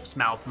the wolf's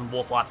mouth, and the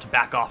wolf will have to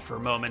back off for a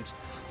moment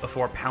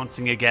before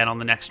pouncing again on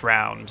the next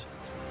round.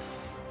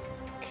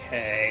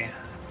 Okay.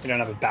 We don't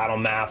have a battle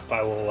map.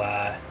 I will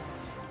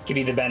give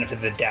you the benefit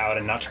of the doubt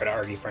and not try to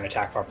argue for an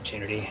attack of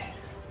opportunity.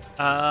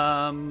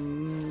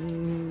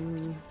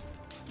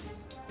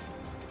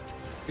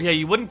 Yeah,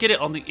 you wouldn't get it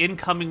on the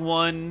incoming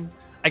one.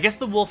 I guess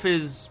the wolf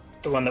is...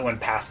 The one that went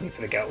past me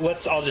for the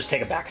goat. I'll just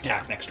take a back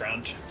attack next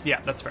round. Yeah,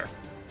 that's fair.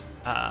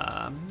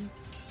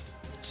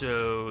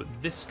 So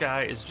this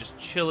guy is just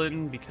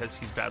chilling because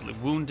he's badly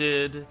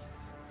wounded.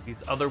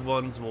 These other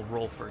ones will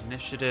roll for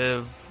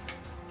initiative.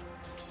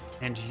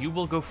 And you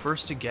will go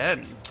first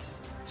again.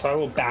 So I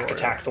will back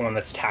attack the one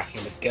that's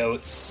attacking the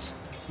goats.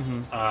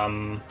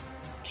 Mm-hmm.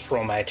 Just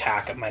roll my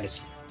attack at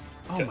minus...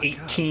 So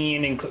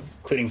 18,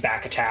 including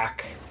back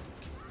attack.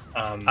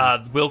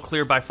 Will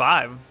clear by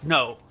 5.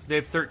 No, they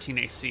have 13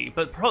 AC,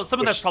 but some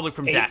of that's probably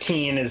from 18 Dex.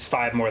 18 is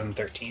 5 more than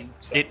 13.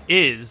 So. It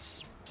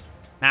is.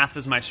 Math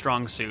is my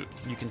strong suit,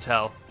 you can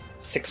tell.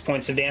 6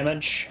 points of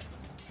damage.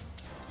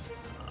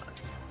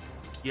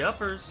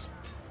 Yuppers.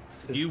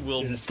 You will.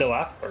 Is it still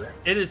up? Or?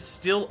 It is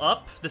still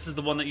up. This is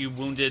the one that you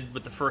wounded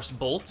with the first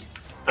bolt.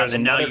 There's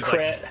and another now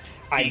crit.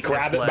 I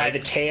grab it by the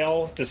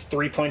tail. Does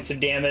 3 points of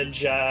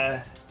damage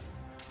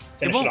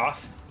finish it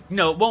off?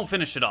 No, it won't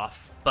finish it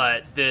off.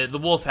 But the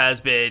wolf has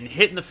been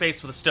hit in the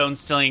face with a stone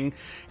sling.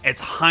 Its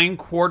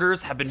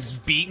hindquarters have been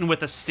beaten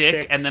with a stick,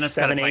 6, and then it's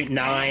 7, got its 8,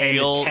 9,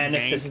 tail 10.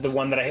 yanked. If this is the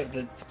one that I hit,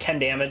 that's 10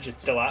 damage.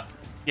 It's still up.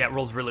 Yeah, it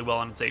rolled really well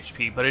on its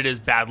HP, but it is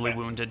badly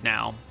wounded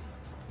now.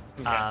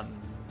 Okay.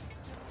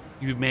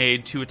 You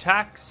made 2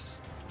 attacks.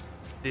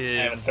 I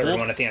have a third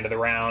one at the end of the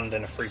round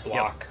and a free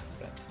block.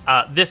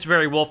 Yep. This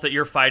very wolf that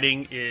you're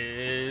fighting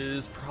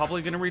is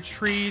probably going to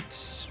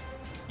retreat.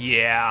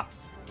 Yeah.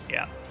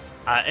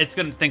 It's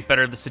going to think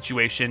better of the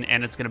situation,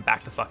 and it's going to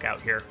back the fuck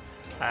out here.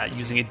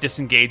 Using a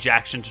disengage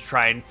action to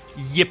try and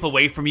yip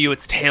away from you.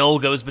 Its tail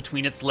goes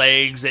between its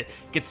legs. It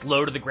gets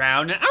low to the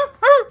ground and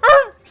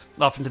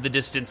off into the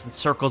distance and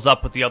circles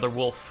up with the other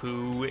wolf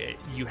who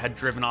you had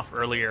driven off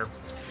earlier.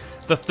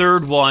 The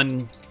third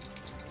one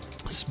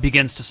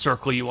begins to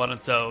circle you on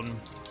its own.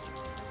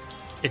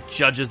 It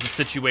judges the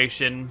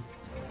situation.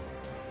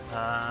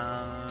 7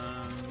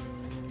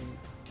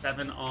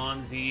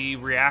 on the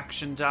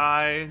reaction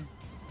die.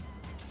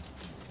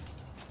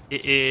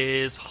 It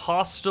is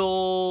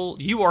hostile.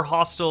 You are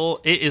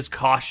hostile. It is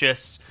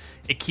cautious.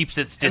 It keeps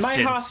its distance.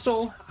 Am I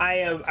hostile?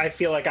 I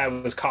feel like I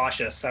was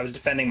cautious. I was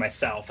defending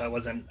myself. I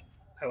wasn't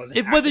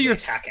whether you're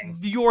attacking.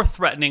 You're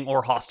threatening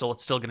or hostile,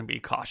 it's still going to be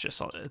cautious.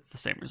 It's the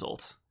same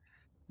result.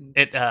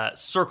 It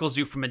circles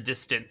you from a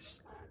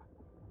distance,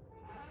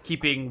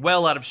 keeping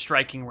well out of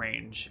striking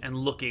range and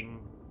looking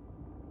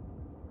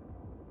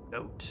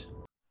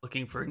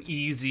for an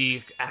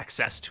easy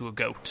access to a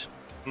goat.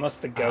 Unless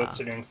the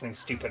goats are doing something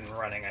stupid and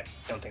running, I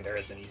don't think there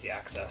is an easy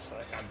access.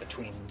 Like, I'm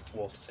between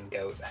wolves and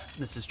goat.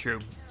 This is true.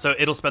 So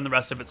it'll spend the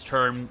rest of its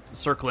turn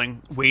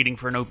circling, waiting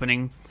for an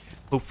opening,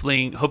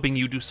 hoping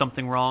you do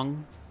something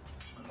wrong.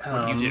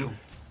 What do you do?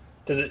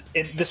 Does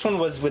this one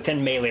was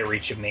within melee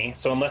reach of me,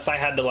 so unless I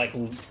had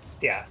to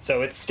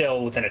so it's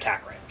still within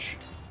attack range.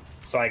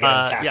 So I get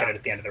an attack at it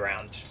at the end of the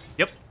round.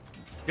 Yep.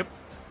 You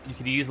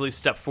could easily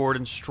step forward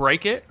and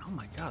strike it. Oh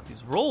my god,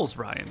 these rolls,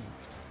 Ryan.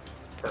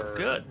 For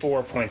good.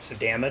 4 points of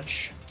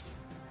damage.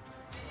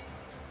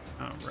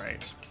 All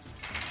right.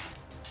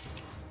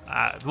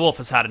 The wolf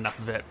has had enough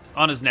of it.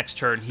 On his next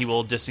turn, he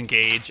will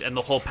disengage, and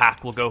the whole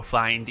pack will go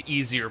find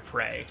easier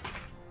prey.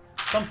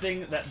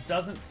 Something that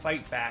doesn't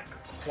fight back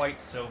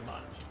quite so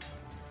much.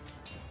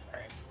 All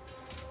right.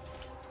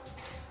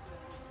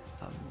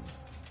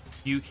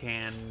 You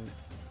can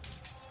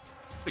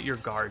put your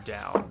guard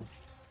down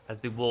as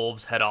the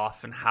wolves head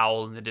off and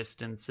howl in the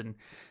distance, and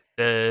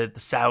the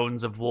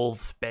sounds of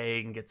wolf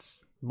baying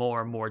gets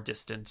more and more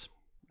distant.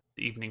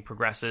 The evening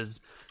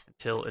progresses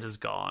until it is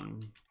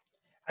gone.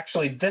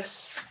 Actually,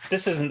 this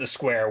isn't the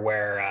square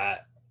where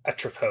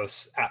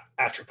Atropos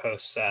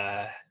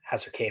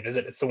has her cave, is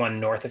it? It's the one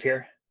north of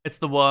here? It's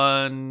the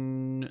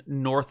one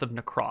north of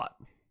Necrot.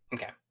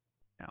 Okay.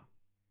 Yeah.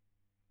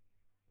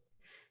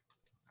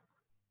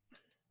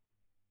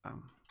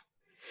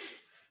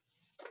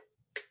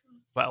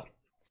 Well,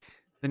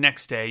 the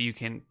next day you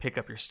can pick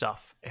up your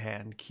stuff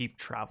and keep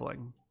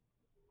traveling.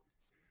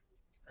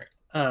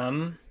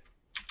 I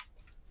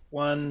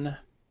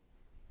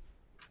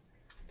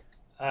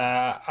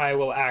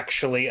will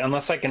actually,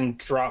 unless I can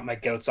drop my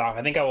goats off,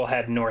 I think I will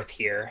head north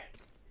here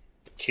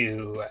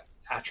to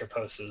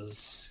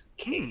Atropos's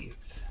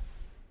cave.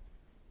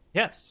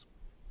 Yes.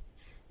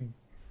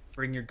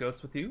 Bring your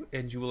goats with you,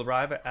 and you will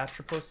arrive at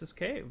Atropos's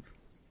cave.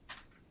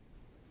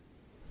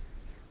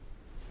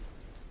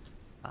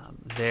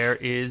 There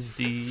is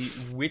the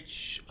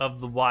Witch of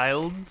the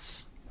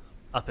Wilds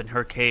up in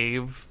her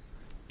cave.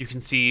 You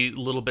can see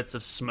little bits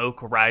of smoke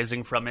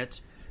rising from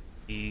it.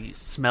 The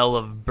smell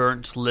of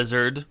burnt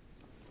lizard.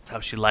 That's how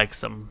she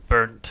likes them,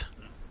 burnt.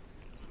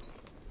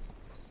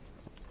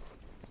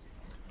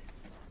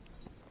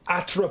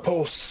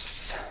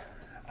 Atropos.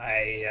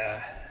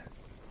 I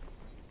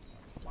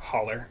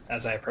holler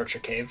as I approach her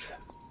cave.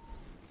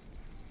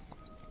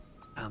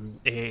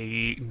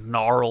 A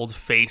gnarled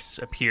face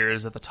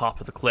appears at the top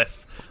of the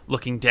cliff,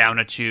 looking down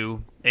at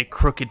you. A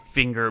crooked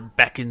finger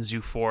beckons you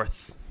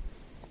forth.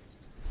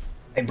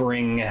 I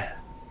bring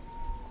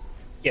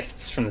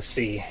gifts from the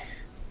sea,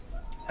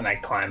 and I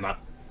climb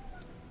up.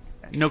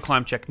 No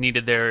climb check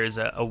needed. There is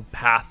a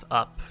path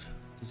up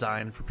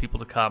designed for people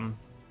to come.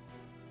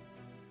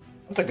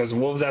 Looks like there's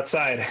wolves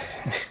outside.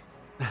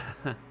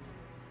 All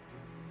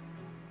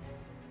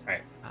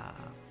right.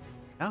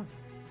 Yeah.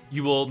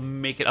 You will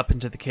make it up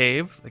into the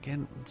cave.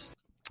 Again,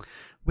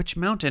 Witch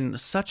Mountain,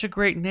 such a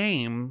great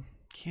name.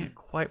 Can't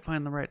quite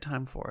find the right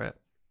time for it.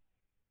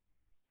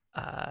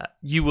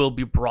 You will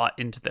be brought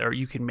into there.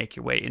 You can make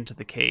your way into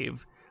the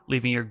cave,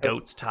 leaving your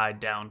goats tied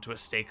down to a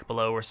stake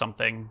below or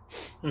something.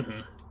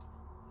 Mm-hmm.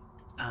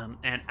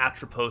 And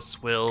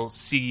Atropos will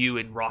see you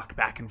and rock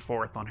back and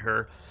forth on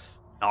her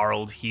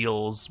gnarled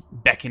heels,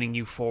 beckoning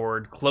you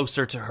forward,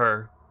 closer to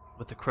her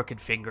with a crooked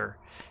finger.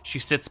 She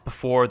sits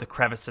before the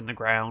crevice in the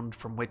ground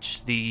from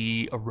which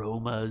the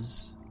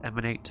aromas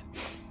emanate.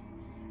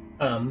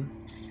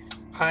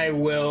 I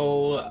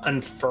will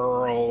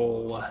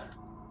unfurl.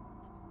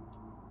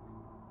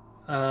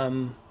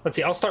 Let's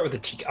see. I'll start with the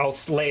tea. I'll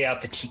lay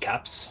out the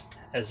teacups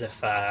as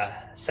if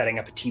setting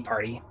up a tea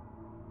party,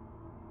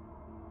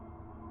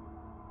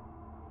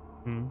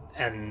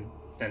 and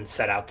then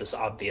set out this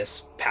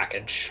obvious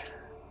package,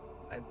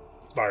 a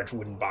large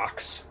wooden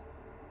box,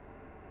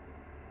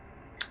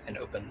 and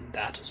open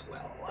that as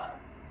well.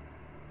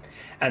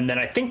 And then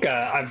I think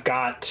I've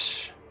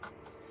got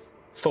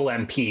full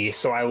MP,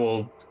 so I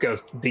will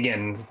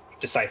begin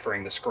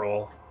deciphering the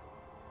scroll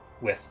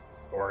with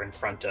or in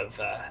front of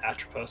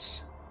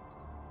Atropos.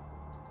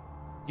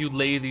 You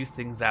lay these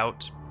things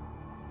out.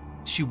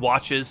 She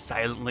watches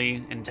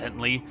silently,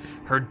 intently,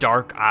 her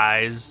dark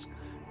eyes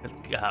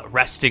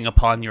resting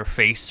upon your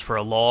face for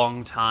a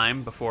long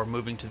time before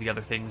moving to the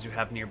other things you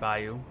have nearby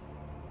you.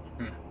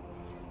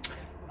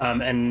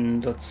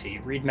 And let's see,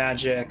 read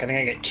magic. I think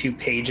I get 2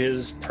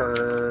 pages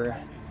per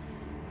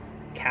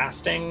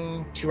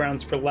casting, 2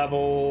 rounds per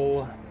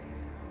level.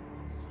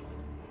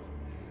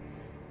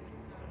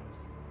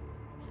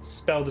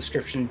 Spell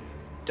description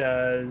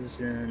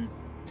doesn't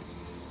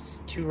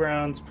 2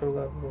 rounds per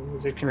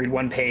level. It can read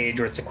 1 page,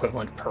 or it's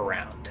equivalent per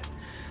round.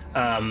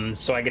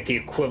 So I get the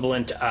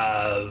equivalent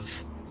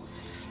of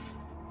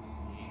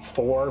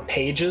 4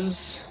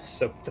 pages.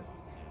 So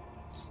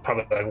it's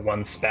probably like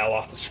 1 spell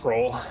off the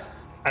scroll.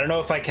 I don't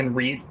know if I can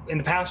read. In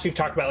the past, we've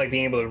talked about like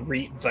being able to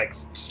read, like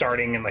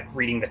starting and like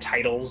reading the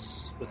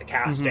titles with the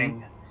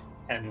casting,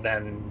 and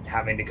then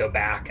having to go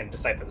back and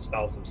decipher the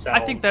spells themselves.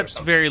 I think that's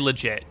very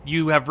legit.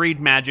 You have read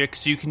magic,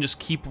 so you can just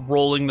keep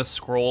rolling the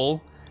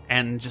scroll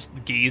and just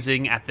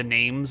gazing at the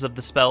names of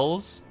the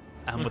spells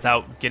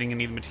without getting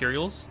any of the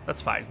materials.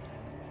 That's fine.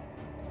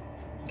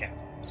 Okay.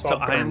 So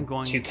I'll burn I'm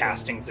going 2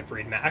 castings of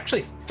read magic.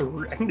 Actually,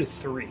 3. I can do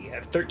 3. I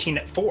have 13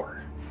 at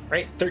 4.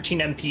 Right?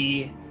 13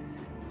 MP.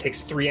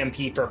 Takes 3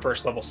 MP for a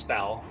first level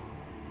spell.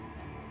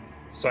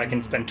 So I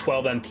can spend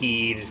 12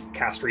 MP to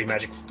cast read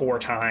magic 4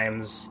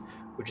 times,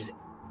 which is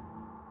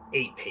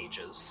 8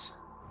 pages.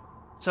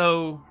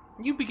 So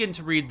you begin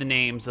to read the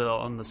names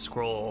on the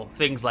scroll.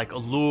 Things like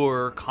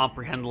allure,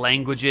 comprehend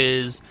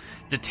languages,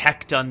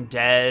 detect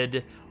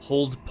undead,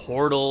 hold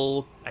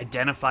portal,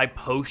 identify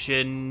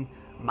potion,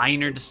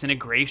 minor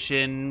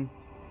disintegration,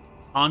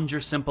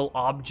 conjure simple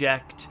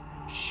object,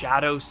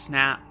 shadow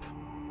snap,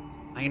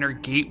 minor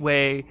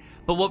gateway.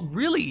 But what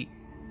really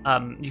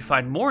you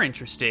find more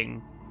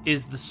interesting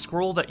is the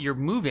scroll that you're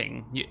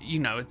moving. You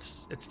know,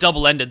 it's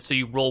double-ended, so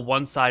you roll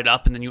one side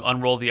up, and then you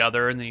unroll the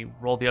other, and then you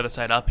roll the other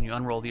side up, and you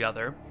unroll the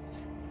other.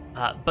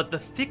 But the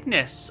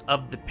thickness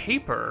of the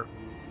paper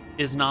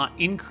is not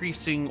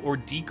increasing or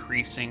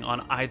decreasing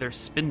on either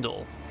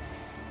spindle.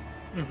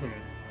 Mm-hmm.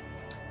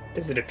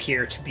 Does it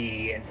appear to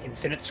be an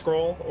infinite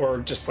scroll, or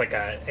just like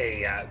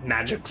a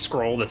magic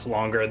scroll that's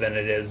longer than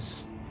it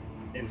is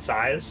in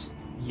size?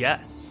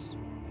 Yes.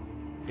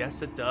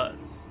 Yes, it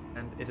does.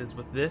 And it is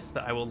with this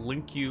that I will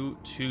link you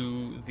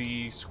to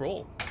the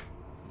scroll.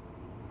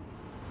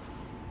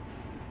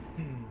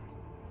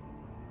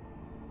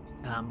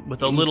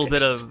 With a little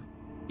bit of...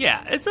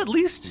 Yeah, it's at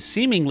least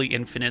seemingly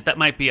infinite. That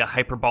might be a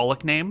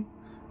hyperbolic name.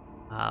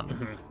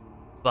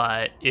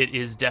 But it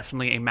is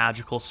definitely a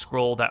magical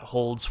scroll that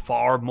holds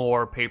far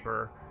more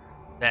paper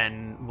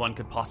than one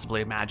could possibly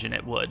imagine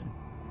it would.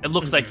 It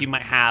looks like you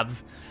might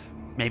have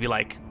maybe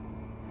like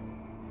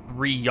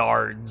 3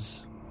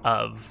 yards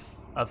of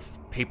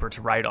paper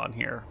to write on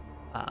here.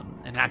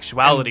 In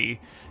actuality,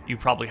 you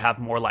probably have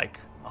more like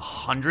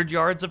 100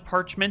 yards of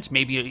parchment,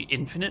 maybe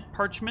infinite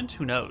parchment.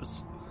 Who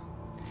knows?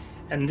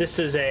 And this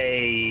is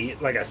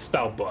like a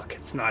spell book.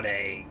 It's not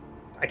I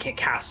can't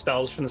cast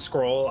spells from the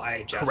scroll.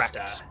 I just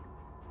Correct.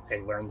 I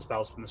learn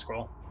spells from the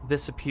scroll.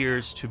 This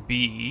appears to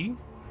be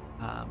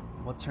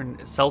what's her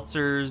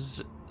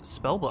Seltzer's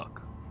spell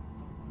book.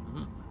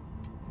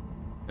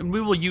 And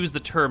we will use the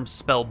term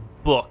spell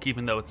book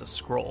even though it's a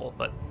scroll,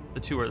 but the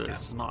two are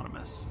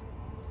synonymous.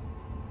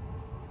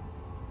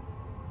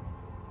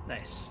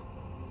 Nice.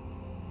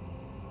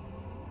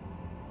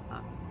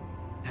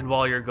 And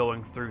while you're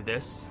going through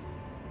this,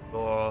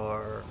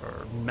 your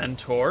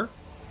mentor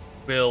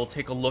will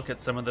take a look at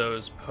some of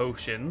those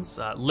potions,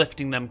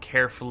 lifting them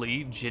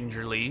carefully,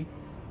 gingerly,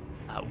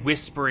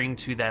 whispering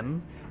to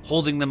them,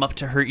 holding them up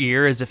to her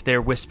ear as if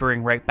they're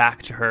whispering right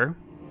back to her.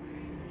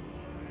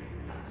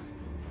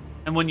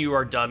 And when you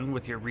are done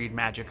with your read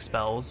magic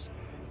spells,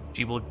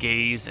 she will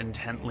gaze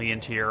intently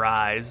into your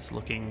eyes,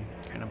 looking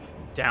kind of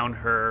down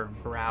her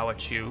brow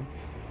at you,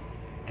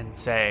 and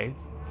say,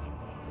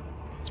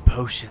 "It's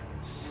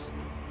potions.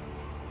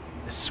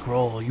 The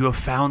scroll. You have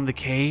found the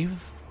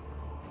cave?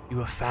 You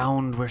have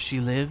found where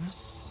she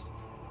lives?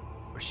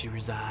 Where she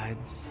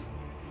resides?"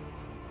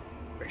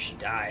 Where she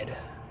died.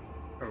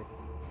 Or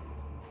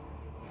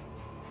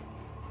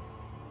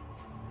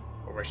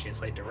where she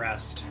is laid to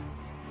rest.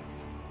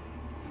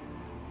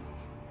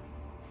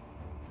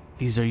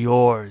 These are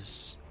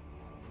yours.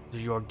 These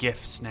are your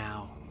gifts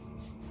now.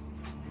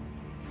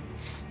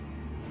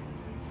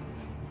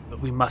 But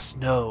we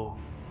must know.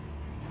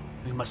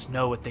 We must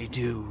know what they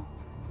do.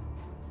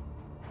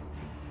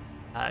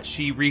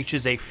 She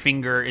reaches a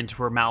finger into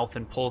her mouth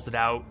and pulls it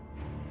out,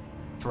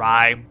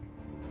 dry,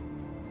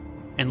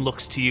 and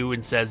looks to you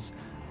and says,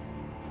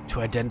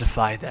 "To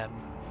identify them,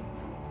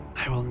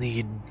 I will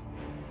need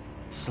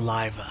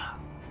saliva,"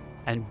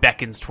 and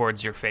beckons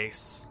towards your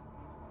face,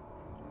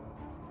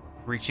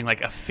 reaching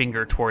like a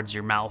finger towards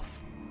your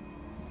mouth.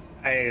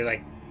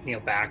 I kneel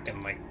back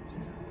and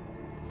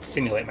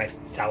simulate my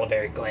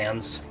salivary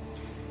glands.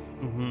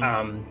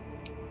 Mm-hmm.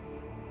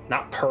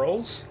 Not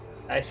pearls,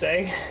 I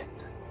say.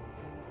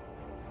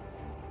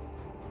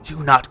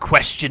 Do not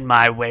question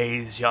my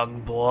ways,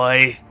 young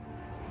boy.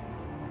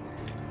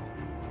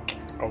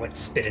 I'll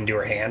spit into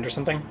her hand or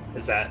something.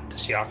 Does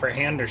she offer a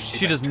hand or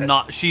she does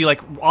not? She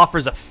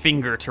offers a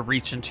finger to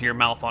reach into your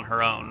mouth on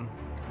her own.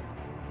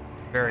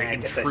 Very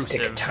intrusive. I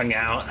stick a tongue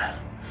out.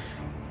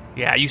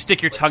 Yeah, you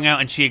stick your tongue out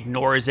and she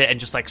ignores it and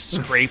just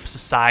scrapes the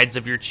sides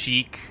of your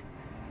cheek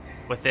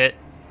with it,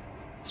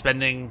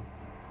 spending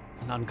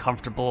an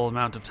uncomfortable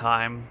amount of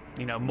time,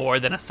 more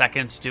than a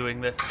second doing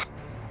this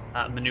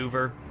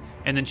maneuver.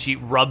 And then she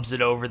rubs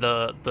it over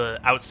the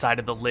outside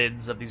of the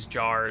lids of these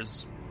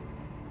jars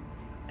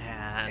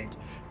and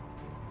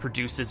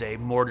produces a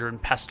mortar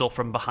and pestle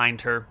from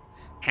behind her,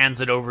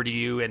 hands it over to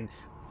you, and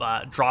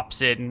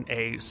drops in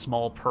a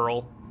small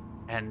pearl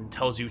and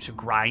tells you to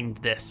grind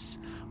this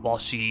while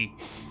she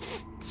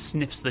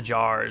sniffs the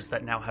jars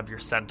that now have your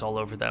scent all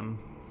over them.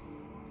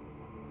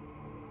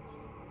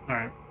 All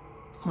right.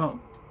 Well,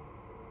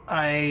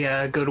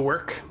 I go to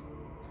work.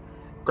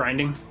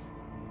 Grinding.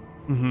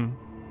 Mm-hmm.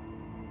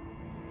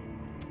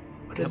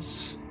 What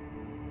is...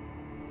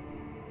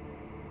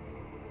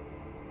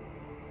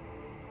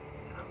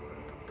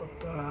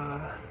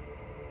 I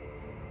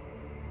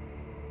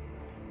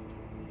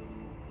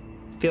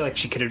feel like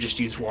she could have just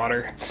used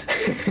water.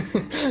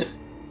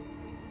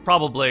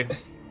 Probably.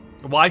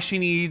 Why she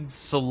needs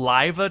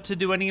saliva to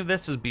do any of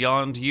this is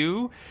beyond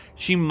you.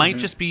 She might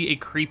just be a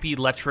creepy,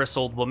 lecherous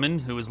old woman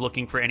who is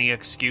looking for any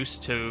excuse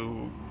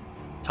to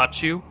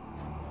touch you.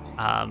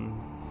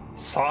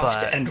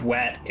 Soft and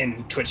wet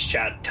in Twitch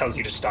chat tells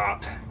you to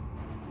stop.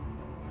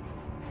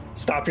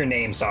 Stop your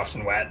name, soft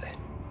and wet.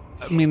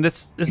 I mean,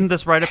 isn't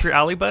this right up your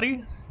alley,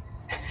 buddy?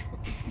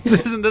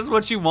 Isn't this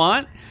what you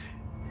want?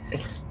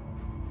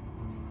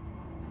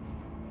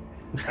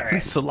 All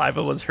right.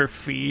 Saliva was her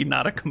fee,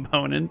 not a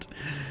component.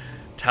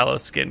 Tallow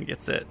skin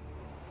gets it.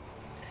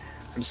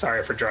 I'm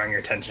sorry for drawing your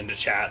attention to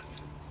chat.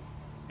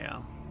 Yeah.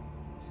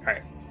 All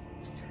right.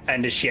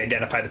 And does she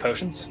identify the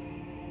potions?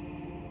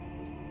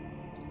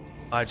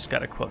 I just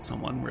gotta quote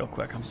someone real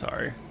quick. I'm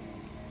sorry.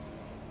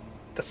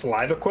 The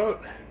saliva quote?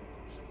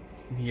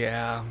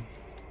 Yeah.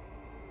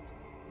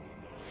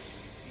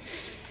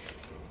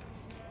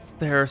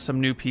 There are some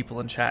new people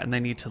in chat, and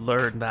they need to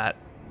learn that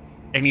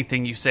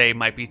anything you say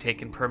might be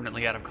taken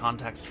permanently out of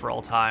context for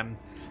all time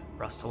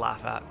for us to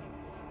laugh at.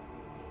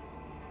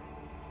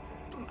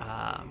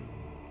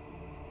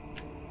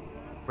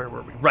 Where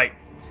were we? Right.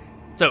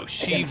 So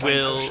she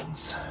will...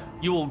 Potions.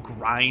 You will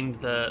grind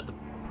the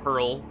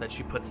pearl that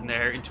she puts in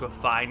there into a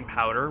fine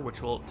powder,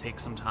 which will take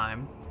some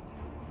time.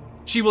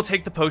 She will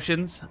take the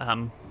potions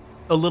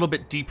a little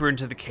bit deeper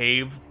into the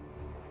cave,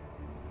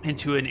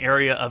 into an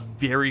area of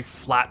very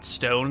flat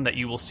stone that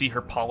you will see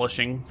her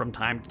polishing from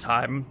time to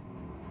time,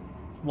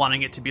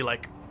 wanting it to be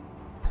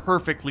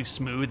perfectly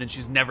smooth, and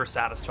she's never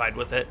satisfied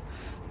with it.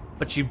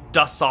 But she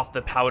dusts off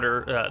the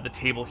powder, the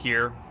table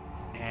here,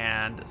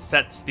 and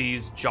sets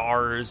these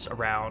jars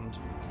around.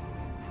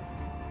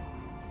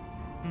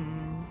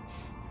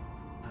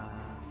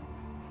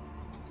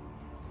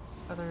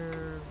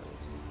 feather.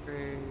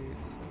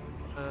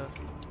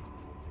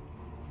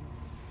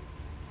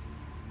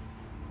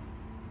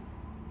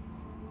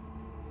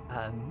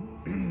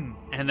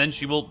 And then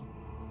she will,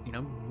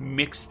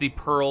 mix the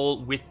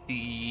pearl with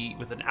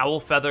an owl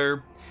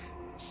feather,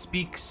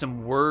 speak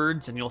some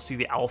words, and you'll see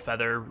the owl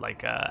feather,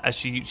 as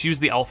she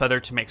used the owl feather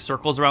to make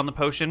circles around the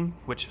potion,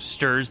 which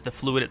stirs the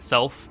fluid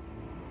itself.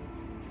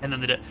 And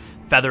then the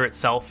feather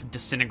itself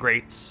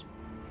disintegrates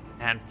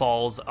and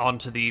falls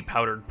onto the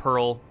powdered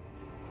pearl.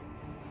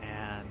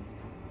 And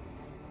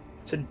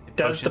so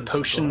is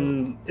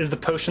the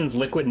potion's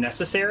liquid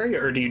necessary,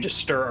 or do you just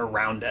stir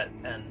around it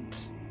and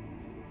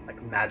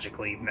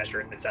magically measure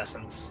it in its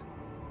essence?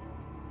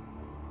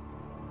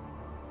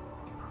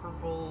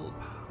 Purple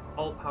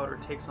all powder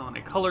takes on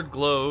a colored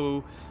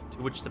glow to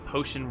which the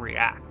potion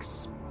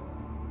reacts.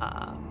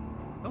 I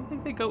don't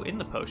think they go in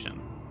the potion.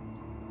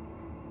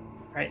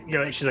 Right,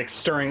 she's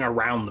stirring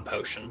around the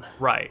potion.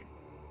 Right.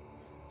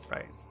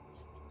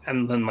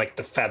 And then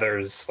the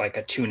feathers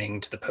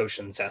attuning to the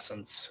potion's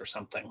essence or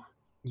something.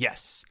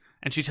 Yes,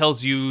 and she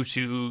tells you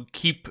to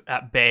keep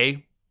at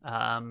bay,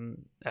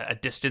 a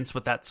distance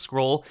with that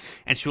scroll,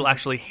 and she will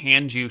actually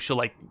hand you. She'll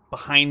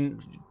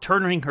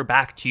turning her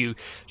back to you.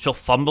 She'll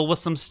fumble with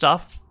some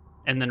stuff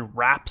and then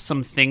wrap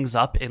some things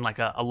up in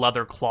a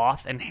leather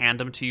cloth and hand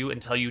them to you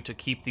and tell you to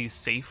keep these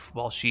safe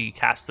while she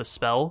casts the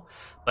spell,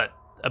 but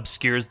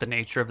obscures the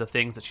nature of the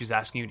things that she's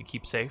asking you to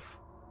keep safe.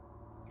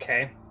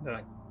 Okay,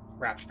 they're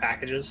wrapped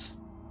packages.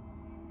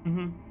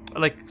 Mm-hmm.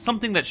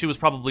 Something that she was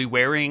probably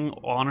wearing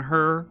on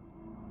her.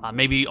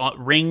 Maybe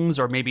rings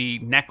or maybe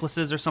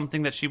necklaces or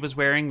something that she was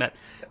wearing that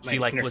she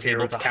was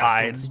able to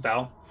hide. The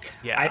spell.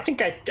 Yeah, I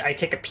think I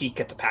take a peek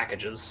at the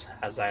packages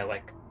as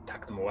I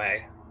tuck them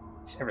away.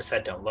 She never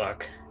said don't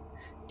look.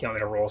 Do you want me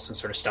to roll some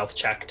sort of stealth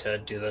check to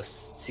do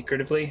this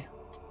secretively?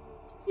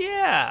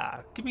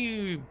 Yeah, give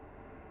me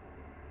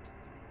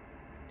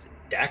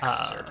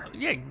Dex.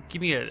 Yeah,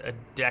 give me a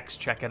Dex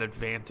check at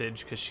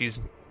advantage because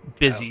she's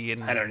busy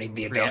and I don't need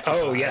the advantage.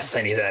 Oh yes,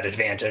 I need that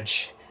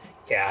advantage.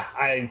 Yeah,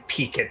 I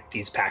peek at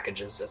these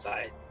packages as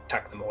I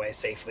tuck them away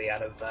safely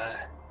out of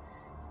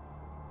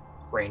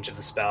range of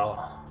the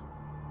spell.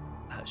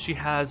 She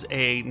has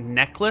a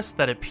necklace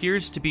that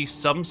appears to be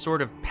some sort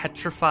of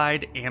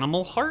petrified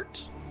animal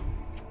heart.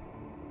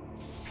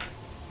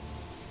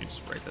 Let me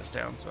just write this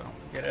down so I don't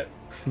forget it.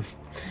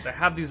 I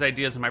have these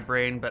ideas in my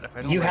brain, but if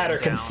I don't You had her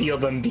them down, conceal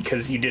them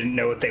because you didn't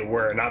know what they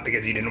were, not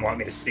because you didn't want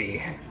me to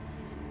see.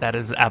 That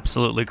is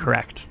absolutely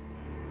correct.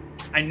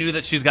 I knew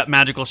that she's got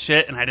magical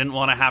shit, and I didn't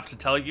want to have to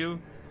tell you,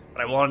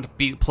 but I wanted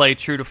to play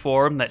true to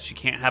form that she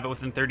can't have it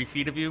within 30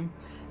 feet of you.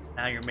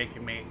 Now you're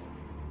making me.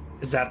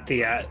 Is that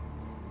the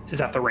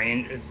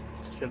range?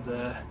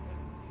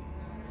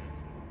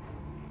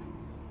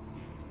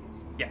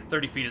 Yeah,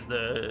 30 feet is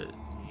the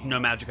no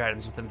magic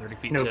items within 30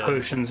 feet. No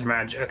potions or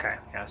magic. Okay,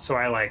 yeah. So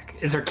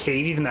is her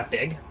cave even that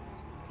big?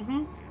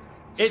 Mm-hmm.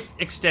 It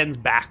extends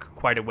back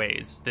quite a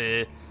ways.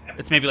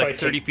 It's maybe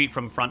 30 feet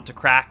from front to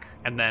crack,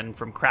 and then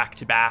from crack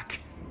to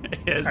back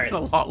is a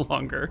lot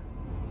longer.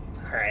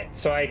 All right,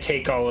 so I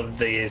take all of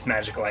these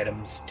magical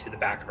items to the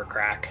back of her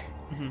crack,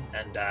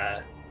 and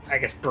I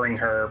guess bring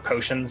her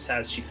potions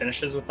as she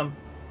finishes with them.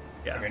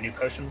 Yeah, bring her new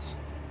potions.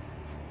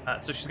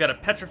 So she's got a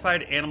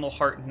petrified animal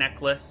heart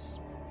necklace.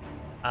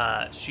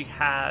 She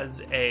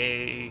has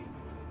a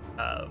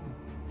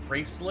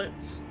bracelet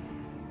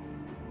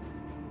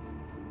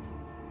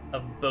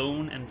of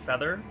bone and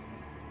feather.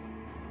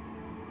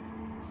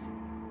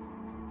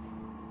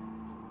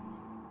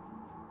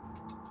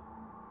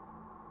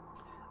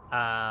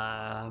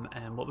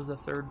 And what was the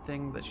third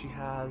thing that she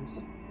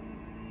has?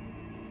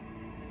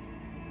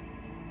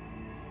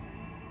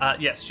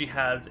 Yes, she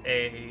has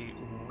a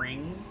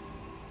ring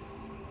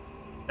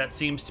that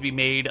seems to be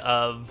made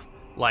of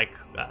what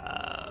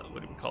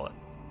do we call it?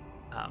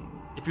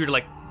 If you were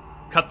to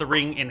cut the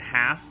ring in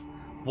half,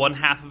 one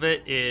half of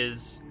it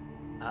is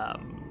a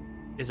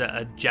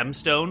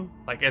gemstone,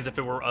 as if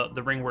it were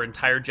the ring were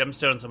entire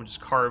gemstone, and someone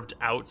just carved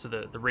out so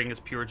the ring is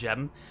pure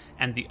gem,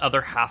 and the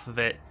other half of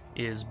it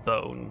is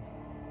bone.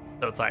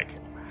 So it's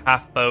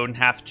half bone,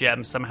 half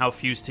gem, somehow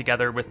fused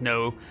together with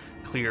no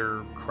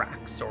clear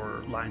cracks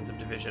or lines of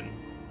division.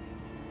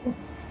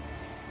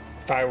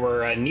 If I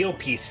were a Neil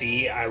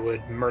PC, I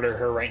would murder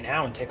her right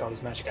now and take all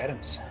these magic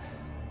items.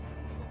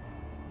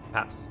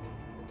 Perhaps.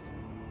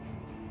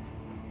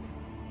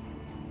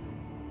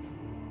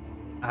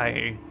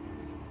 I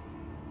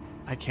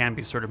can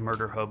be sort of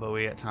murder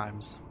hobo-y at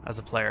times as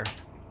a player.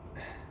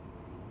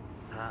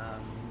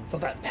 It's all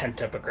that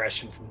pent-up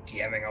aggression from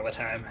DMing all the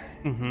time.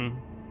 Mm-hmm.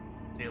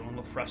 Dealing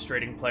with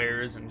frustrating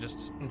players and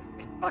just,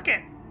 fuck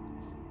it!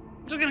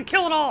 I'm just gonna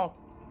kill it all!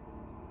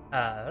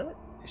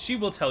 She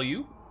will tell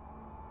you...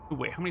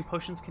 Wait, how many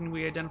potions can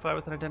we identify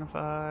with an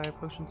identify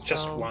potion spell?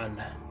 Just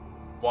one.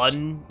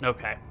 One?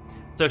 Okay.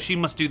 So she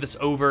must do this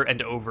over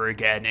and over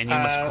again, and you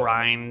must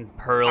grind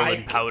pearl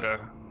and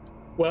powder.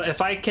 Well,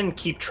 if I can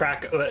keep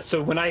track...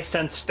 So when I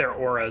sensed their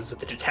auras with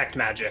the detect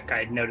magic,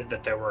 I noted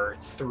that there were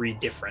 3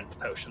 different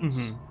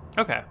potions. Mm-hmm.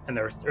 Okay. And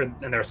there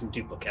are some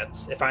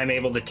duplicates. If I'm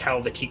able to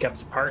tell the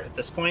teacups apart at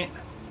this point,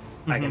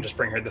 I can just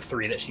bring her the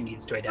 3 that she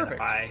needs to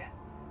identify,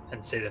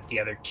 and say that the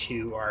other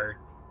 2 are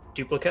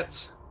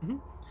duplicates.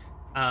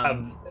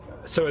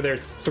 So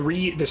there's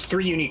 3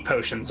 unique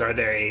potions. Are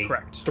there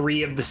correct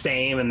 3 of the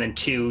same and then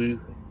 2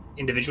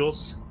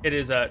 individuals? It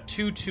is a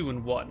 2, 2,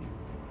 and 1.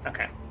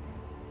 Okay.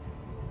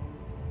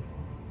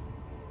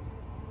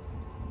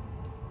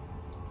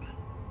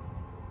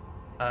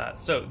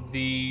 So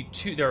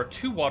there are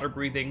 2 water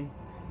breathing,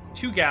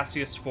 2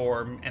 gaseous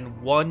form,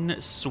 and 1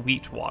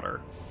 sweet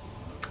water.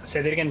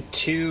 Say that again.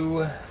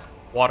 2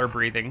 water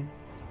breathing,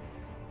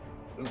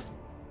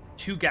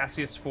 2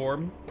 gaseous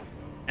form,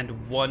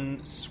 and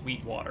 1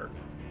 sweet water.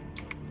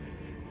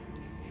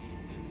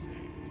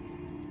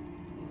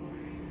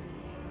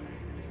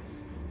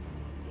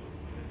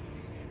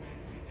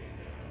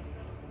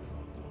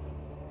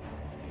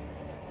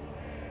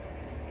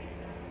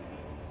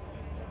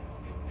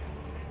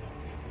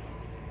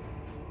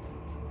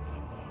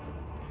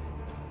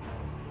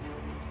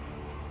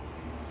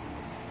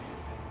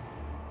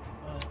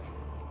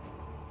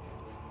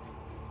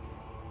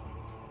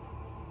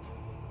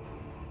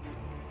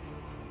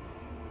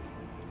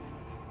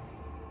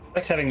 I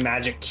like having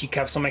magic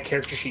teacups on my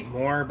character sheet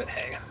more, but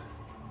hey.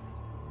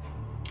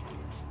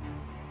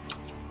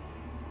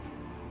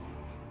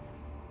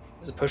 What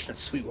does a potion of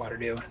sweet water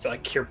do? Is it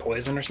like cure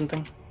poison or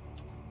something?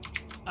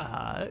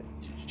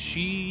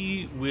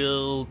 She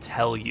will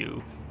tell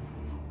you,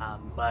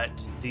 but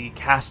the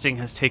casting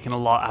has taken a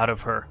lot out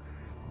of her,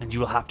 and you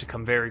will have to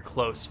come very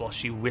close while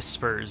she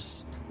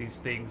whispers these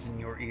things in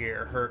your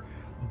ear. Her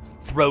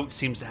throat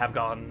seems to have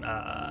gone,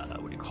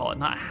 what do you call it?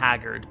 Not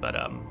haggard, but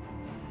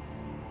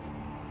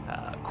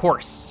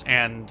coarse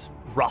and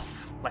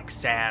rough like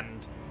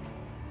sand.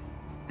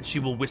 And she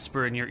will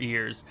whisper in your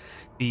ears,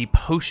 the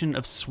potion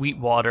of sweet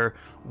water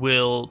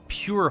will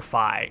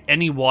purify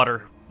any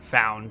water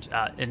found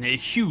in a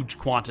huge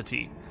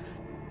quantity.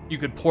 You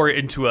could pour it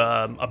into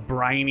a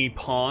briny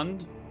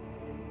pond,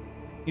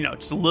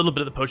 just a little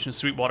bit of the potion of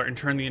sweet water, and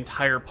turn the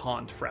entire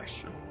pond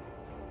fresh.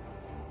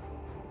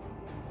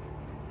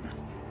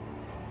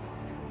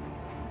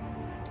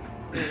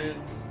 There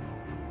is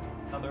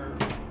another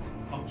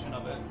function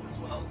of it as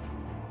well.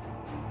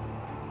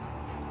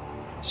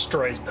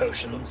 Destroys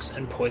potions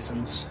and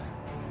poisons.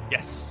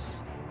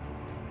 Yes.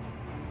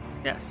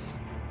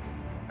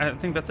 I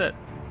think that's it.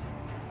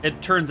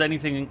 It turns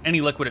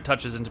any liquid it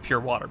touches into pure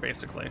water,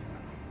 basically.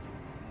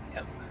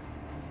 Yep.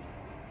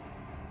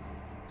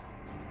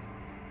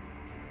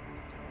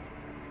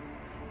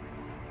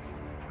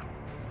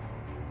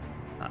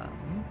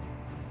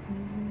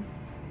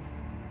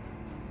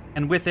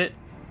 And with it,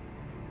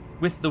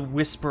 with the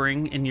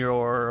whispering in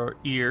your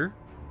ear,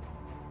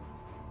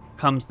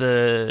 comes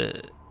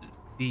the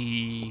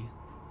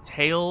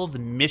tale, the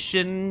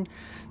mission.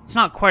 It's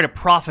not quite a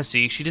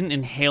prophecy. She didn't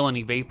inhale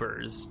any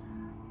vapors.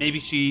 Maybe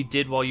she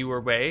did while you were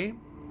away,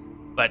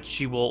 but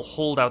she will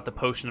hold out the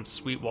potion of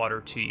sweet water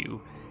to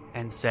you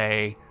and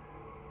say,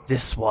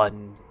 "This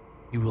one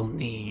you will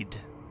need.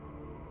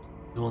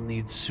 You will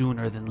need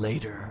sooner than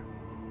later.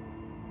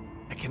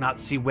 I cannot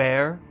see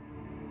where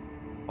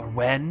or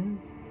when,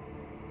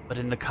 but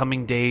in the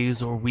coming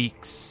days or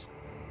weeks,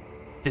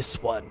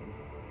 this one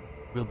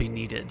will be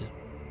needed."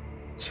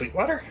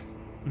 Sweetwater?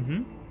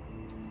 Mm-hmm.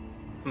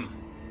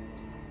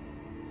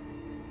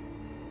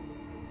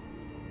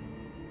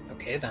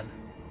 Okay, then.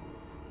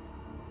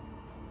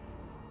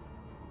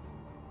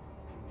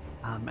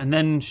 And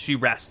then she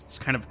rests,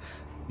 kind of,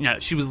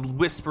 she was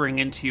whispering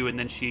into you, and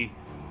then she,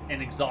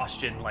 in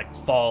exhaustion,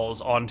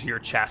 falls onto your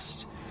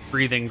chest,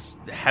 breathing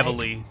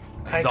heavily,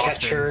 I exhausted.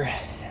 catch her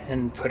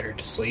and put her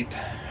to sleep.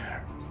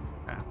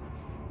 Okay.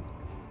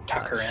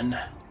 Tuck her in.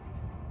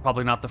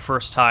 Probably not the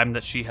first time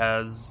that she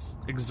has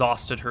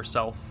exhausted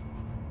herself.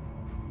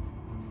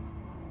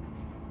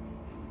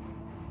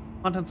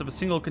 Contents of a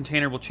single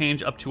container will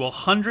change up to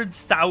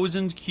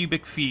 100,000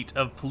 cubic feet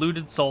of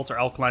polluted salt or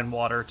alkaline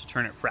water to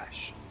turn it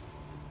fresh.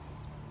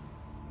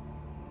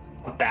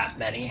 Not that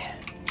many.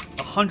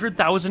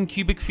 100,000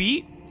 cubic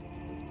feet?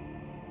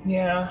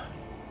 Yeah.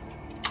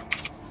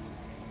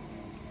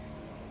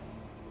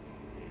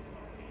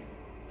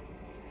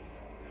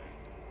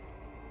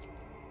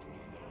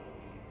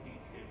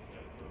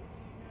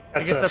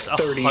 That's a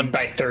 30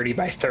 by 30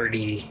 by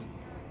 30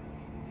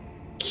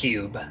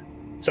 cube.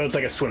 So it's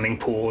like a swimming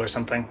pool or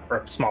something, or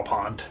a small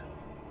pond.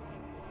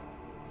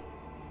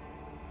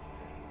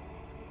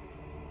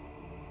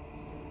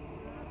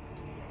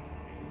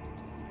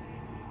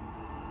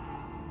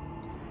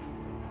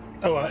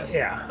 Oh,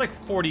 yeah. It's like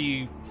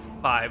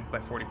 45 by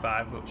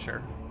 45, but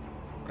sure.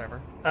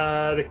 Whatever.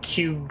 The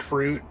cubed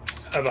root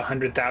of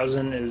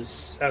 100,000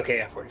 is... Okay,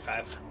 yeah,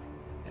 45.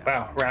 Yeah.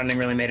 Wow, rounding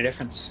really made a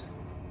difference.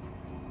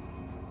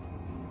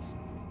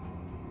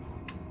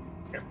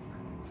 Yep.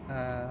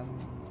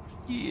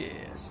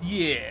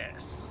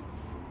 Yes.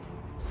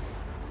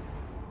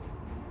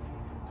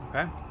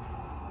 Okay.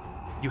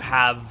 You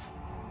have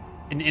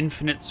an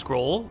infinite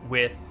scroll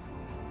with,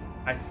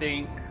 I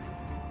think,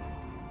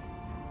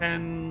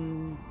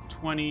 10,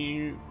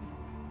 20,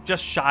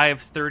 just shy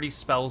of 30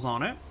 spells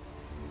on it.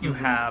 You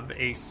have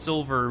a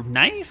silver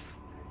knife.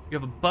 You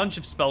have a bunch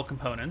of spell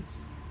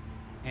components.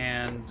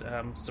 And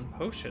some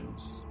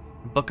potions.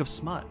 Book of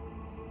Smut.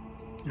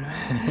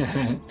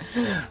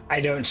 I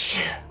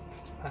don't...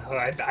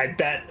 I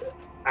bet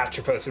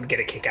Atropos would get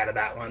a kick out of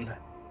that one.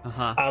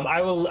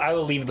 I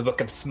will leave the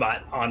Book of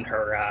Smut on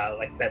her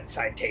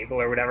bedside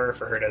table or whatever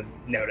for her to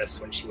notice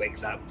when she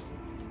wakes up.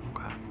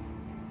 Okay.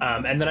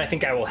 And then I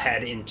think I will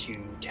head into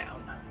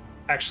town.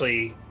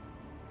 Actually,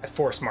 I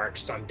force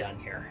march, so I'm done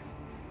here.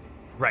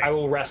 Right. I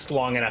will rest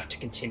long enough to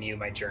continue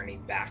my journey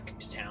back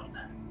to town.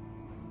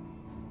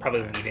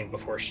 Probably leaving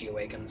before she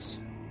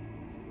awakens.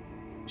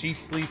 She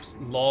sleeps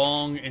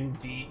long and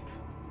deep.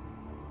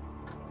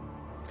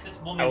 This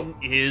woman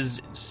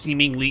is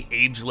seemingly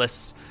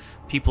ageless.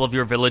 People of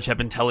your village have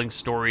been telling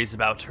stories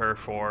about her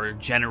for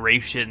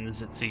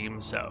generations, it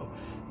seems, so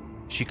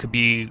she could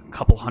be a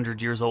couple hundred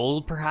years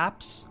old,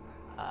 perhaps.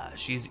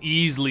 She's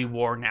easily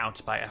worn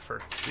out by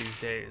efforts these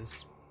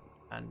days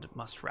and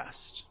must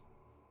rest.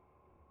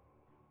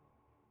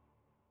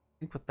 I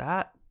think with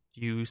that,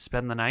 you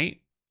spend the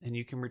night and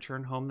you can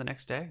return home the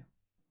next day.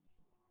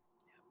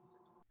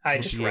 I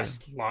just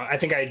rest long. I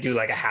think I do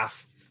like a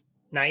half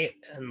night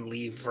and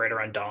leave right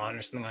around dawn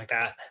or something like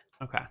that.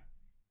 Okay.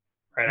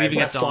 Right, I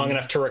rest long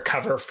enough to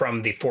recover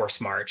from the force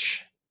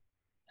march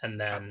and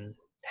then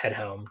head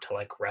home to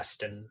like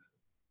rest in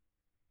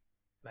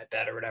my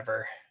bed or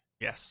whatever.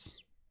 Yes.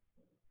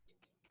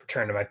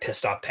 Return to my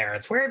pissed off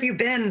parents. Where have you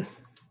been?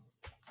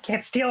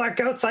 Can't steal our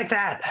goats like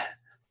that.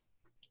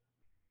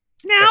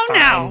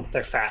 Now.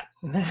 They're fat.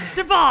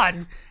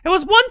 Divan, it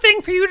was one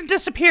thing for you to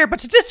disappear, but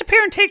to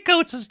disappear and take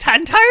goats is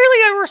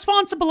entirely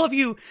irresponsible of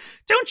you.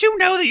 Don't you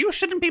know that you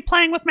shouldn't be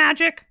playing with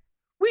magic?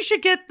 We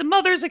should get the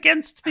mothers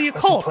against the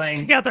occult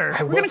together.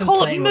 I wasn't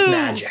playing with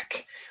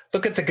magic.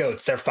 Look at the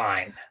goats. They're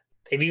fine.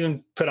 They've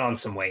even put on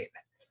some weight.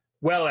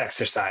 Well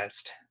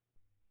exercised.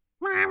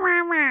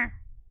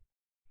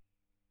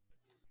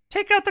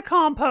 Take out the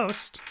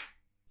compost.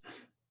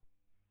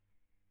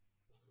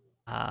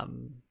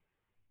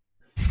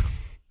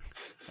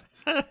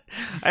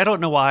 I don't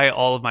know why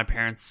all of my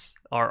parents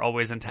are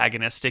always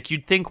antagonistic.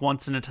 You'd think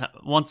once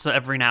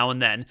every now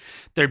and then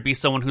there'd be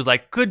someone who's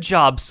like, "Good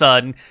job,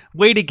 son.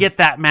 Way to get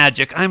that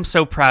magic. I'm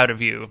so proud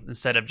of you."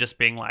 Instead of just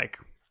being like,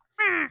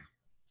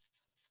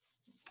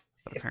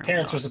 if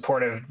parents were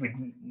supportive,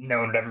 no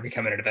one would ever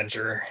become an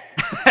adventurer.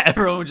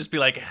 Everyone would just be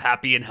like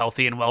happy and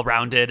healthy and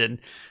well-rounded and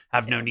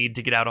have no need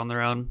to get out on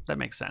their own. That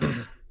makes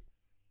sense.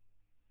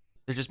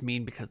 They're just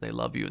mean because they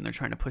love you and they're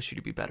trying to push you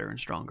to be better and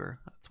stronger.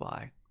 That's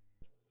why.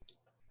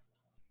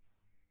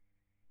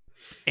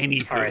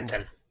 Anywho. All right,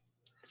 then.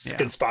 It's a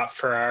good spot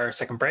for our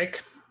second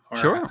break.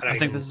 Sure. I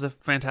think this is a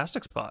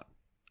fantastic spot.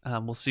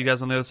 We'll see you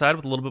guys on the other side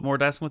with a little bit more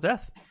Dicing with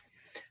Death.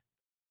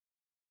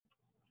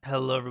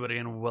 Hello, everybody,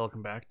 and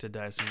welcome back to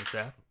Dicing with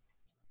Death.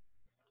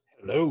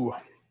 Hello.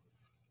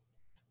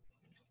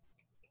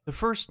 The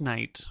first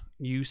night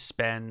you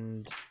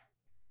spend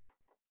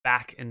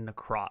back in the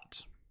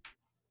Grotto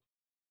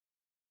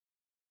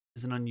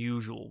is an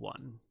unusual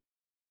one.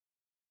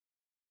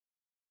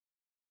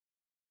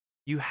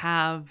 You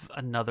have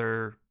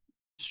another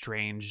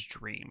strange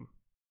dream.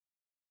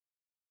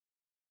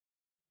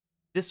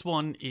 This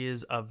one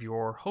is of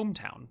your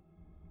hometown.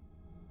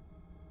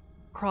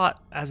 Grotto,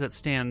 as it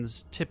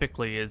stands,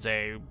 typically is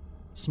a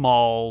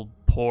small,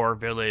 poor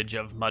village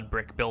of mud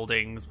brick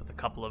buildings with a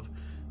couple of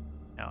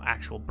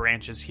actual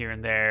branches here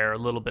and there, a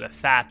little bit of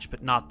thatch,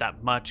 but not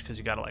that much because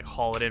you got to like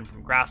haul it in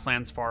from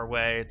grasslands far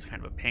away. It's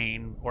kind of a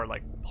pain, or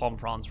like palm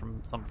fronds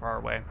from some far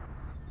away.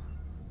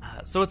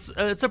 So it's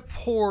a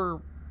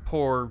poor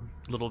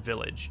little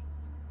village.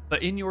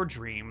 But in your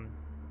dream,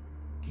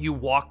 you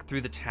walk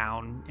through the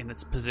town in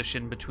its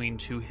position between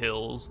two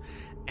hills,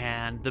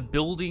 and the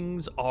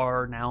buildings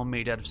are now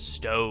made out of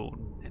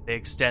stone. They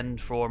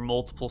extend for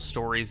multiple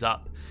stories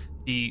up.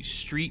 The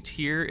street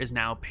here is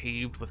now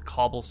paved with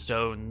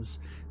cobblestones.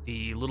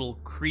 The little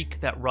creek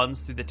that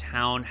runs through the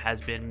town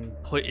has been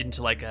put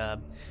into like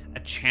a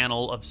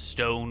channel of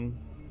stone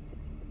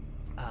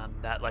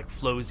that like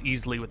flows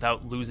easily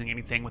without losing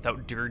anything,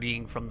 without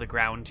dirtying from the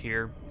ground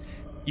here.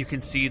 You can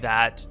see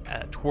that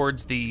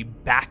towards the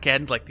back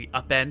end, like the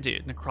up end,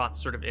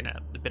 Grotto's sort of in a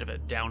bit of a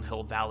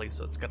downhill valley,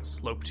 so it's got a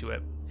slope to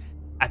it.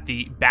 At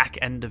the back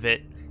end of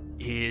it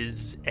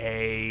is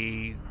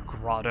a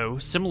grotto,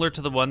 similar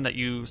to the one that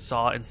you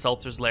saw in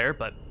Seltzer's lair,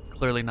 but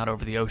clearly not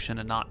over the ocean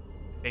and not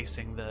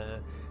facing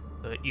the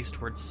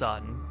eastward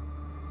sun.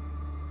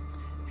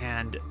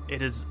 And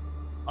it is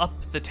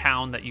up the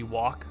town that you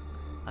walk,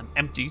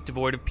 empty,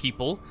 devoid of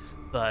people,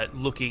 but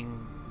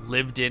looking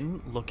lived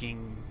in,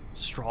 looking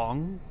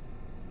strong.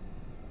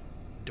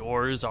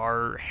 Doors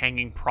are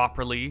hanging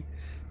properly.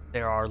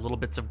 There are little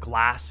bits of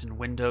glass and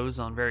windows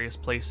on various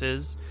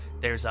places.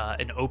 There's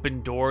an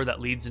open door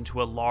that leads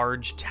into a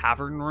large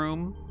tavern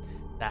room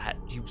that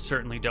you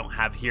certainly don't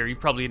have here. You've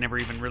probably never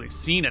even really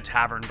seen a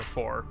tavern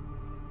before.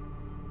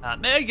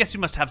 I guess you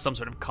must have some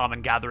sort of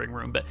common gathering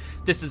room, but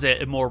this is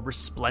a more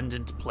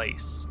resplendent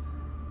place.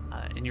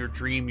 In your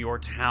dream, your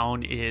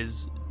town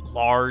is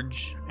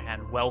large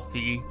and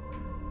wealthy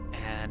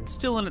and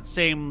still in its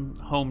same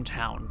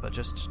hometown, but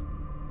just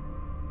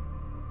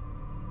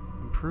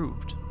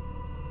improved.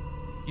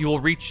 You will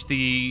reach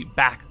the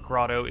back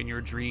grotto in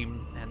your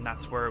dream, and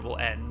that's where it will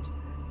end,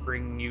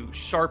 bringing you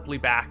sharply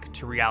back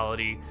to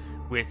reality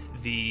with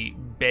the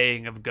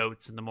baying of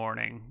goats in the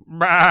morning.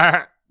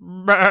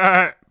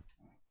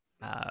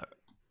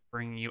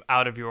 Bringing you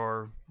out of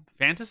your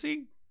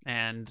fantasy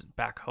and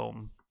back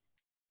home.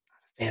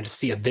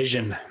 Fantasy, a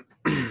vision.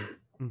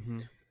 Mm-hmm.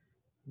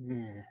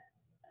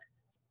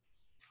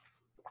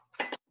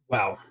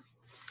 Wow.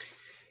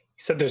 You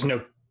said there's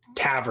no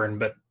tavern,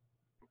 but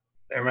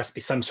there must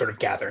be some sort of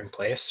gathering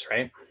place,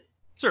 right?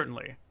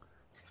 Certainly.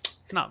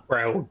 It's not where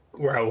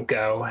I will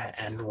go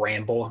and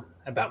ramble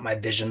about my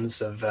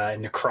visions of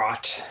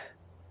Grotto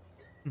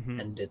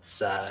and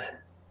its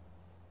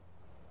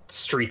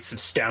streets of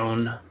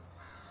stone,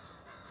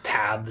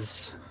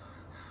 paths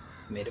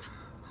made of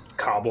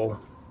cobble.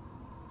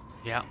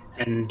 Yeah.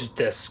 And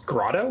this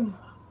grotto?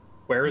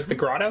 Where is the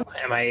grotto?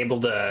 Am I able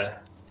to...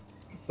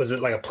 Was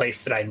it like a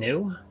place that I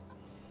knew?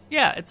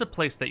 Yeah, it's a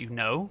place that you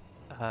know.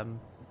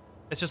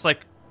 It's just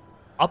like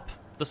up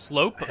the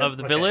slope of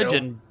the village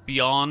and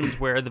beyond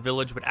where the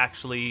village would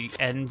actually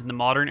end in the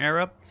modern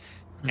era.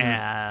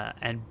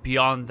 And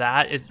beyond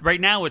that is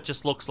right now it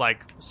just looks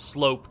like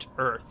sloped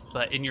earth.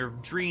 But in your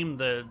dream,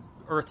 the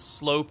earth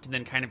sloped and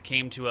then kind of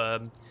came to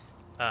a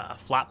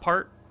flat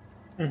part.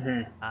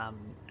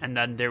 And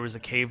then there was a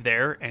cave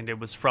there, and it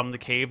was from the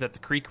cave that the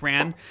creek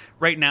ran.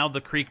 Right now, the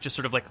creek just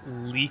sort of like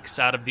leaks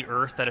out of the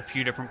earth at a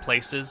few different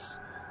places.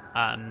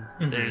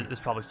 There's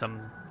probably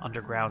some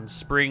underground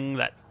spring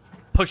that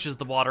pushes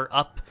the water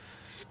up,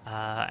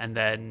 and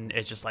then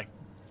it just like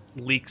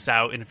leaks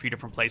out in a few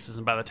different places.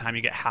 And by the time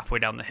you get halfway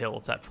down the hill,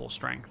 it's at full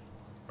strength,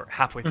 or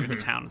halfway through the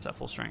town, it's at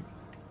full strength.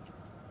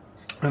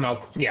 And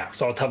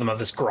so I'll tell them of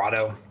this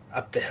grotto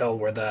up the hill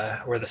where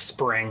the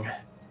spring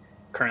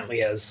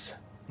currently is.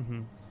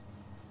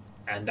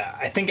 And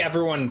I think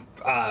everyone,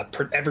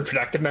 every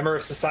productive member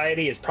of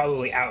society is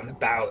probably out and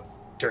about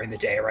during the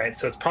day, right?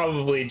 So it's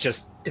probably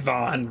just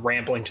Divan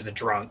rambling to the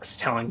drunks,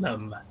 telling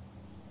them,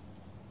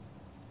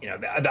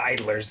 the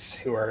idlers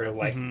who are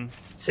like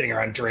sitting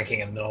around drinking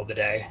in the middle of the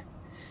day,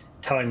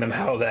 telling them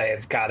how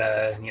they've got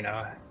to,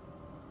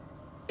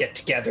 get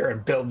together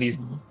and build these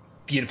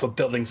beautiful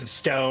buildings of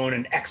stone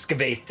and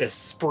excavate this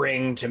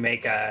spring to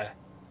make a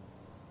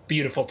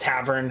beautiful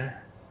tavern.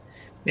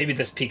 Maybe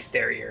this piques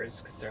their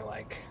ears because they're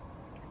like,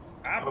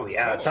 oh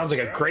yeah, it sounds like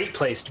a great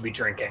place to be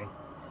drinking.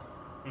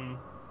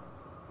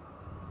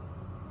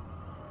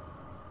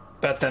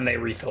 But then they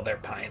refill their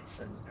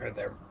pints or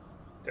their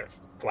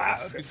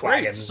flasks,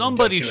 flagons.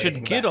 Somebody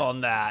should get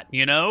on that,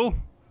 Yeah.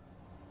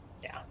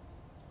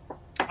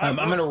 I'm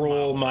going to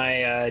roll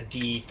my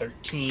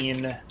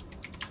D13.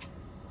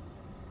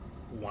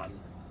 1.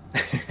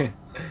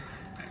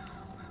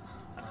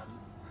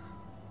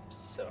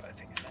 So I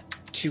think I'm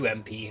at 2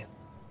 MP.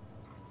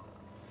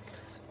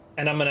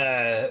 And I'm going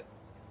to,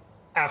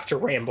 after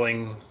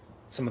rambling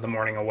some of the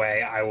morning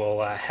away, I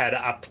will head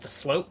up the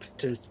slope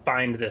to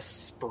find this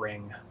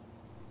spring.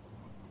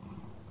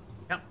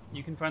 Yeah,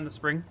 you can find the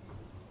spring.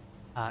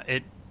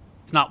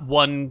 It's not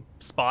one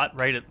spot,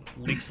 right? It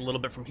leaks a little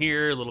bit from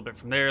here, a little bit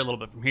from there, a little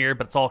bit from here,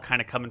 but it's all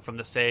kind of coming from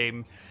the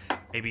same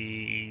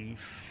maybe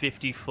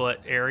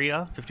 50-foot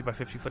area, 50 by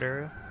 50-foot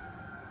area.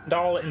 And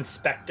I'll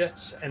inspect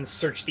it and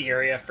search the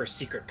area for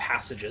secret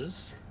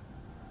passages.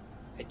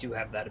 I do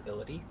have that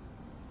ability.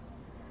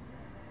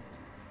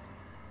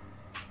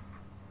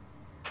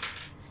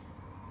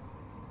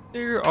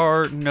 There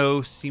are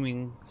no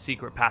seeming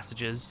secret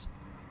passages.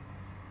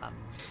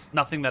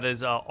 Nothing that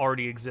is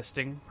already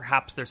existing.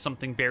 Perhaps there's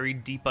something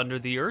buried deep under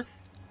the earth.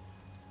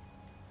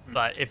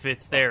 But if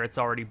it's there, it's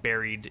already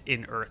buried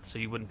in earth, so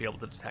you wouldn't be able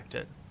to detect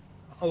it.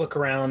 I'll look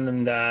around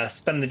and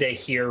spend the day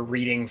here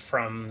reading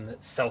from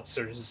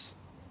Seltzer's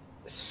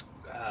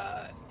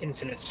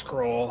Infinite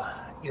Scroll.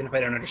 Even if I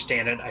don't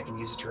understand it, I can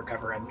use it to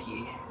recover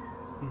MP.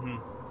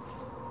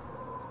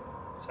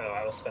 So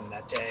I will spend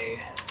that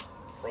day,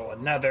 roll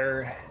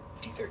another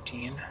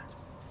D13.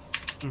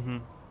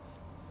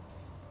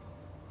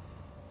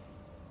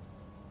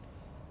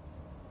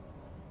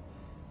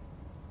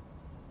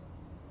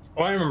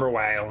 Well, I remember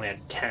why I only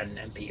had 10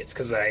 MP. It's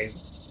because I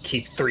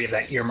keep 3 of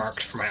that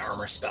earmarked for my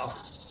armor spell.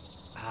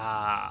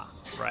 Ah,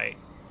 right.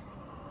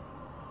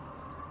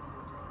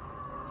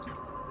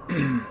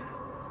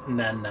 And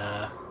then,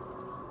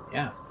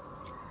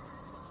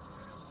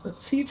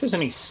 let's see if there's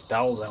any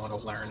spells I want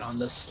to learn on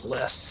this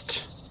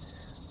list.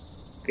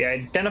 The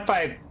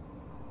Identify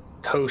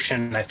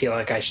Potion, I feel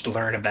like I should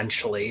learn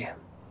eventually.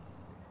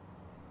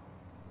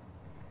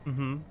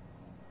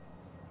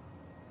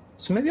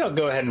 So maybe I'll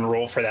go ahead and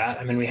roll for that.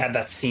 I mean, we had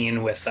that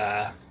scene with,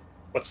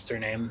 what's her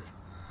name?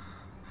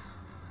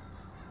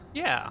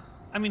 Yeah.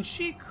 I mean,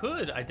 she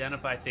could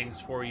identify things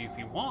for you if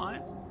you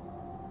want.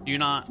 Do you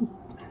not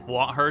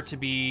want her to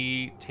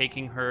be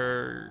taking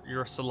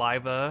your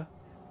saliva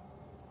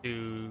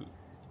to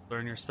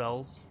learn your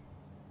spells?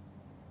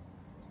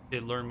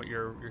 To learn what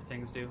your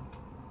things do?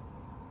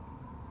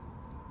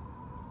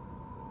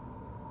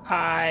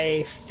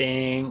 I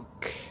think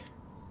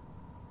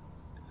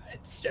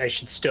I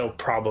should still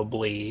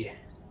probably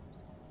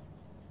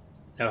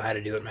know how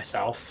to do it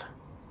myself.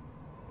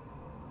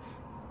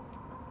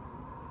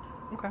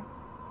 Okay.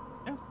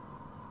 Yeah.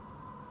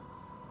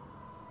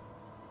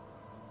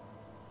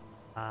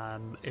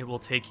 It will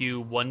take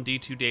you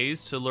 1d2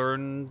 days to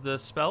learn the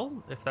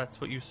spell, if that's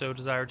what you so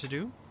desire to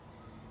do.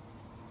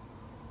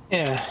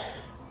 Yeah.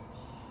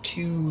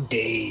 2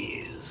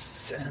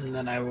 days. And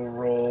then I will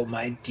roll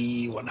my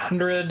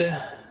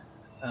D100.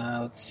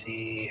 Let's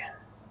see.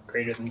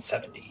 Greater than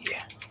 70.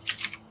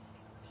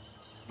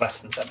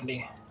 Less than 70.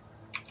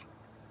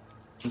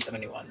 Less than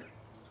 71.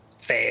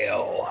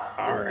 Fail.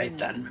 Alright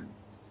then.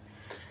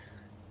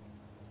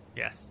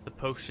 Yes, the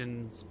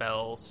potion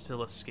spell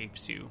still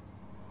escapes you.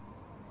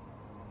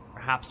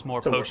 Perhaps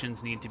more So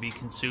potions need to be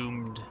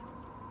consumed.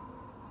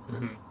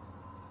 Mm-hmm.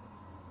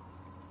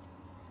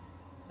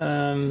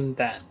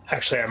 That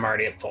actually, I'm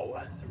already at full.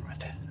 Never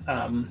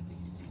mind.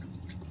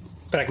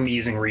 But I can be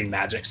using read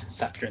magics and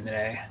stuff during the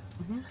day.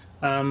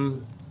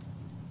 Mm-hmm.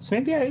 So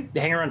maybe I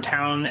hang around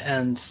town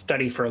and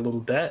study for a little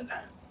bit.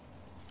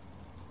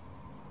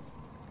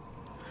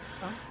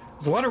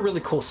 There's a lot of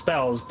really cool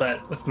spells,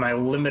 but with my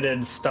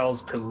limited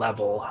spells per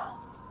level,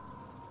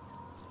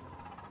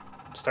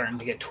 I'm starting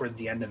to get towards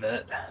the end of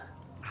it.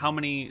 How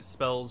many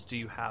spells do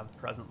you have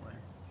presently?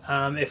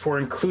 If we're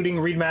including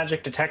read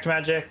magic, detect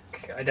magic,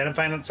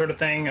 identifying that sort of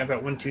thing, I've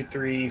got 1, 2,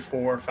 3,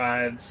 4,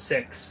 5,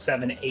 6,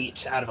 7,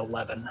 8 out of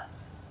 11.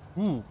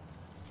 Ooh.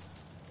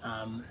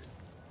 I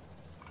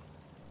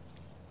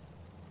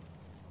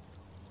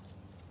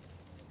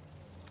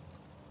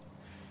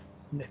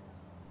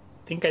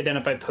think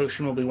identify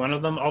potion will be one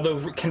of them.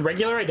 Although, can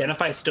regular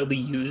identify still be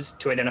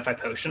used to identify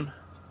potion?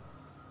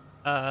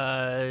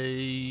 Yeah.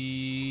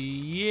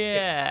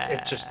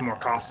 It's just more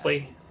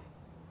costly.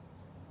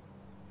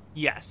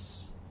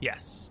 Yes.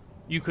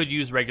 You could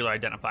use regular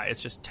identify.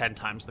 It's just 10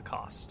 times the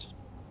cost.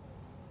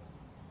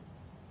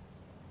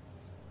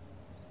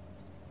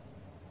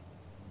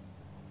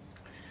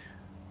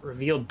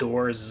 Reveal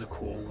doors is a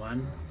cool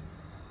one.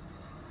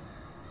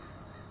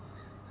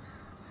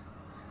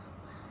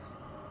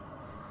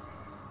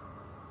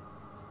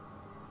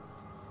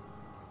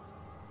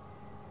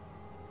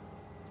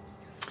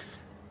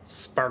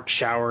 Spark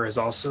shower is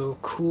also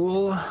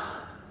cool.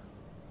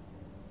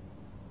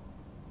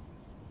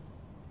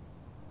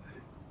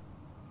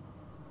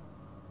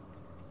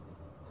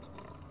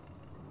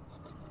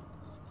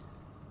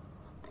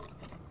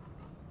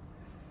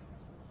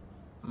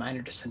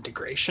 Minor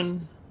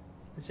disintegration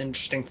is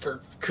interesting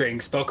for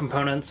creating spell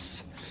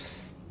components.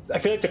 I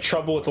feel like the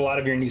trouble with a lot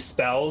of your new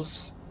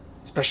spells,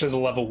 especially the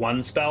level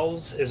 1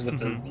 spells, is with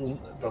the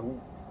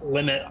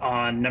limit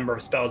on number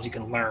of spells you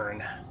can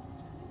learn.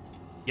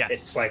 Yes.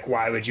 It's like,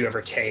 why would you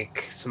ever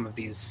take some of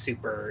these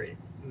super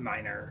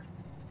minor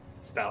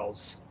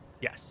spells?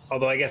 Yes.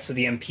 Although I guess with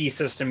the MP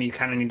system, you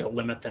kind of need to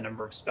limit the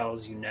number of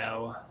spells you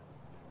know.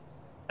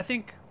 I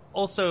think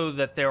also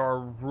that there are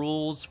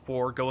rules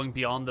for going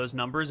beyond those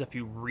numbers if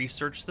you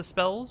research the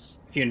spells.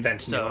 If you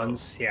invent new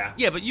ones, yeah.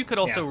 Yeah, but you could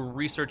also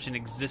research an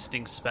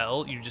existing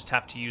spell. You just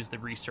have to use the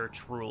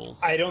research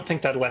rules. I don't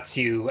think that lets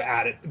you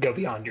go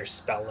beyond your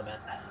spell limit.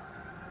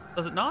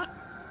 Does it not?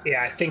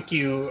 Yeah, I think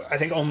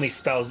only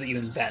spells that you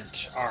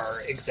invent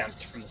are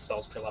exempt from the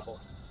spells per level.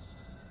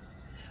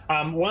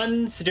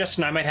 One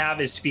suggestion I might have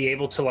is to be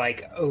able to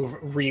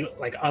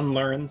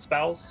unlearn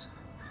spells.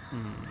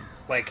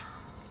 Like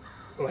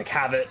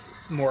have it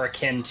more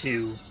akin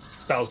to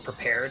spells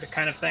prepared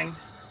kind of thing.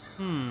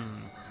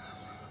 And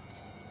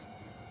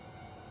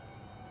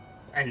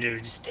it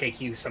would just take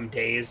you some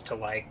days to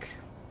like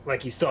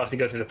you still have to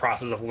go through the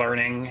process of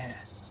learning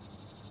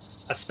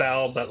a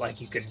spell, but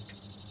you could,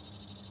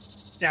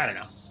 I don't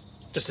know,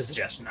 just a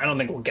suggestion. I don't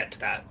think we'll get to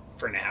that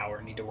for now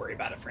or need to worry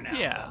about it for now.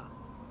 Yeah.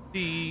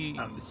 The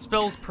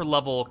spells per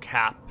level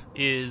cap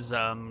is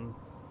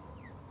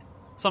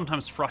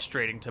sometimes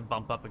frustrating to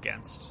bump up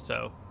against.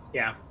 So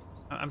yeah,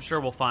 I'm sure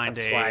we'll find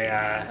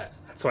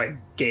that's why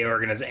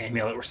Georg's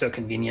amulet were so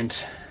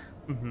convenient.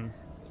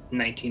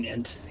 19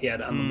 int. He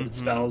had unlimited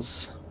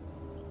spells.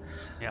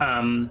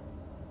 Yeah.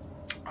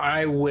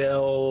 I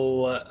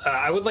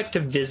would like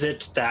to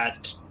visit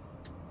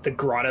the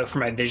grotto for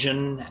my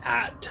vision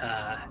at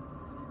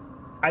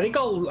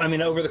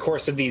over the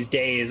course of these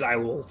days I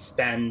will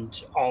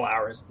spend all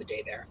hours of the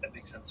day there, if that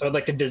makes sense. So I'd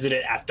like to visit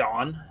it at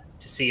dawn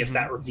to see if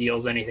that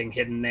reveals anything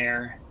hidden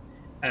there,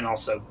 and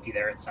also be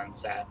there at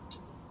sunset.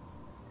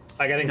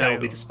 I think that will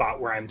be the spot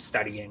where I'm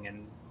studying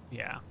and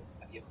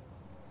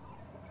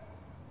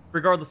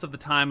regardless of the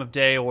time of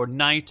day or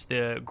night,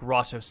 the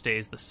grotto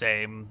stays the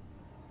same.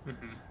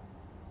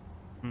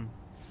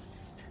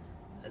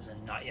 As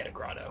in not yet a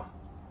grotto.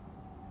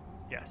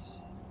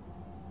 Yes.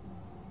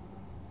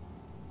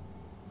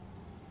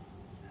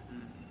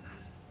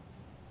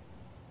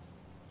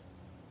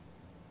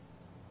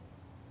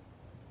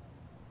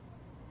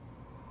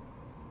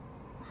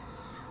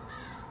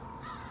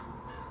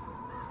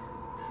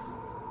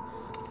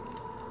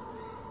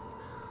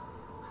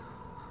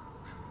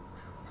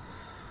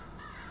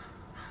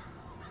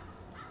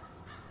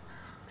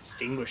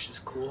 Extinguish is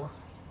cool.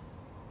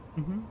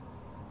 Mm-hmm.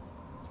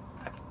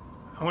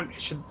 I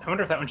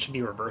wonder if that one should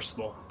be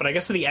reversible. But I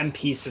guess with the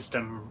MP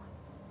system,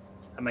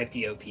 that might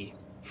be OP.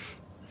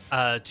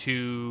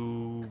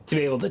 To be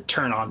able to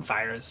turn on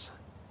fires.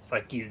 It's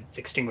like you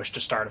extinguish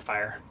to start a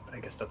fire. But I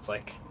guess that's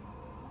like...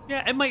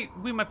 Yeah,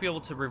 we might be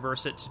able to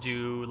reverse it to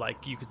do,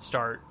 like, you could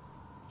start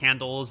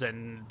candles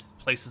and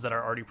places that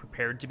are already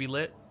prepared to be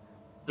lit.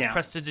 Does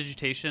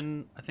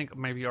prestidigitation, I think,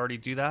 maybe already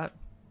do that?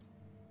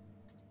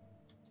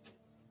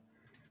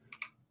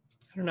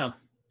 I don't know.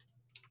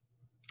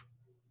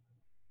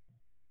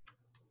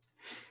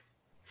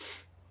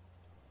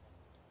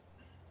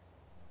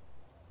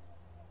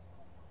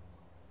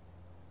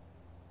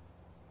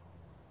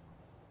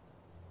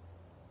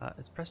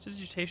 Is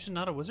prestidigitation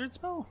not a wizard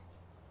spell?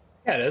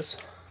 Yeah, it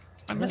is.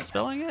 Am I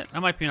misspelling it? I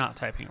might be not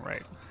typing it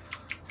right.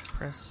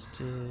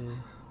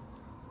 Prestidigitation.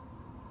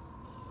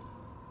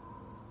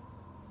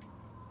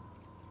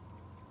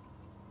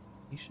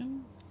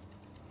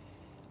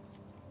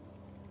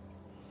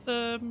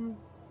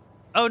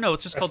 Oh no,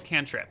 it's just called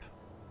cantrip.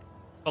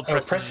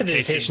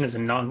 Prestidigitation is a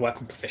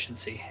non-weapon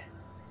proficiency.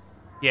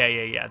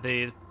 Yeah.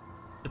 The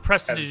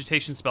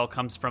prestidigitation spell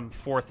comes from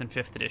 4th and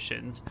 5th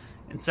editions,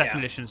 and 2nd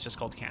edition is just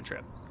called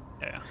cantrip.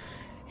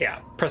 Yeah,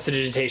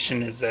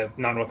 prestidigitation is a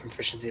non-weapon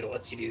proficiency that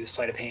lets you do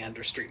sleight of hand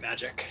or street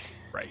magic.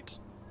 Right.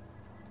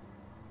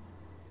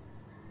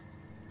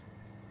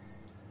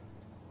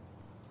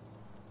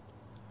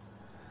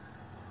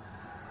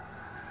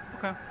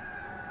 Okay.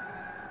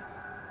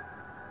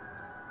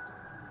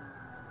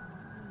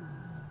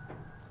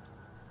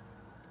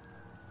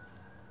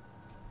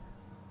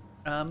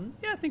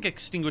 Yeah, I think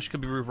extinguish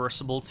could be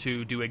reversible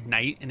to do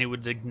ignite, and it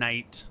would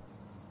ignite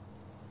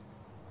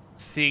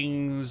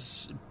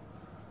things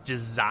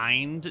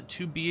designed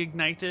to be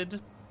ignited.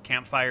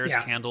 Campfires,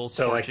 candles,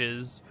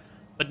 torches,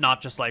 but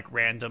not just like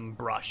random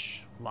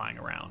brush lying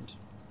around.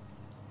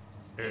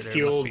 If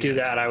you'll do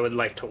that, I would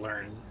like to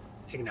learn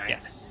ignite.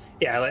 Yes.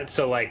 Yeah,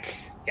 so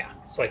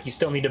you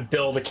still need to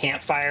build a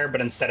campfire, but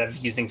instead of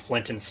using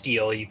flint and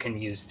steel, you can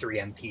use 3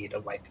 MP to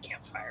light the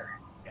campfire.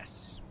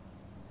 Yes.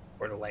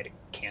 Or to light a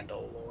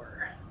candle,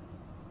 or...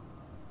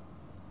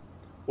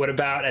 What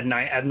about at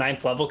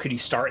 9th level, could you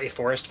start a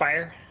forest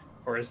fire?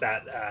 Or is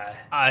that...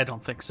 I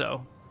don't think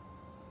so.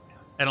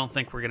 I don't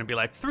think we're going to be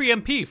like, 3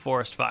 MP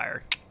forest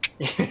fire.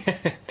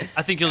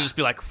 I think you'll just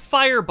be like,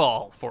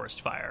 fireball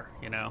forest fire,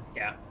 you know?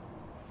 Yeah.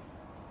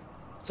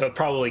 So it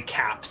probably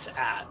caps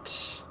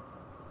at...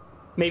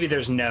 Maybe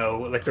there's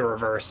no... Like, the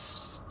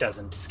reverse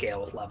doesn't scale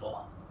with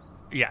level.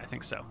 Yeah, I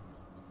think so.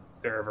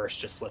 The reverse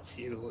just lets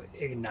you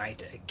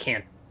ignite a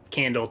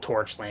candle,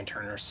 torch,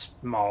 lantern, or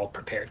small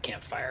prepared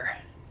campfire.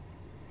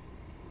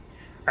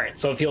 All right,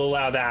 so if you'll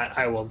allow that,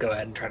 I will go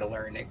ahead and try to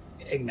learn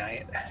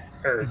ignite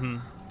or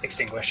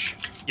extinguish.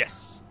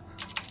 Yes.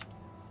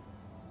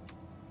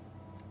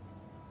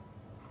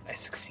 I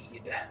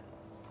succeed.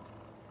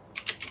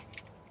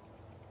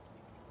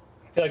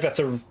 I feel like that's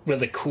a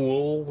really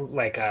cool,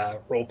 like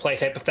a roleplay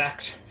type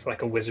effect for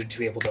like a wizard to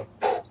be able to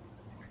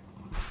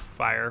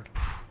fire,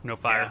 no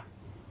fire.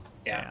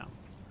 Yeah.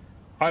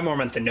 I more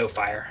meant the no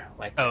fire,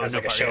 like as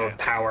like a show of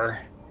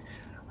power.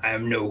 I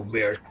am no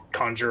mere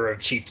conjurer of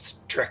cheap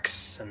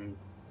tricks, and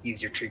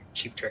use your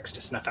cheap tricks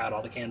to snuff out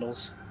all the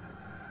candles.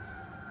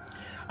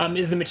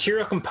 Is the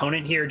material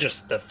component here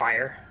just the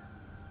fire?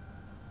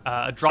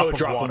 A drop of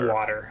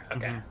water.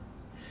 Okay. Mm-hmm.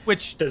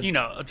 Which,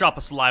 a drop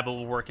of saliva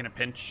will work in a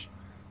pinch.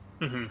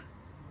 Mm-hmm.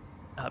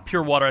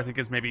 Pure water, I think,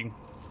 is maybe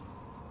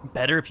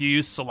better. If you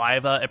use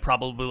saliva, it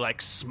probably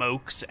like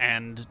smokes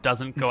and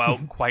doesn't go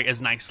out quite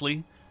as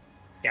nicely.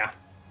 Yeah.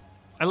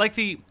 I like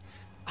the...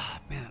 Oh,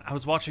 man, I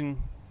was watching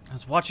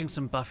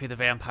some Buffy the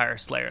Vampire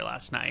Slayer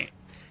last night,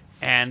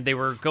 and they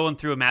were going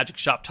through a magic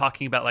shop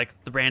talking about like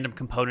the random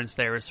components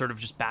there as sort of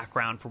just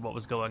background for what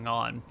was going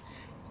on.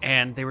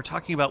 And they were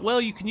talking about, well,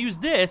 you can use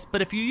this,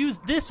 but if you use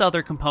this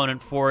other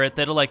component for it,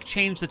 that'll like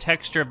change the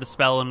texture of the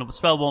spell, and the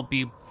spell won't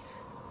be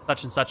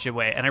such and such a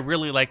way. And I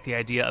really like the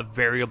idea of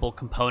variable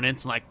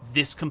components, and like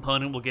this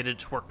component will get it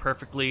to work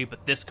perfectly,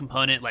 but this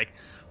component, like,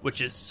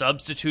 which is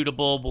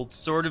substitutable, will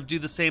sort of do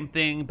the same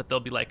thing, but there'll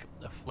be like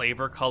a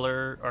flavor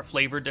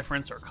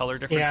difference or color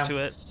difference to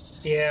it.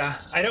 Yeah,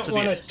 I don't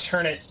want to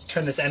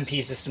turn this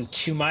MP system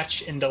too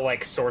much into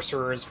like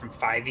sorcerers from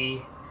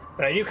 5e,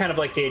 but I do kind of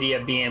like the idea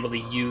of being able to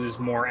use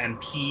more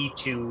MP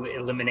to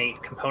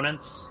eliminate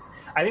components.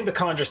 I think the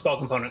conjure spell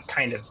component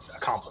kind of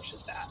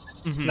accomplishes that.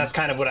 Mm-hmm. And that's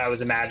kind of what I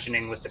was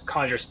imagining with the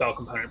conjure spell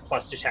component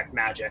plus detect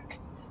magic,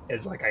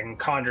 is like I can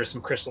conjure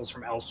some crystals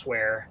from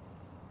elsewhere.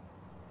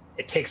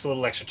 It takes a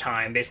little extra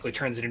time, basically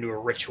turns it into a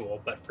ritual,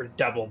 but for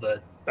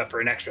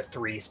an extra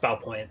 3 spell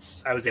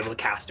points, I was able to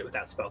cast it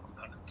without spell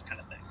components,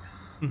 kind of thing.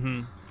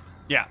 Mm-hmm.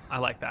 Yeah, I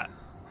like that.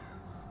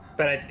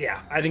 But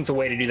I think the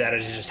way to do that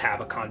is to just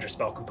have a conjure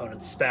spell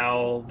component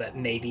spell that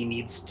maybe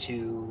needs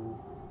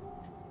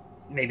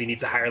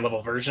a higher level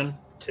version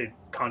to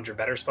conjure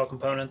better spell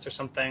components or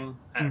something.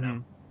 I don't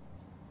know.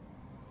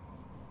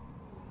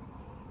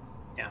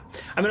 Yeah.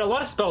 I mean, a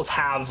lot of spells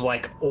have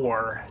like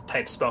ore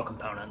type spell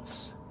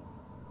components.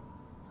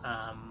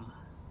 Not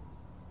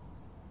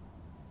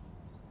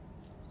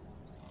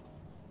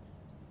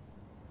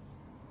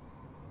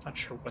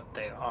sure what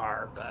they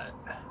are, but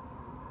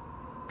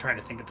I'm trying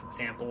to think of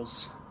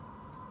examples.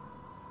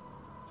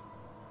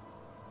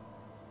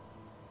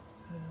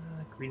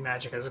 Green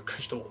magic has a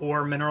crystal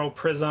ore mineral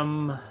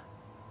prism.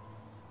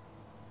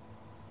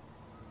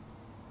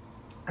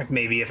 Like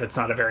maybe if it's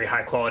not a very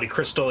high quality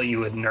crystal,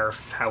 you would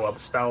nerf how well the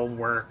spell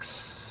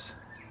works.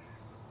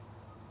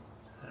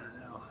 I don't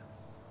know.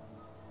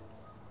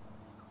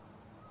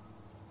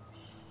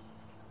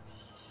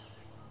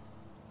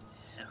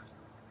 Yeah.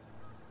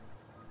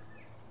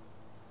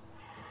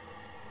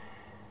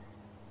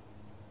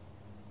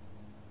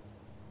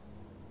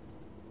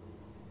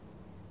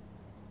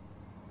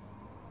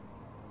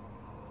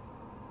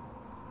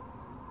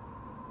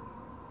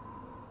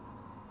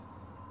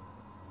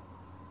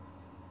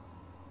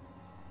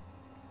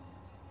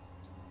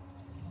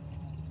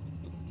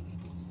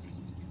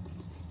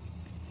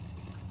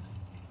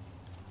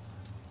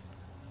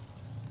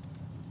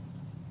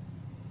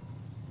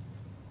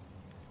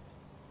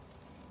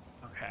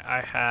 Okay, I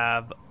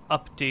have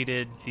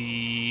updated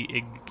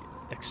the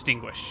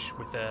extinguish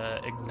with the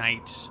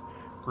ignite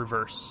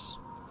reverse.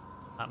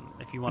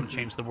 If you want to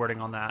change the wording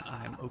on that,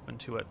 I'm open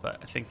to it, but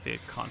I think the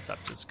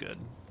concept is good.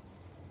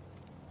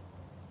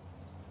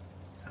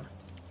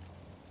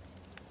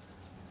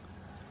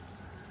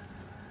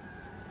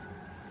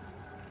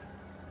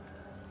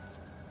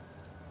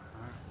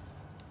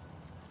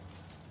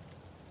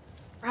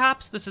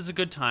 Perhaps this is a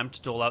good time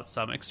to dole out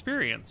some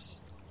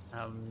experience.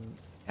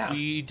 Yeah.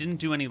 We didn't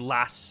do any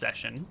last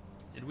session,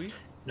 did we?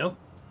 Nope,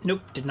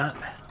 did not.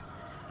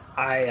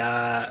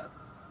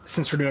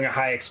 Since we're doing a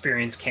high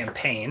experience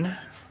campaign,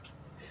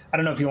 I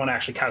don't know if you want to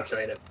actually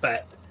calculate it,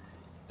 but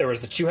there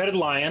was the two-headed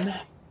lion.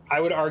 I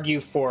would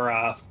argue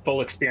for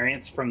full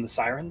experience from the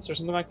sirens or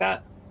something like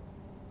that.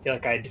 I feel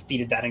like I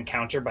defeated that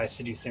encounter by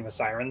seducing the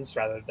sirens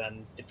rather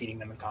than defeating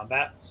them in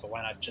combat. So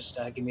why not just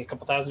give me a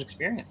couple thousand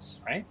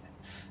experience, right?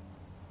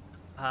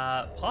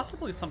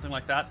 Possibly something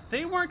like that.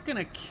 They weren't going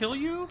to kill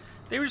you.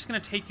 They were just going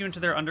to take you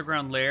into their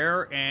underground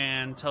lair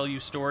and tell you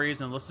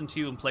stories and listen to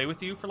you and play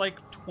with you for like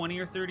 20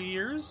 or 30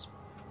 years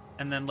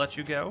and then let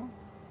you go.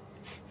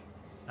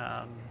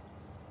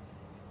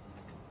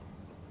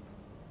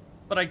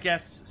 But I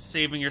guess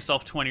saving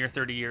yourself 20 or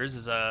 30 years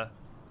is a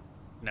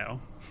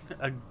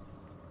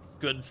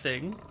good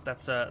thing.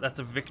 That's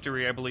a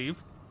victory, I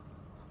believe.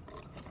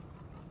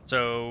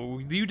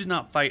 So you did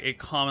not fight a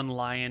common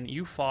lion.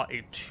 You fought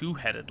a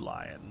two-headed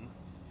lion.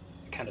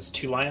 It count as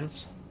two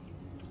lions?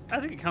 I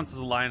think it counts as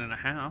a lion and a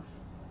half.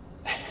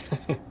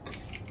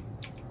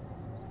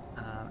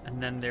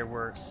 And then there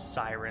were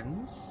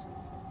sirens.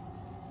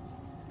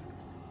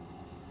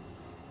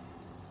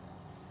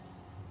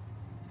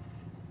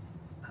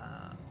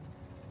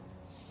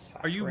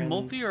 Are you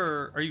multi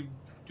or are you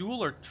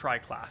dual or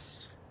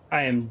tri-classed?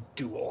 I am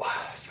dual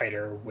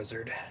fighter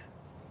wizard.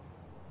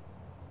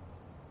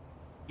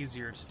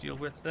 Easier to deal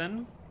with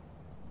then.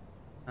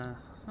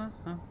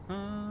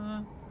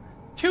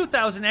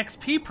 2,000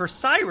 XP per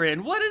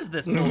siren. What is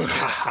this bullshit?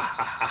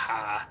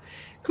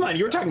 Come on,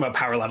 you were talking about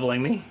power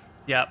leveling me.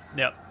 Yep.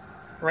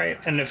 Right,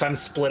 and if I'm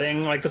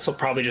splitting, like this will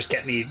probably just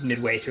get me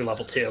midway through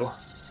level 2.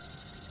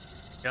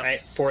 Yep.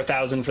 Right,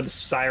 4,000 for the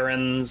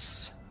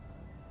sirens,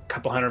 a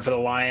couple hundred for the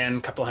lion,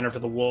 a couple hundred for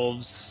the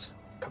wolves,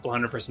 a couple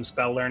hundred for some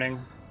spell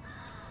learning.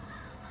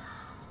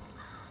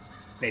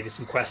 Maybe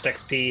some quest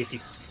XP if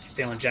you're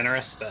feeling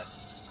generous, but...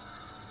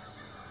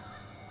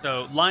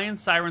 So,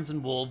 lions, sirens,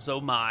 and wolves, oh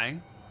my.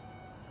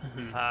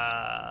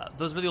 Mm-hmm.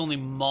 Those were the only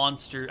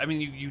monsters. I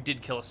mean, you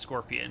did kill a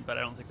scorpion, but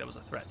I don't think that was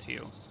a threat to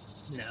you.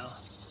 No.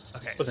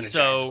 Okay, Wasn't a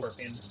giant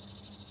scorpion.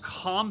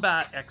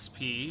 Combat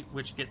XP,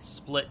 which gets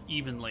split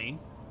evenly.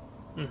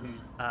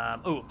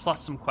 Mm-hmm.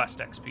 Plus some quest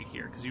XP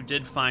here, because you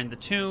did find the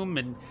tomb,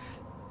 and,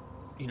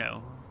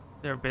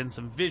 there have been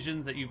some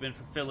visions that you've been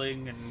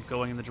fulfilling and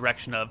going in the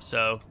direction of,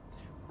 so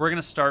we're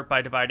going to start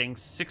by dividing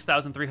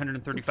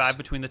 6,335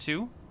 between the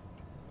two.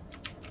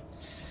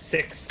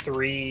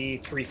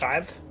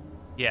 6,335?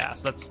 Yeah,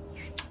 so that's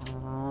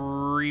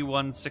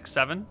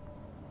 3,167.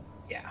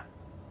 Yeah.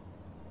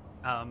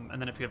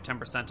 And then if you have 10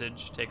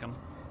 percentage, take them.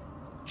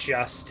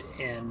 Just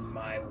in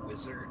my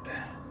wizard.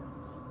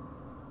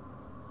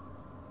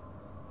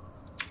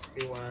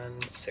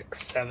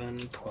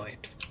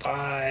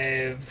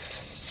 3167.5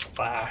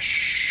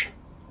 slash...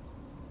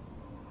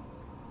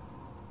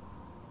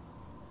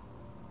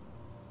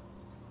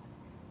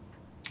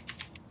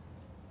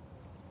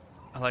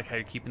 I like how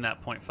you're keeping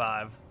that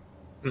 0.5.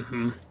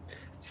 Mm-hmm.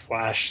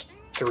 Slash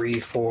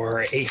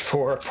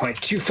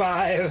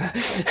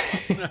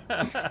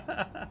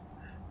 3484.25.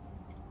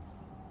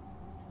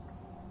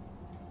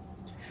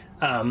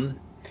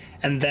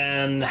 And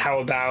then how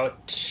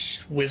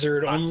about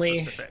wizard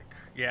only? Specific.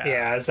 Yeah.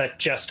 Yeah, is that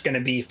just going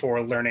to be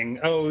for learning?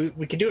 Oh,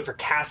 we could do it for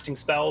casting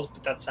spells,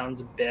 but that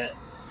sounds a bit...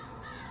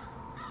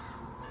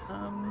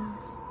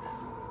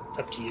 It's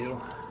up to you.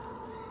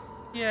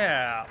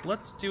 Yeah,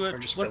 let's do it. Or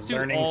just Let's for do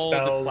learning all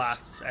spells. the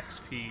class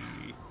XP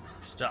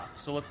stuff.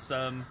 So let's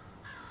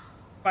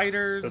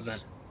Fighters. So then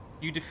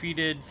you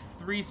defeated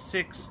 3,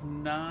 6,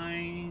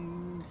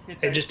 9 hit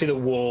it'd dice. just be the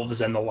wolves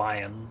and the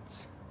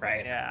lions,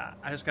 right? Yeah,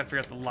 I just gotta figure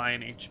out the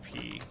lion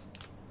HP.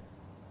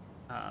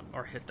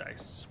 Or hit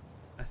dice.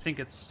 I think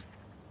it's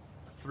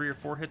a 3 or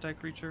 4 hit die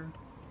creature.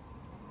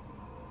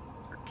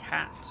 Or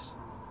cat.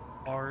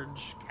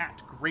 Large.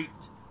 Cat. Great.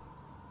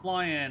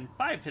 Lion.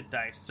 5 hit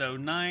dice. So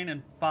 9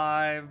 and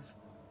 5.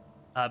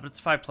 But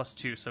it's 5 plus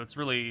 2, so it's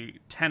really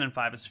 10 and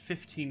 5 is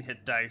 15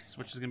 hit dice,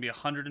 which is going to be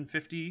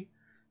 150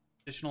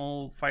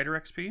 additional fighter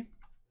XP.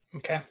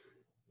 Okay.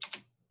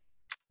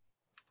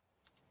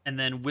 And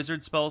then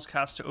wizard spells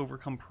cast to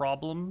overcome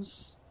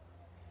problems.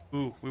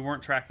 Ooh, we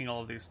weren't tracking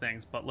all of these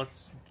things, but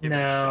let's give it a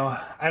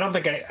shot. I don't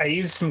think I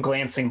used some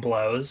glancing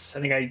blows.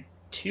 I think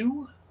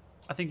 2?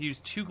 I think you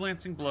used 2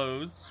 glancing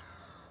blows.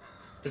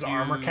 Does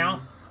armor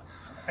count?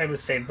 I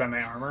was saved by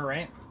my armor,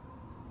 right?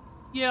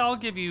 Yeah, I'll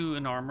give you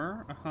an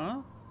armor.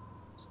 So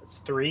it's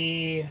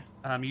 3.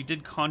 You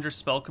did conjure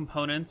spell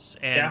components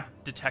and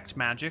detect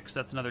magic,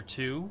 so that's another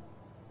 2.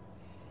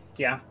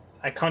 Yeah,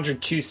 I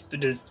conjured 2.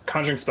 Does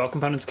conjuring spell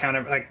components count?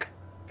 I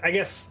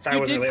guess I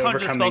wasn't really You did conjure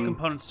spell overcoming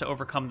components to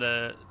overcome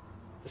the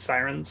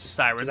sirens.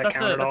 Sirens. Does that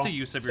count at all? That's a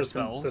use of your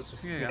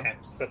spells. Okay,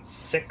 so that's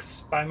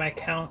 6 by my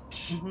count.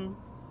 Mm-hmm.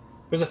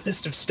 There's a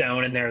fist of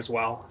stone in there as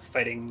well,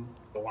 fighting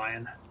the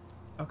lion.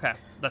 Okay,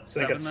 that's so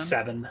 7 I got then?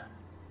 7.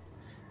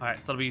 All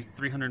right, so that'll be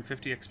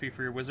 350 XP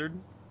for your wizard.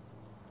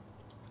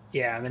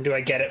 Yeah, and then do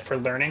I get it for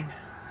learning?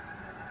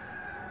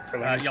 For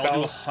learning yeah,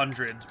 I'll do spells?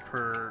 100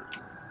 per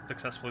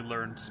successfully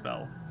learned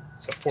spell.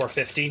 So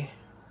 450.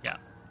 Yeah.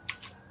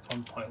 It's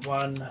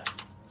 1.1.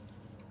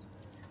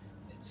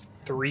 It's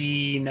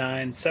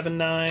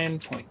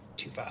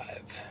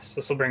 3979.25. So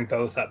this will bring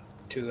both up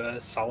to a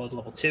solid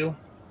level 2.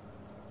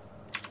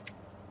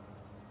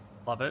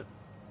 Love it.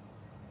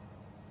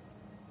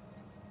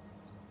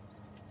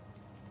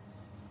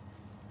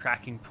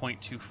 Tracking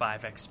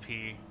 0.25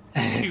 XP.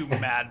 You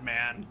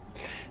madman.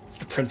 It's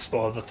the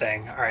principle of the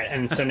thing. All right,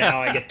 and so now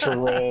I get to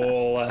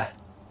roll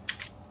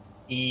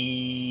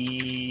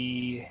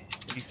D6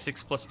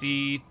 plus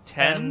D10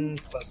 10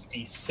 plus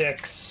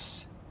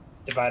D6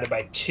 divided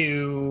by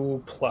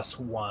 2 plus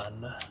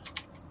 1.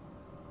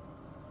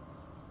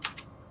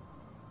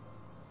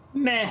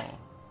 Meh. Oh.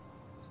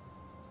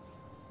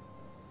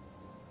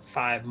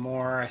 5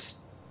 more.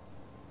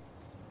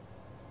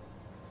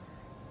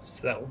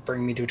 So that will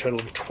bring me to a total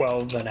of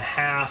 12 and a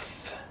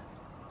half.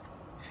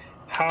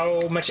 How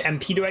much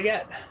MP do I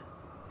get?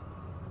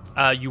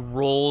 You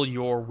roll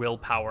your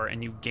willpower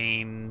and you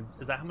gain...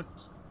 Is that how much?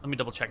 Let me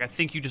double check. I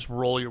think you just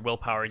roll your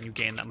willpower and you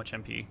gain that much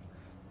MP.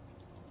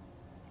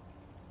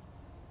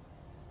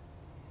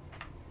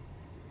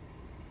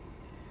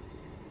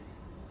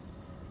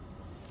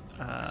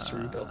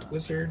 Cerebral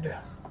wizard.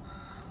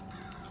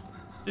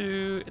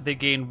 They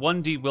gain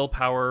 1d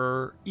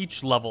willpower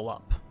each level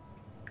up.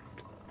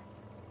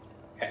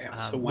 Okay,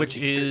 so which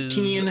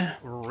 13. is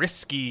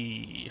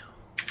risky.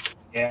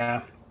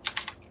 Yeah.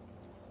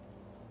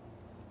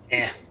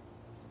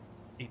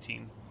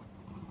 18.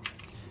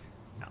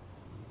 No.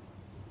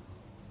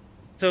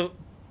 So,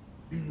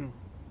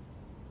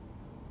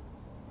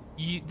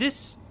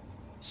 this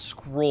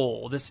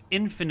scroll, this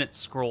infinite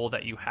scroll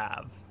that you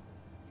have,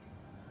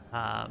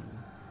 what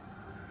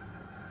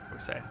do we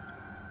say?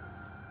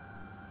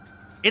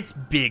 It's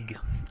big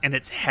and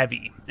it's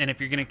heavy, and if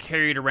you're going to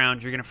carry it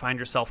around, you're going to find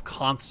yourself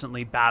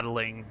constantly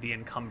battling the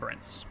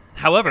encumbrance.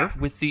 However,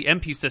 with the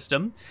MP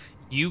system,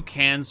 you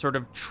can sort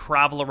of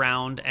travel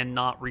around and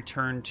not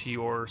return to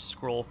your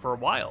scroll for a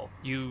while.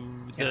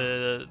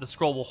 The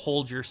scroll will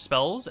hold your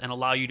spells and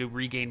allow you to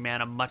regain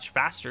mana much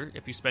faster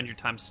if you spend your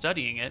time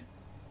studying it.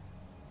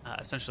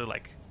 Essentially,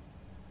 like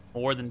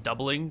more than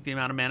doubling the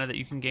amount of mana that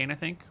you can gain, I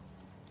think.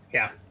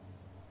 Yeah.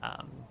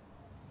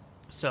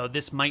 So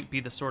this might be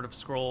the sort of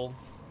scroll,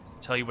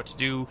 tell you what to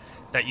do,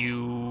 that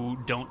you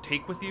don't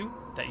take with you,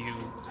 that you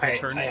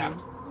return to.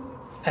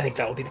 I think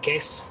that will be the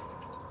case.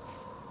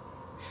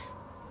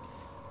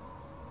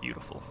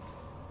 Beautiful.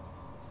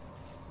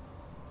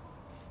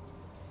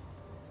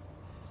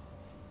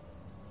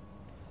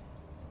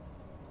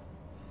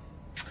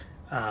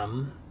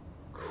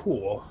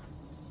 Cool.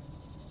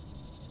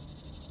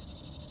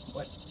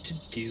 What to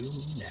do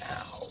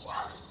now?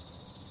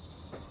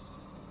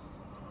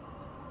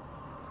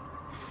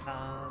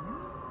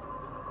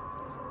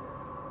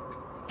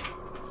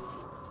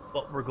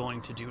 What we're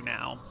going to do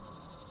now,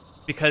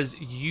 because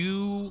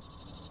your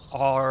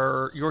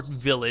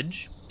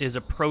village is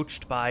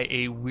approached by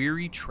a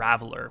weary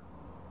traveler.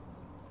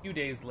 A few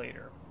days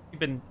later, you've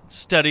been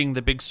studying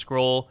the big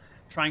scroll,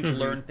 trying to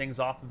learn things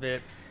off of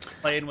it,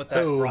 playing with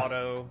that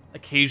grotto,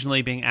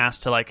 occasionally being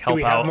asked to like help do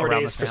we out have more around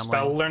days the for family.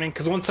 spell learning?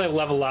 Because once I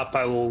level up,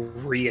 I will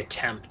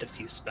reattempt a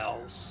few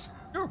spells.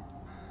 Sure.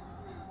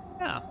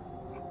 Yeah.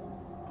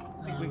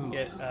 I think we can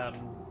get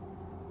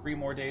 3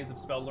 more days of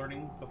spell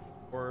learning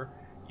before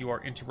you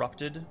are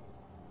interrupted.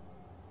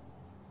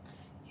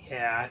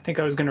 Yeah, I think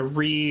I was going to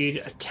read,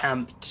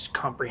 attempt,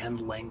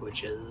 comprehend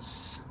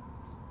languages.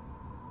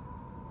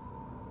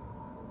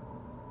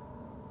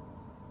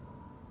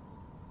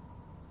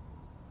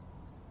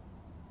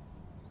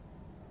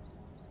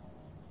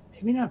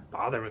 Maybe not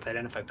bother with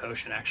Identify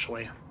Potion,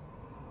 actually.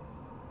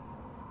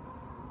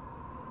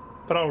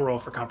 But I'll roll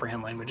for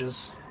Comprehend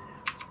Languages.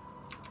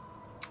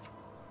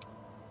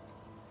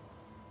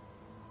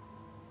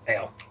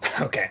 Fail.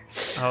 Okay.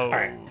 Oh, All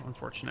right.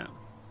 Unfortunate.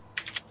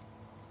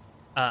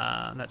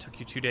 That took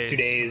you 2 days. 2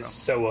 days,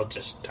 so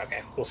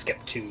we'll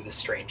skip to the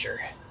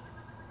stranger.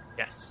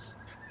 Yes.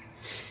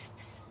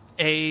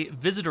 A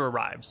visitor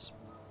arrives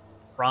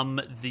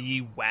from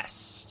the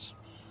west.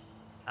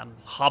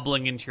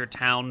 Hobbling into your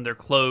town, their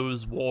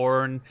clothes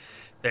worn,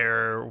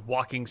 their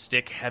walking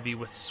stick heavy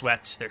with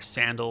sweat, their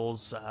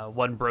sandals,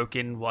 one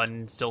broken,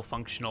 one still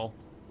functional.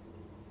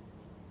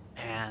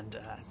 And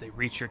as they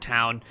reach your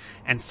town,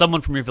 and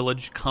someone from your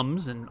village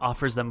comes and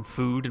offers them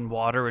food and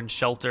water and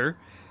shelter,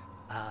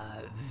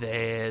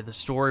 the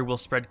story will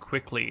spread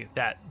quickly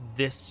that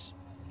this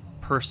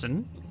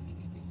person,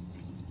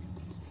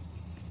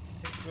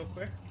 real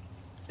quick,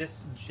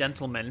 this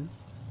gentleman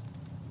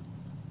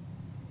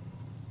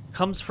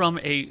comes from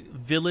a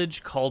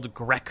village called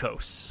Grotto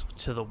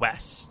to the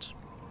west,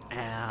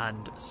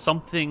 and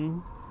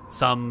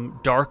some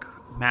dark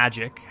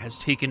magic has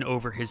taken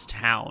over his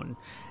town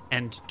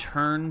and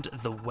turned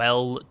the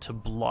well to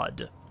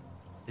blood.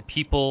 The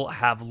people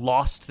have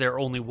lost their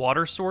only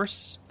water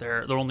source,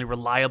 their only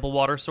reliable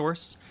water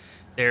source.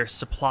 Their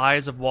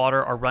supplies of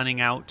water are running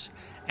out,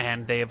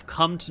 and they have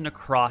come to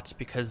Necrot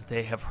because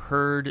they have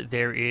heard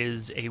there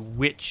is a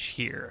witch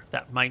here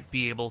that might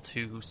be able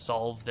to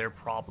solve their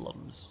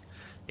problems.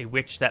 A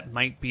witch that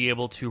might be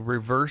able to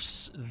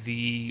reverse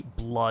the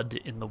blood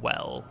in the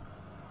well.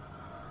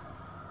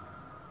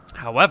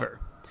 However,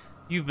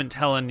 you've been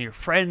telling your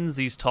friends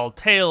these tall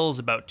tales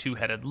about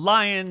two-headed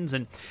lions,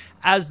 and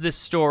as this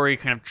story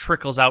kind of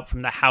trickles out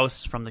from the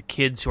house, from the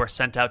kids who are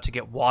sent out to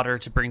get water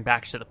to bring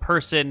back to the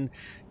person,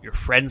 your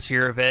friends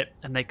hear of it,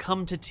 and they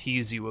come to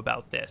tease you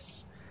about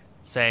this,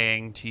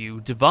 saying to you,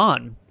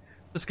 Divan,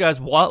 this guy's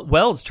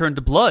well's turned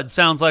to blood.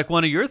 Sounds like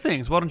one of your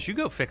things. Why don't you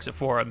go fix it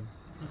for him?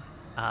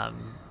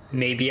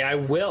 Maybe I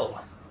will,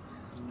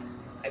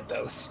 I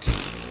boast.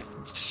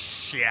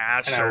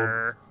 Yeah,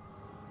 sure.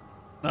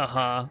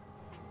 Uh-huh.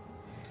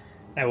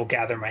 I will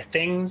gather my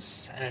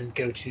things and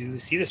go to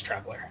see this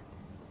traveler.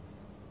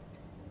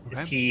 Okay.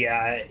 Is he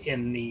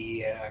in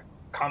the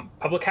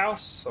public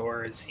house,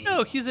 or is he...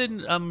 No, he's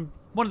in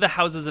one of the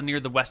houses near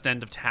the west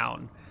end of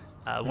town.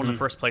 One of the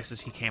first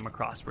places he came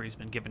across where he's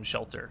been given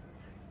shelter.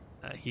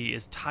 He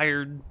is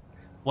tired.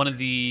 One of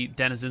the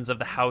denizens of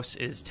the house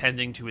is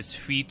tending to his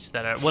feet.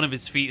 One of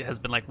his feet has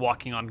been like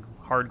walking on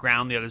hard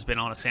ground. The other's been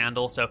on a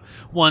sandal. So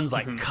one's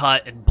like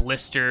cut and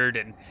blistered,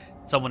 and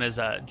someone is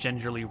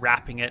gingerly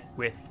wrapping it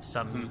with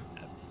some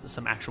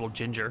actual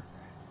ginger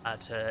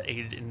to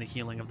aid in the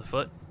healing of the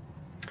foot.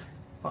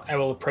 Well, I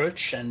will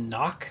approach and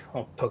knock.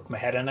 I'll poke my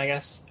head in, I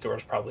guess. The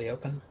door's probably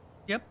open.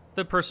 Yep.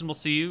 The person will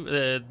see you.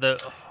 The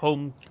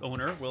home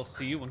owner will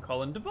see you and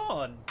call in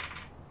Divan.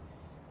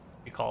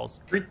 He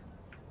calls.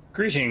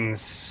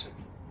 Greetings,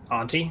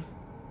 Auntie.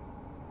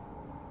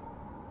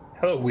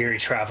 Hello, weary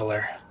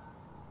traveler.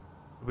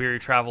 The weary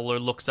traveler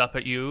looks up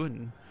at you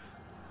and...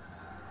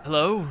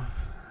 Hello?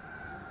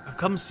 I've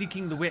come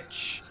seeking the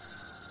witch.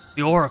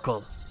 The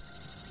oracle.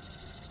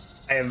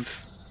 I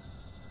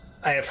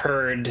have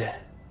heard...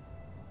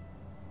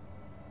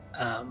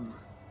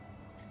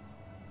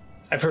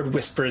 I've heard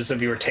whispers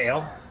of your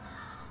tale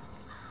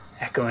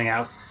echoing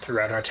out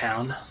throughout our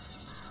town.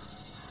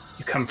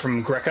 You come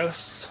from Grotto?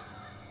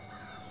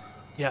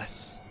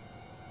 Yes.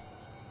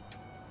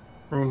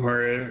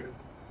 The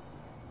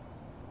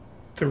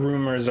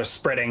rumors are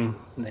spreading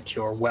that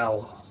your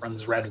well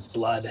runs red with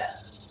blood.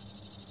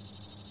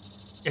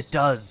 It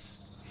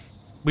does.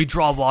 We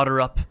draw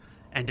water up,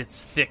 and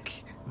it's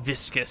thick,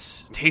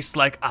 viscous, tastes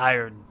like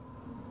iron.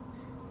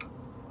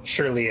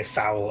 Surely a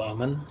foul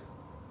omen.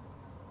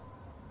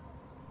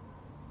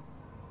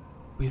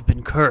 We've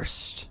been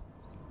cursed.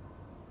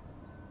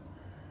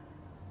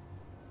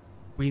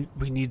 We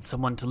need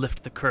someone to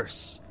lift the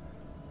curse.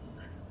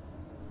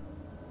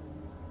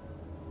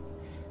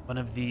 One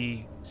of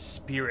the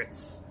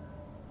spirits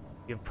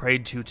we have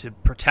prayed to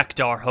protect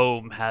our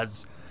home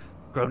has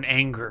grown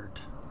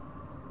angered,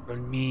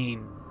 grown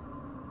mean.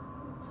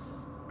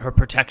 Her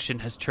protection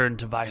has turned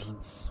to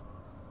violence.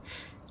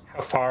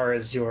 How far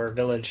is your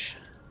village?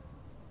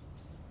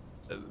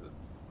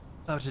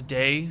 About a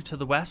day to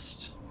the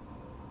west.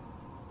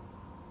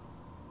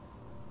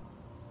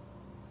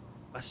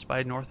 West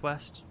by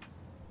northwest.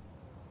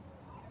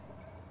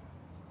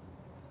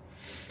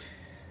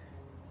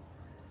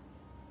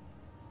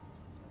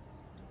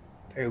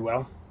 Very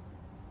well.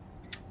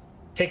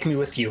 Take me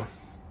with you.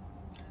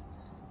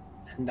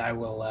 And I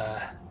will,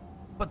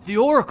 But the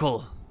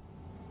oracle!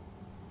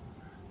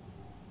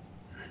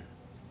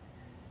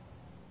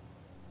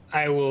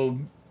 I will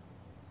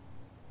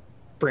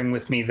bring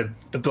with me the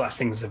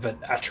blessings of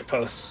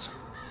Atropos.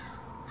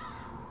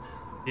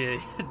 The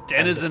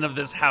denizen of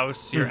this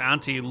house, your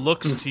auntie,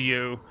 looks to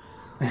you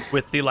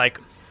with the, like,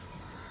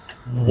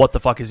 what the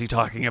fuck is he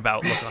talking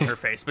about look on her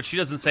face, but she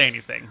doesn't say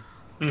anything.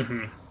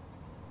 Mm-hmm.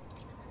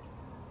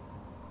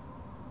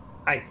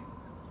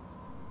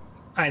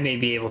 I may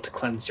be able to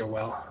cleanse your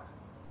well.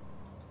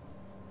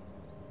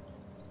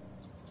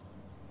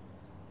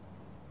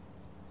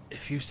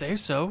 If you say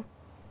so.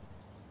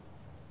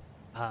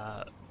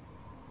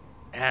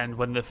 And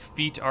when the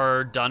feet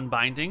are done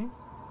binding,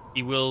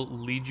 he will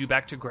lead you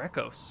back to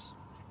Grecos.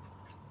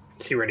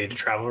 Is he ready to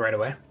travel right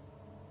away?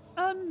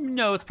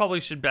 No, it's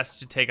probably best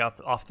to take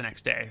off the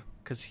next day,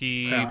 because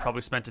he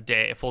probably spent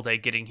a full day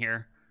getting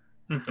here.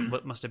 Mm-hmm.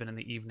 What must have been in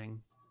the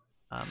evening.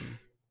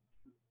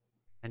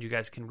 And you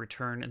guys can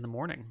return in the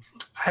morning.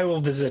 I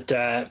will visit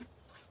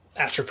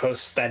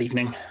Atropos that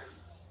evening.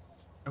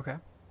 Okay.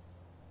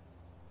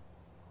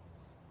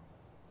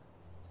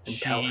 And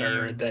tell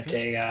her that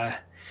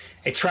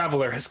a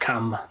traveler has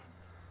come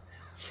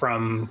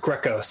from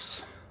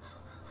Grecos.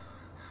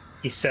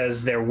 He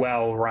says their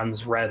well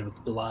runs red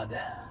with blood.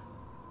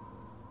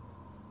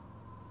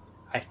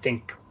 I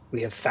think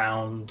we have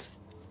found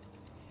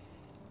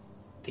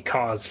the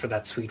cause for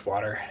that sweet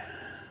water.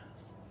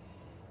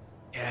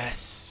 Yes,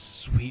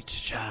 sweet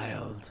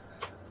child.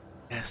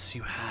 Yes,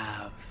 you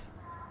have.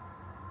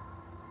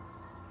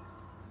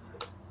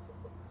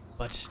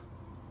 But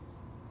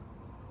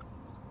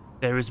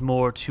there is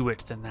more to it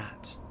than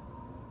that.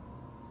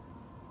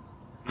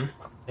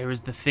 There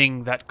is the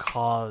thing that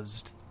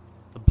caused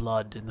the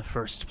blood in the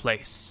first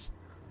place.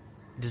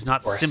 It is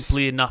not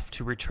simply enough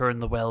to return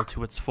the well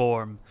to its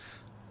form.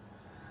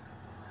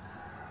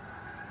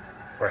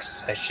 Of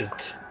course, I should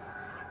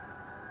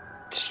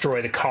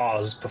destroy the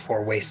cause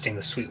before wasting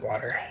the sweet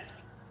water.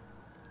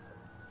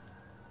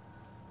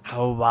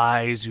 How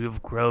wise you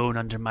have grown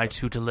under my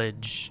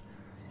tutelage.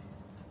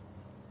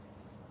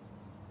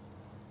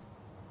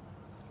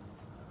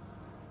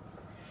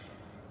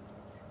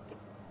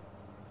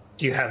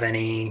 Do you have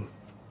any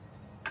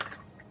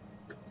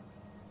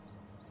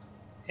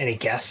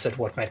guess at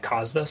what might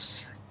cause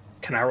this?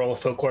 Can I roll a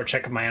folklore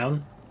check of my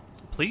own?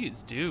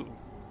 Please do.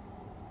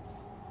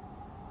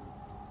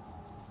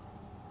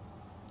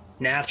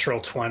 Natural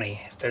 20.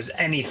 If there's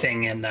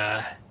anything in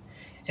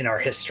our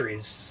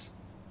histories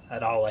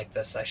at all like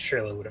this, I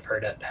surely would have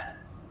heard it.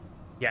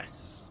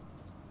 Yes.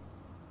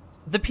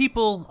 The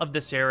people of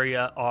this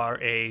area are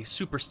a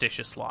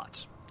superstitious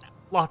lot.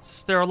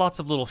 There are lots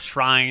of little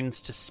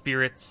shrines to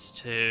spirits,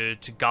 to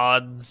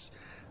gods.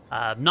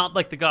 Not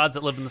like the gods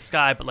that live in the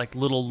sky, but like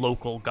little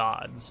local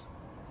gods.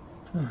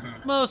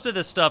 Mm-hmm. Most of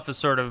this stuff is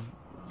sort of,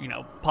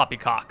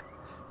 poppycock.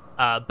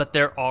 But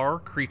there are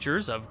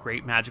creatures of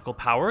great magical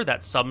power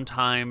that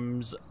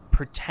sometimes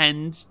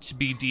pretend to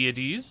be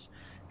deities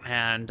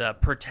and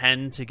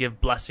pretend to give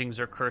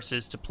blessings or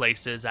curses to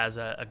places as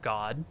a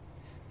god.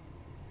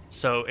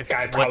 So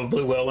I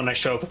probably will when I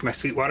show up with my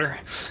sweet water.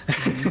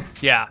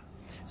 Yeah.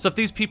 So if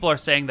these people are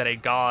saying that a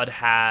god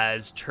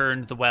has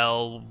turned the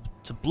well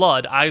to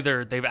blood,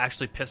 either they've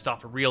actually pissed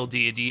off a real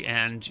deity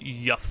and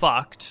you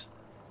fucked,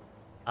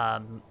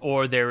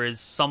 or there is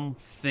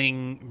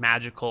something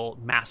magical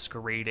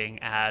masquerading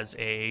as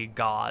a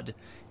god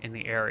in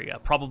the area.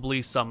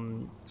 Probably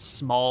some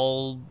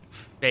small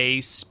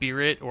fey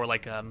spirit, or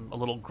like a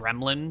little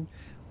gremlin,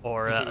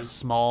 or a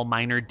small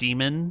minor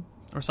demon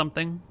or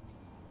something.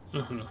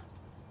 Mm-hmm.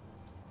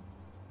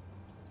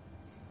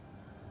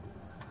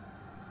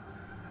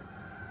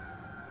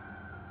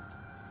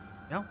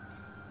 Yeah. All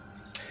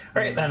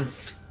right, then.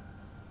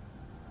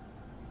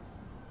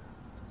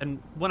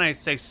 And when I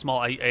say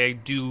small, I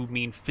do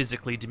mean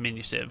physically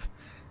diminutive.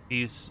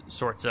 These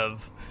sorts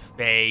of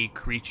fey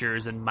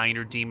creatures and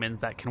minor demons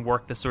that can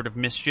work this sort of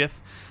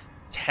mischief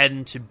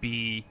tend to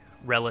be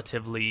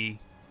relatively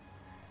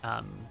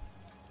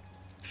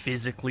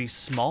physically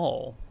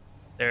small.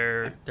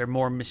 They're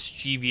more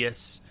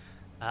mischievous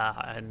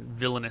and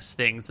villainous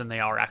things than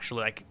they are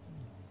actually like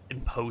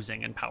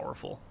imposing and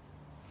powerful.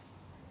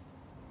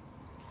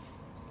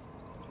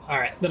 All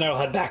right, then I'll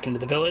head back into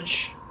the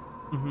village.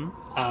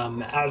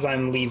 Mm-hmm. As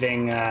I'm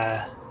leaving,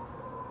 I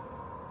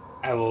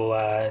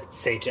will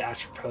say to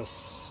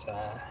Atropos,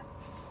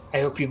 I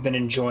hope you've been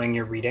enjoying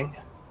your reading.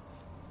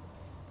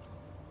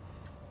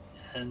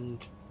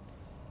 And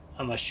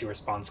unless she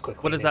responds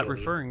quickly. What is that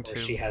referring to?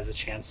 She has a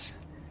chance.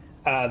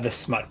 The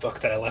smut book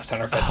that I left on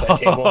her bedside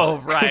table. Oh,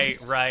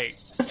 right.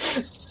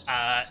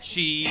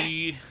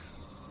 She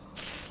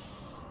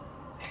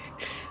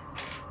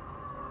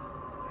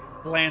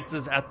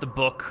glances at the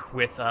book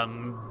with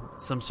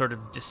some sort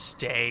of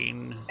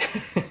disdain,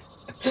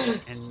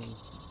 and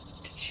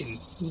she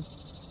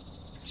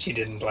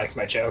didn't like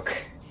my joke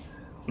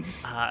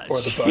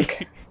or the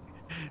book.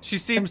 She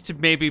seems to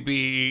maybe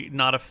be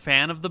not a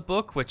fan of the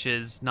book, which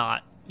is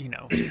not,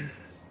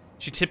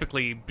 she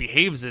typically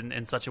behaves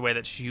in such a way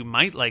that you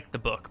might like the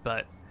book,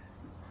 but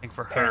I think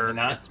for her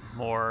it's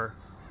more,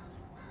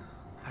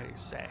 how do you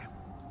say,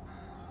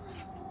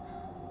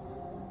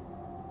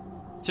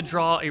 to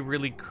draw a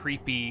really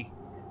creepy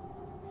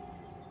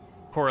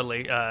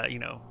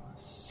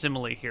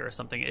simile here or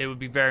something. It would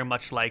be very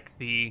much like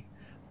the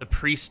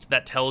priest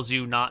that tells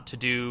you not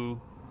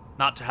to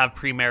have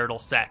premarital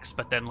sex,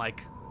 but then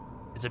like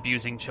is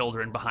abusing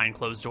children behind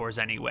closed doors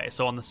anyway.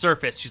 So on the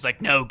surface, she's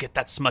like, no, get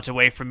that smut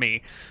away from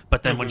me.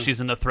 But then when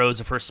she's in the throes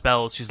of her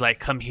spells, she's like,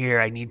 come here,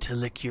 I need to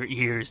lick your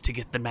ears to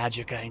get the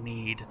magic I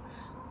need.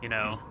 You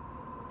know,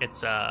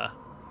 it's, on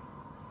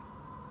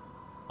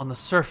the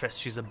surface,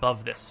 she's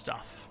above this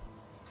stuff.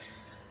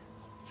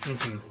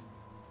 Mm-hmm.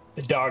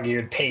 The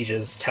dog-eared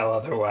pages tell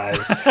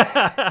otherwise.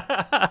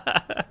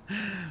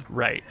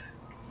 Right.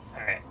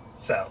 All right,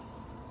 so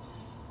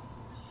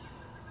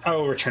I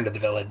will return to the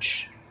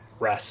village,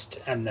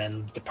 rest, and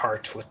then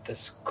depart with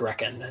this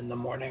Grecan in the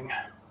morning.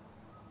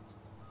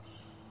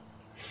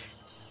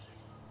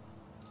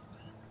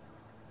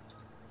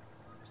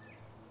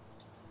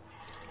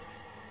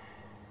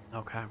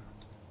 Okay.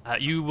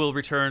 You will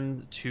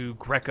return to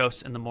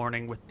Grekos in the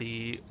morning with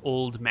the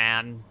old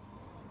man.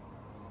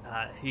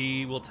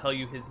 He will tell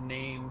you his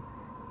name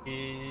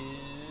is...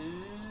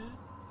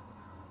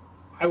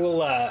 I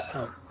will,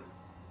 I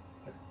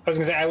was going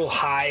to say, I will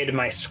hide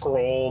my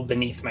scroll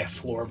beneath my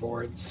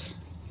floorboards.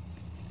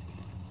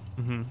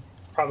 Mm-hmm.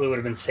 Probably would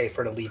have been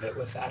safer to leave it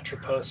with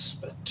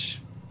Atropos, but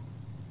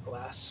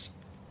alas.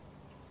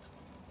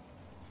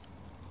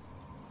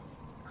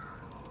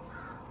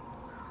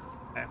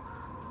 Okay.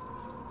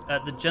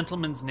 The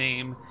gentleman's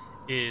name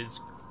is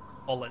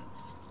Olinth.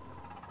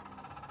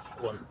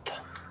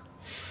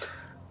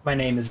 My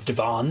name is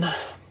Divan.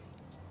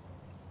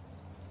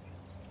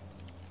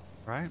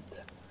 Right.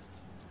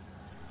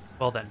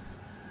 Well then,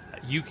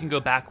 you can go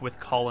back with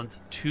Colinth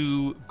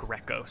to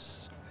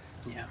Grekos.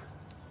 Yeah.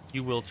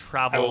 You will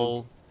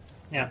travel...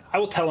 I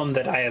will tell him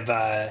that I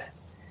have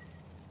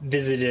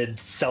visited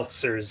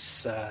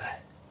Seltzer's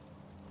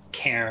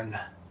cairn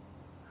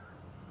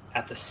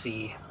at the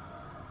sea.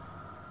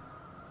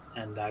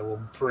 And I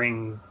will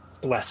bring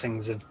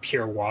blessings of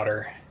pure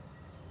water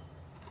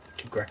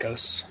to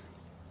Grekos.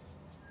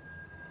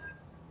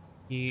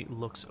 He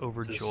looks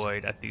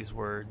overjoyed at these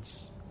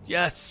words.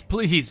 Yes,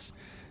 please.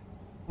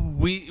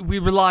 We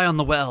rely on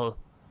the well.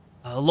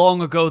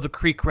 Long ago the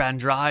creek ran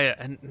dry,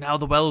 and now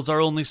the well's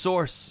our only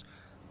source.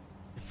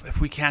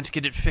 If we can't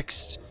get it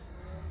fixed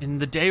in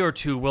the day or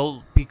two,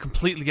 we'll be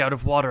completely out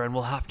of water and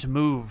we'll have to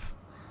move.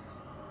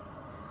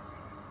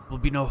 There'll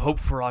be no hope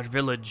for our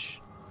village.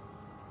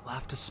 We'll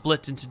have to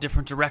split into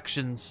different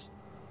directions.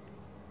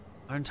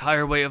 Our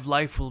entire way of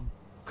life will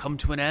come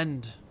to an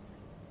end.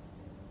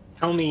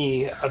 Tell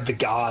me of the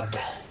god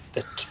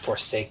that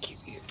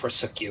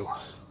forsook you.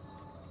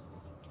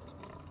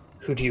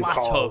 Who do you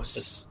call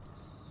this?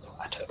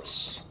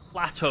 Platos.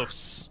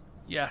 Platos,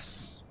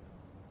 yes.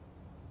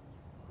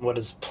 What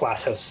is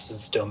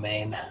Platos'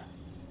 domain?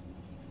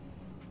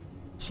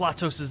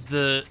 Platos is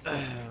the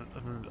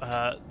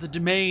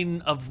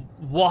domain of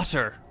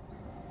water,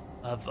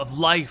 of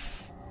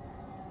life.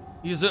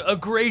 He is a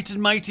great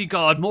and mighty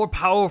god, more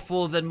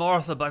powerful than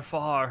Martha by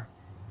far.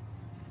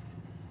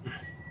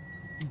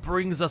 He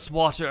brings us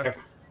water,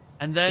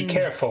 and then... Be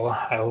careful,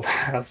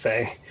 I'll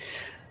say.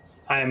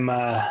 I'm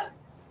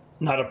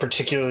not a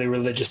particularly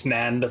religious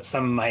man, but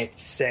some might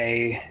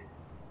say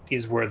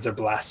these words are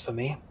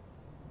blasphemy.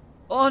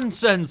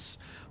 Nonsense!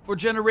 For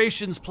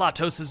generations,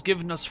 Platos has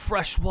given us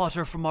fresh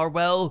water from our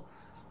well.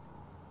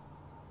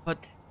 But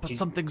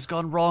something's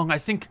gone wrong. I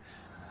think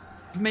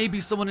maybe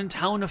someone in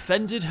town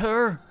offended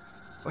her,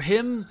 or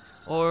him,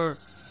 or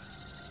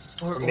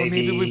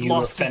maybe we've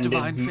lost his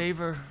divine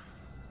favor.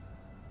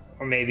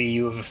 Or maybe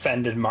you have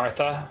offended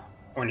Martha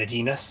or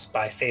Nadinus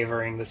by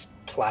favoring this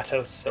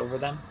Platos over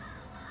them.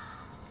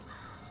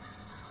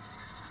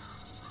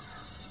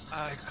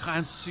 I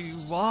can't see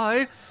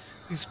why.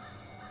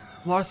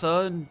 Martha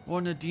and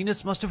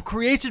Nadinus must have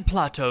created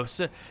Platos.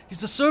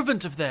 He's a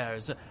servant of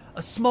theirs,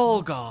 a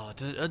small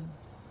god, a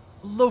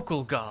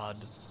local god.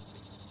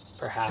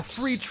 Perhaps.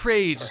 A free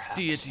trade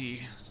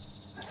deity.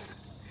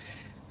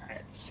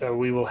 Alright, so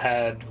we will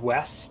head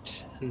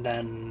west, and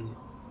then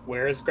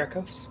where is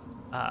Grekos?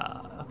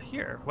 Up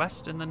here,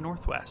 west and then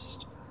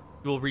northwest.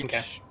 You'll reach...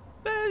 Okay.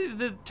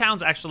 The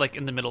town's actually like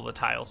in the middle of the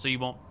tile, so you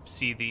won't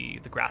see the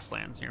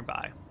grasslands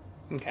nearby.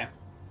 Okay.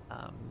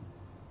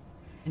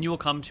 And you will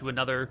come to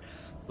another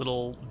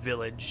little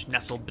village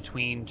nestled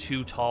between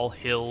two tall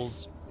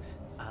hills.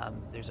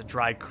 There's a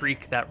dry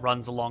creek that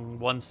runs along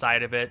one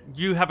side of it.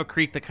 You have a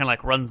creek that kind of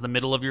like runs the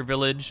middle of your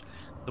village.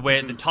 The way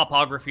the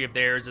topography of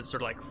theirs is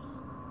sort of like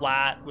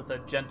flat with a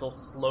gentle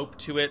slope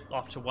to it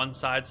off to one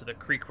side, so the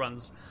creek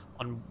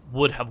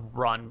would have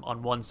run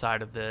on one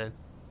side of the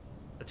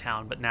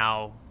town, but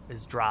now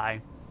is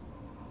dry.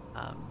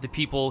 The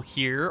people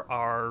here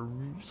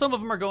some of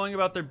them are going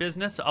about their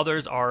business,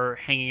 others are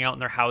hanging out in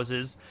their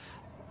houses,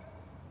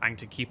 trying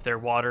to keep their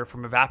water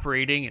from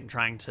evaporating and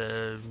trying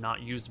to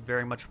not use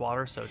very much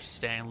water, so just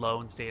staying low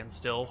and staying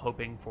still,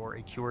 hoping for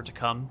a cure to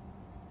come.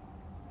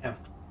 Yeah.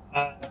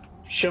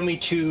 Show me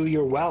to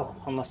your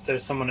well, unless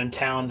there's someone in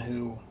town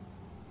who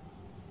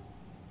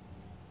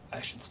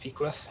I should speak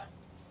with.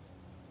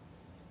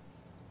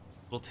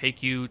 Will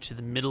take you to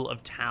the middle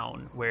of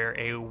town where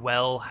a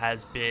well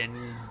has been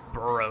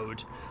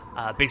burrowed,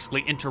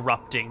 basically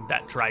interrupting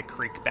that dry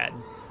creek bed.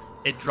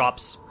 It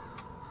drops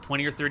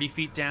 20 or 30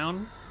 feet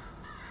down,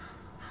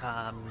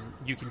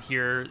 You can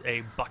hear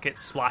a bucket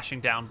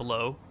splashing down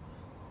below.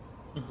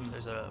 Mm-hmm.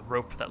 There's a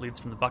rope that leads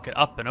from the bucket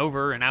up and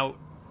over and out.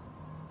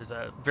 There's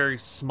a very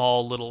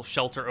small little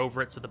shelter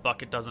over it so the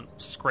bucket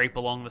doesn't scrape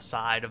along the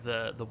side of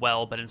the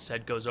well, but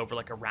instead goes over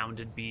like a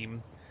rounded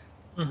beam.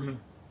 Mm-hmm.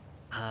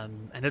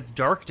 And it's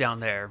dark down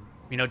there.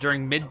 You know,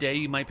 during midday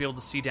you might be able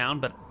to see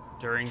down, but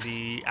during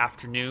the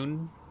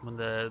afternoon, when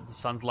the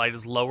sun's light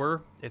is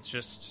lower, it's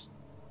just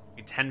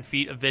 10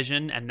 feet of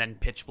vision and then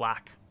pitch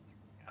black.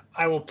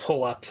 I will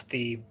pull up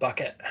the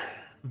bucket.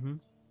 Mm-hmm.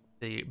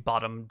 The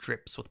bottom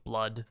drips with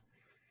blood.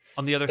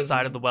 On the other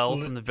side of the well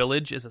from the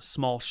village is a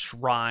small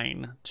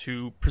shrine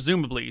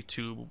presumably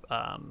to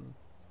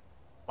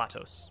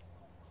Platos.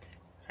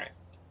 All right.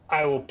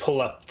 I will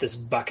pull up this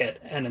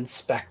bucket and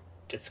inspect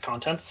its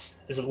contents.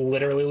 Does it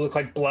literally look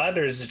like blood,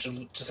 or does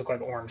it just look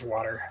like orange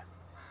water?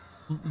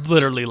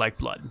 Literally like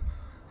blood.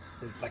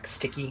 Is it like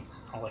sticky?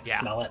 I'll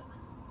smell it.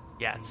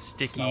 Yeah, it's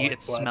sticky.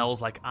 It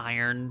smells like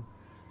iron.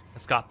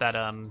 It's got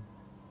that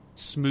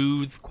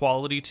smooth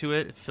quality to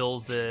it. It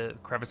fills the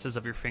crevices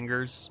of your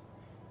fingers.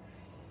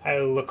 I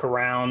look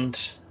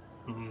around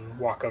and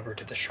walk over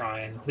to the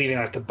shrine, leaving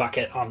like the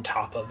bucket on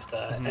top of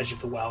the edge of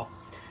the well.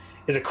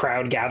 Is a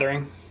crowd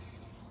gathering?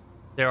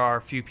 There are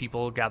a few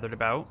people gathered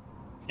about.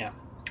 Yeah.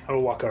 I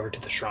will walk over to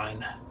the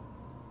shrine.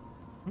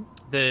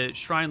 The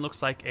shrine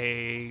looks like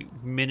a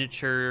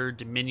miniature,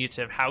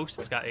 diminutive house.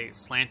 It's got a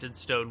slanted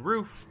stone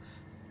roof,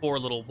 4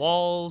 little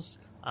walls,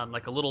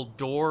 like a little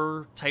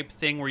door type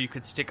thing where you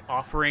could stick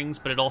offerings,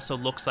 but it also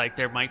looks like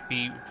there might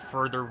be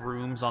further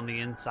rooms on the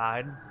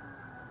inside.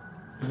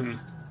 Mm-hmm.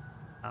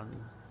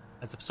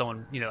 As if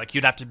someone, like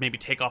you'd have to maybe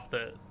take off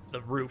the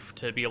roof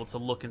to be able to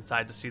look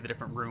inside to see the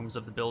different rooms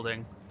of the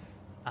building.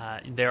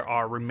 There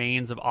are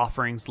remains of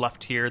offerings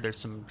left here. There's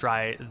some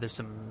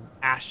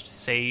ashed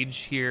sage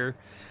here.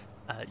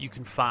 You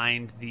can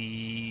find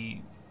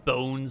the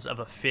bones of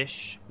a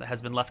fish that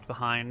has been left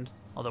behind.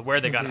 Although where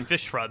they got a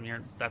fish from,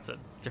 that's a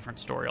different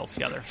story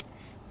altogether.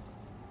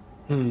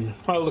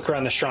 I'll look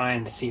around the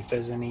shrine to see if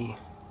there's any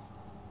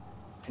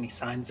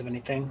signs of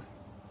anything.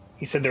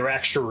 You said there were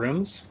extra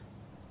rooms?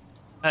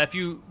 If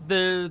you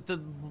the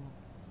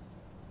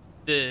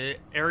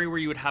area where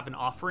you would have an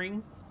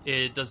offering,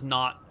 it does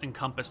not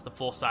encompass the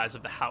full size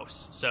of the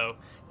house. So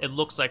it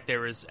looks like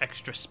there is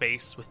extra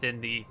space within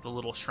the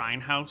little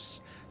shrine house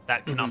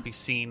that cannot be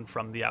seen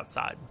from the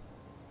outside.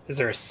 Is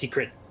there a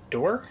secret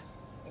door?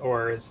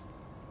 Or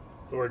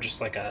just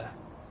like a...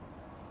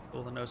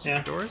 Well, no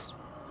secret doors?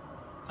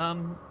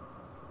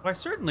 Why,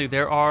 certainly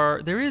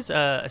there is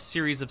a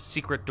series of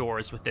secret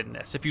doors within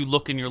this. If you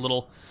look in your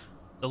little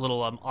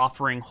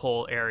offering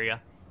hole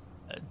area,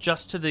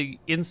 just to the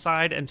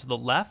inside and to the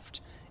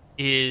left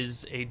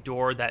is a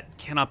door that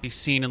cannot be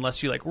seen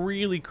unless you like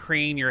really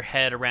crane your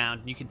head around.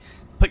 And you can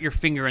put your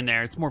finger in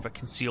there. It's more of a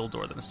concealed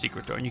door than a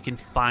secret door, and you can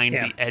find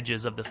the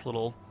edges of this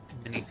little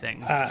mini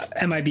thing.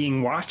 Am I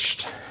being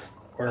watched?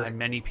 By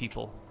many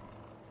people.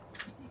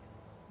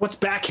 What's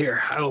back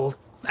here? I will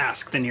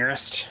ask the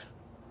nearest.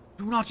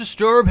 Do not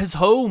disturb his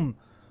home.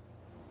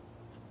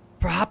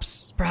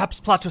 Perhaps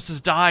Platos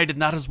has died,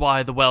 and that is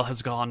why the well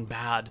has gone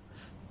bad.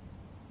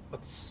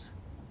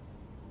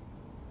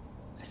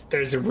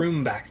 There's a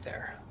room back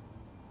there.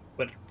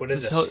 What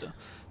is this?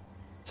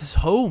 It's his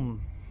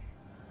home.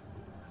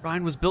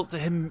 Shrine was built to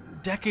him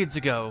decades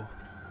ago.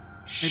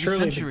 Maybe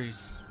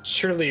centuries.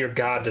 Surely your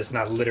god does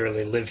not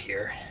literally live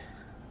here.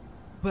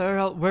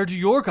 Where do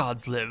your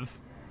gods live?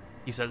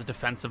 He says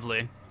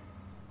defensively.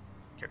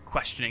 You're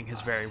questioning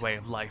his very way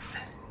of life.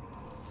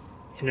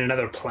 In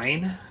another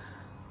plane?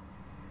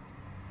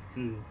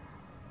 In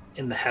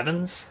the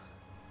heavens?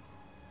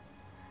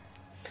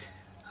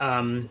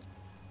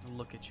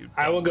 Look at you.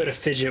 I will go to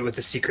fidget with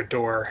the secret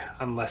door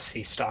unless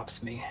he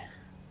stops me.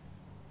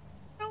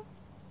 No.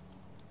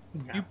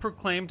 You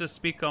proclaim to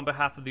speak on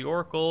behalf of the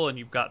Oracle, and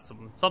you've got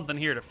something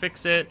here to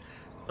fix it.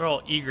 They're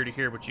all eager to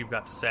hear what you've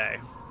got to say.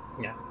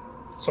 Yeah.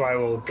 So I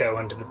will go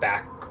into the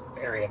back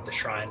area of the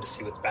shrine to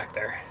see what's back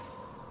there.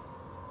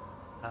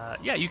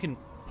 You can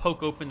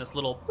poke open this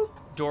little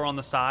door on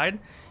the side,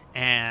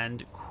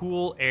 and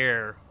cool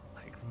air,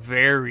 like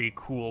very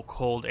cool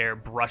cold air,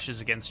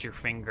 brushes against your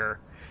finger,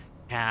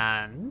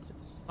 and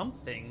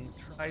something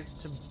tries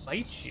to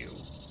bite you.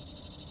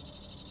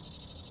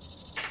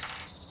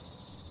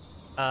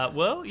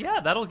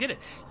 That'll get it.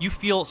 You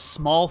feel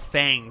small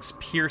fangs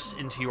pierce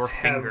into your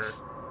finger.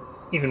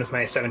 Even with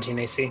my 17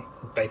 AC, it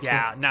bites me.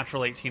 Yeah,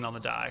 natural 18 on the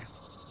die.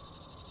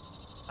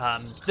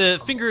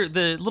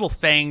 The little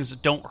fangs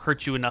don't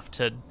hurt you enough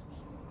to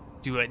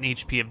do an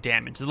HP of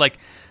damage. They're like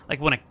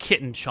when a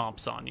kitten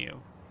chomps on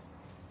you.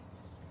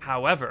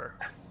 However,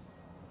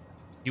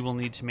 you will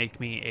need to make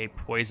me a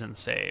poison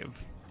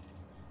save.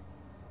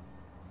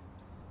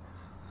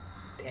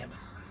 Damn it.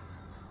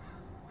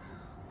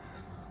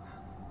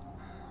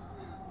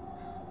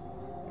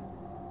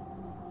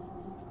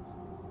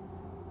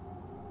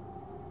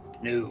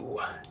 No.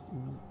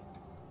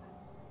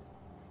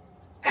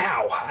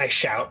 Ow! I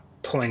shout,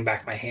 pulling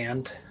back my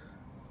hand.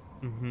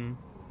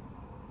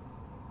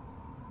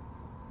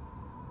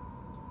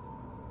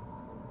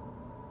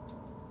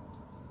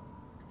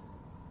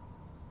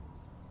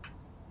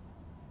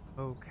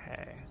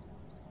 Okay.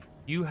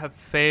 You have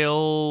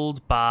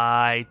failed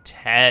by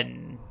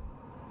 10.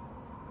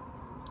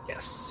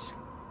 Yes.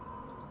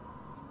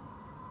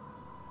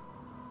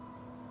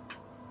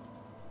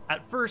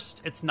 At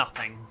first, it's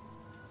nothing,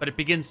 but it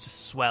begins to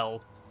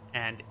swell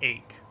and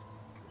ache.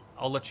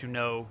 I'll let you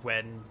know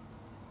when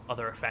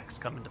other effects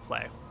come into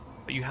play,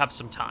 but you have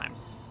some time.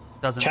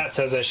 Chat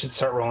says I should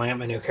start rolling out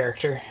my new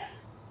character.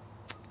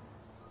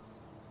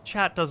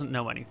 Chat doesn't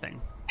know anything.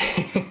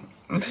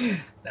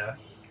 No.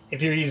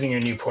 If you're using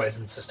your new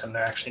poison system,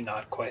 they're actually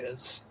not quite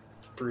as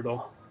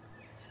brutal.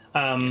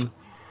 Ow!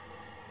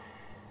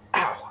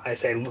 I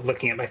say,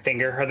 looking at my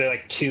finger, are there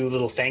like 2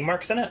 little fang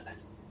marks in it?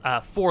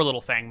 4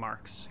 little fang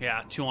marks.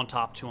 Yeah, 2 on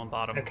top, 2 on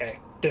bottom. Okay.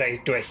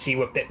 Do I see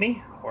what bit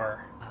me,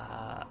 or?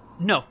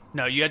 No.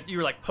 You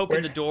were like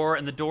poking the door,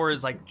 and the door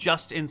is like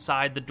just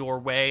inside the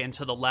doorway and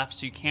to the left,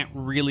 so you can't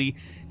really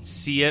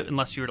see it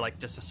unless you were like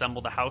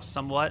disassemble the house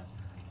somewhat.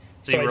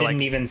 So I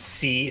didn't even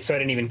see. So I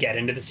didn't even get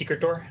into the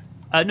secret door.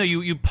 No,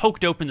 you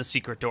poked open the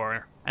secret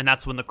door, and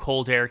that's when the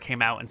cold air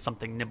came out and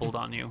something nibbled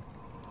on you.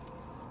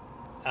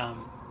 Can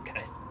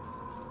I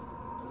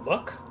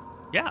look?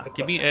 Yeah,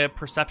 give me a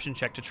perception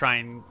check to try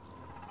and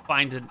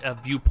find a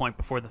viewpoint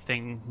before the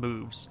thing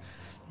moves.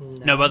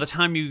 No, by the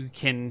time you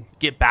can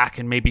get back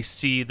and maybe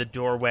see the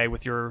doorway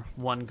with your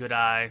one good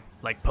eye,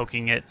 like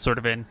poking it sort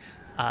of in,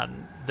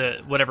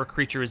 the whatever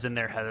creature is in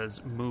there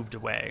has moved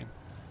away.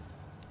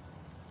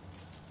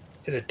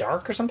 Is it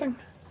dark or something?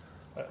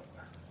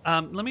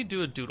 Let me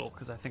do a doodle,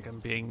 because I think I'm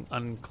being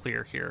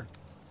unclear here.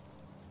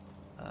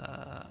 I'm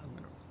going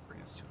to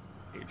bring us to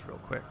a page real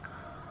quick.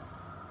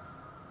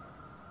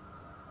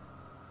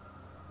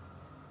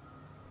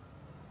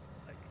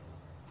 Like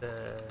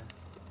the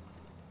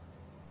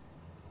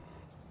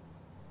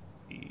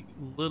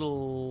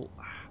little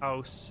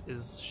house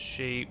is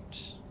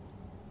shaped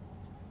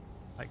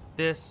like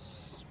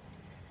this,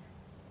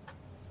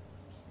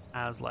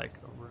 as like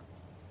a room.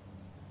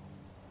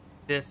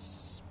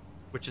 This,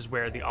 which is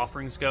where the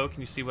offerings go.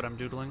 Can you see what I'm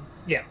doodling?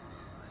 Yeah.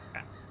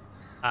 Okay.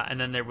 And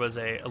then there was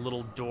a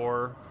little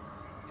door,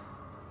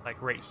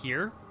 like right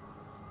here.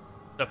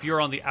 So if you're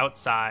on the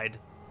outside,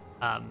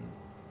 and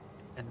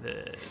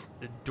the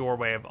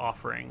doorway of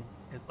offering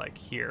is like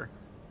here,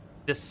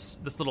 this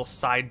little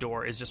side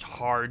door is just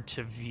hard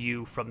to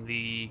view from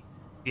the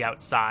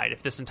outside.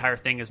 If this entire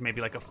thing is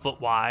maybe like a foot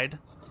wide,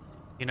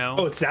 you know?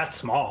 Oh, it's that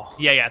small.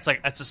 Yeah.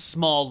 It's a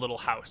small little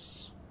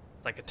house.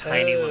 It's like a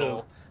tiny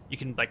little. You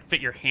can like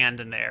fit your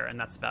hand in there, and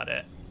that's about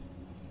it.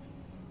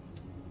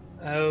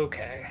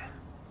 Okay.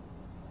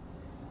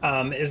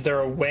 Is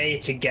there a way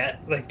to get,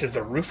 like, does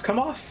the roof come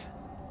off?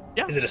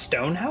 Yeah. Is it a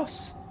stone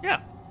house?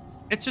 Yeah.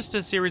 It's just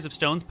a series of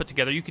stones put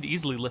together. You could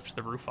easily lift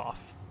the roof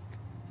off.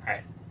 All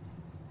right.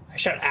 I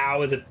shout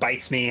ow as it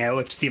bites me. I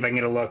look to see if I can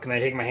get a look, and I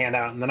take my hand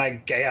out, and then I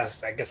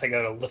guess I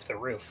go to lift the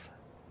roof.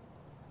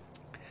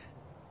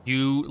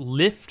 You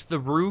lift the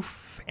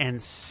roof and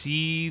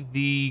see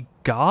the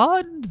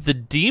god, the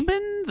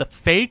demon, the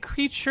fey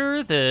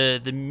creature,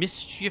 the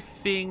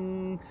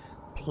mischieving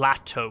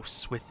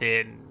Platos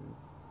within.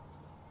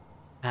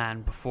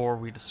 And before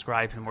we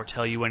describe him or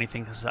tell you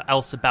anything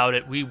else about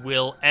it, we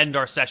will end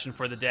our session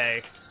for the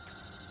day.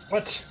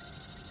 What?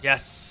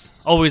 Yes,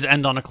 always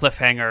end on a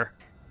cliffhanger.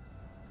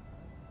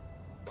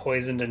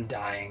 Poisoned and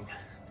dying.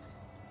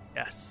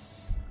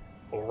 Yes.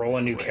 We'll roll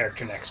a new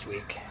character next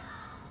week.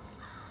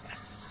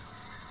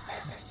 Yes.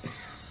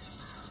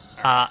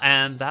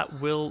 And that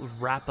will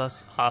wrap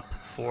us up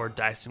for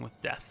Dicing with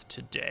Death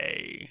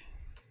today.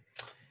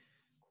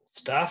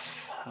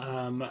 Stuff.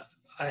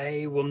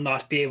 I will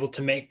not be able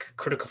to make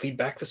critical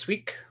feedback this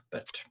week,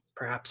 but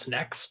perhaps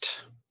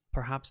next.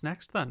 Perhaps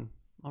next, then.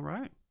 All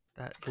right.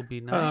 That will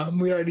be nice.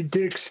 We already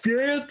did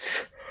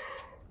experience.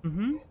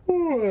 Mm-hmm.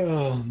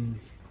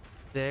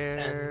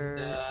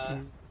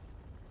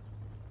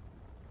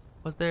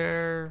 Was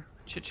there...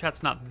 Chit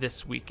Chat's not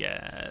this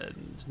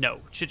weekend. No,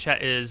 Chit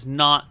Chat is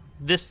not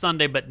this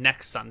Sunday, but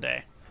next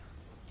Sunday.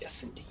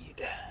 Yes,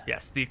 indeed.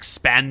 Yes, the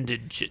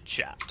expanded Chit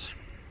Chat.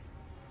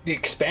 The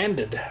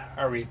expanded?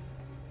 Are we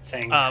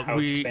saying how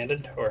it's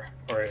expanded? Or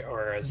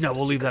is no,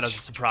 we'll leave that as a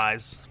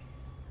surprise.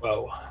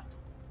 Whoa.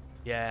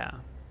 Yeah.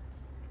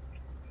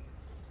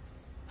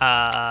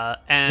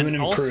 And New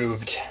and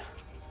improved.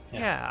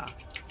 Yeah.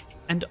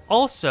 And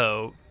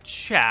also,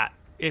 chat,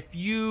 if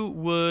you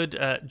would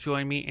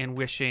join me in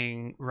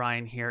wishing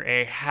Ryan here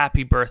a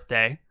happy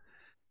birthday.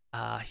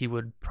 He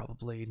would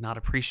probably not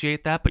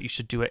appreciate that, but you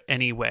should do it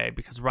anyway,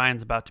 because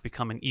Ryan's about to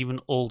become an even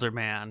older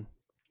man.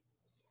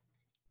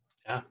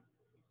 Yeah.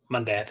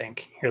 Monday, I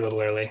think. You're a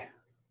little early.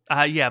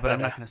 Yeah, but I'm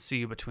not going to see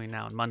you between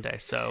now and Monday,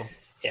 so...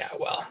 Yeah,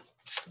 well...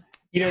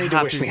 You don't need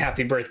to wish me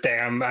happy birthday.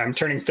 I'm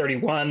turning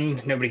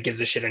 31. Nobody gives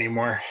a shit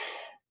anymore.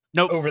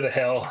 Nope. Over the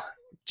hill.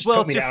 Just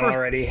put me down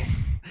already.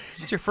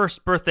 It's your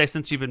first birthday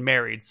since you've been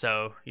married,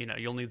 so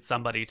you'll need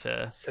somebody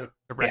to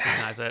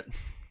recognize it.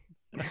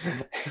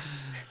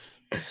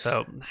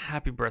 So,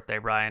 happy birthday,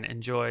 Ryan.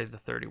 Enjoy the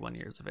 31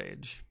 years of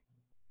age.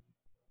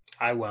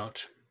 I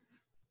won't.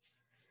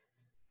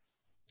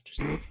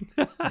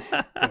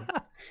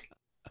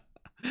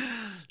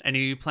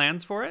 Any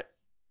plans for it?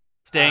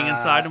 Staying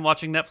inside and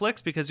watching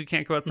Netflix because you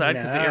can't go outside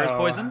because the air is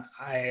poison?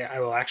 I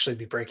will actually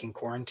be breaking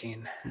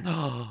quarantine.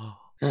 Oh.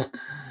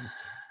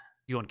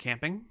 You going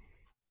camping?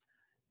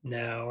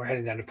 No, we're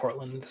heading down to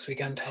Portland this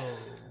weekend. Oh.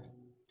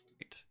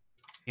 Great.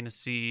 You gonna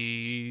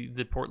see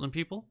the Portland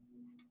people?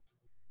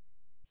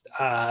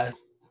 At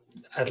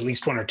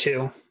least one or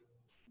two.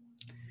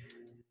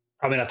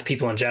 Probably not the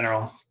people in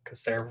general,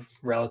 because they're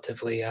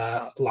relatively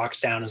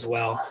locked down as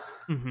well.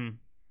 Mm-hmm.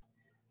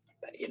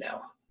 But,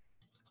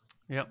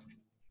 Yep.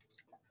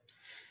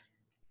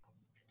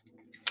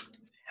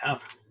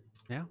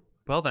 Yeah.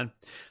 Well then,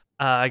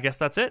 I guess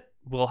that's it.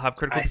 We'll have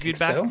critical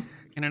feedback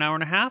in an hour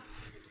and a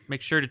half.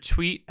 Make sure to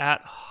tweet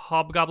at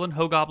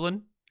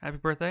Hogoblin. Happy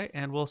birthday,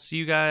 and we'll see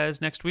you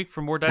guys next week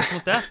for more Dice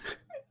with Death.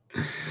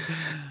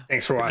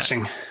 Thanks for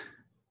watching.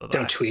 Bye-bye.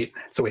 Don't tweet.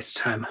 It's a waste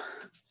of time.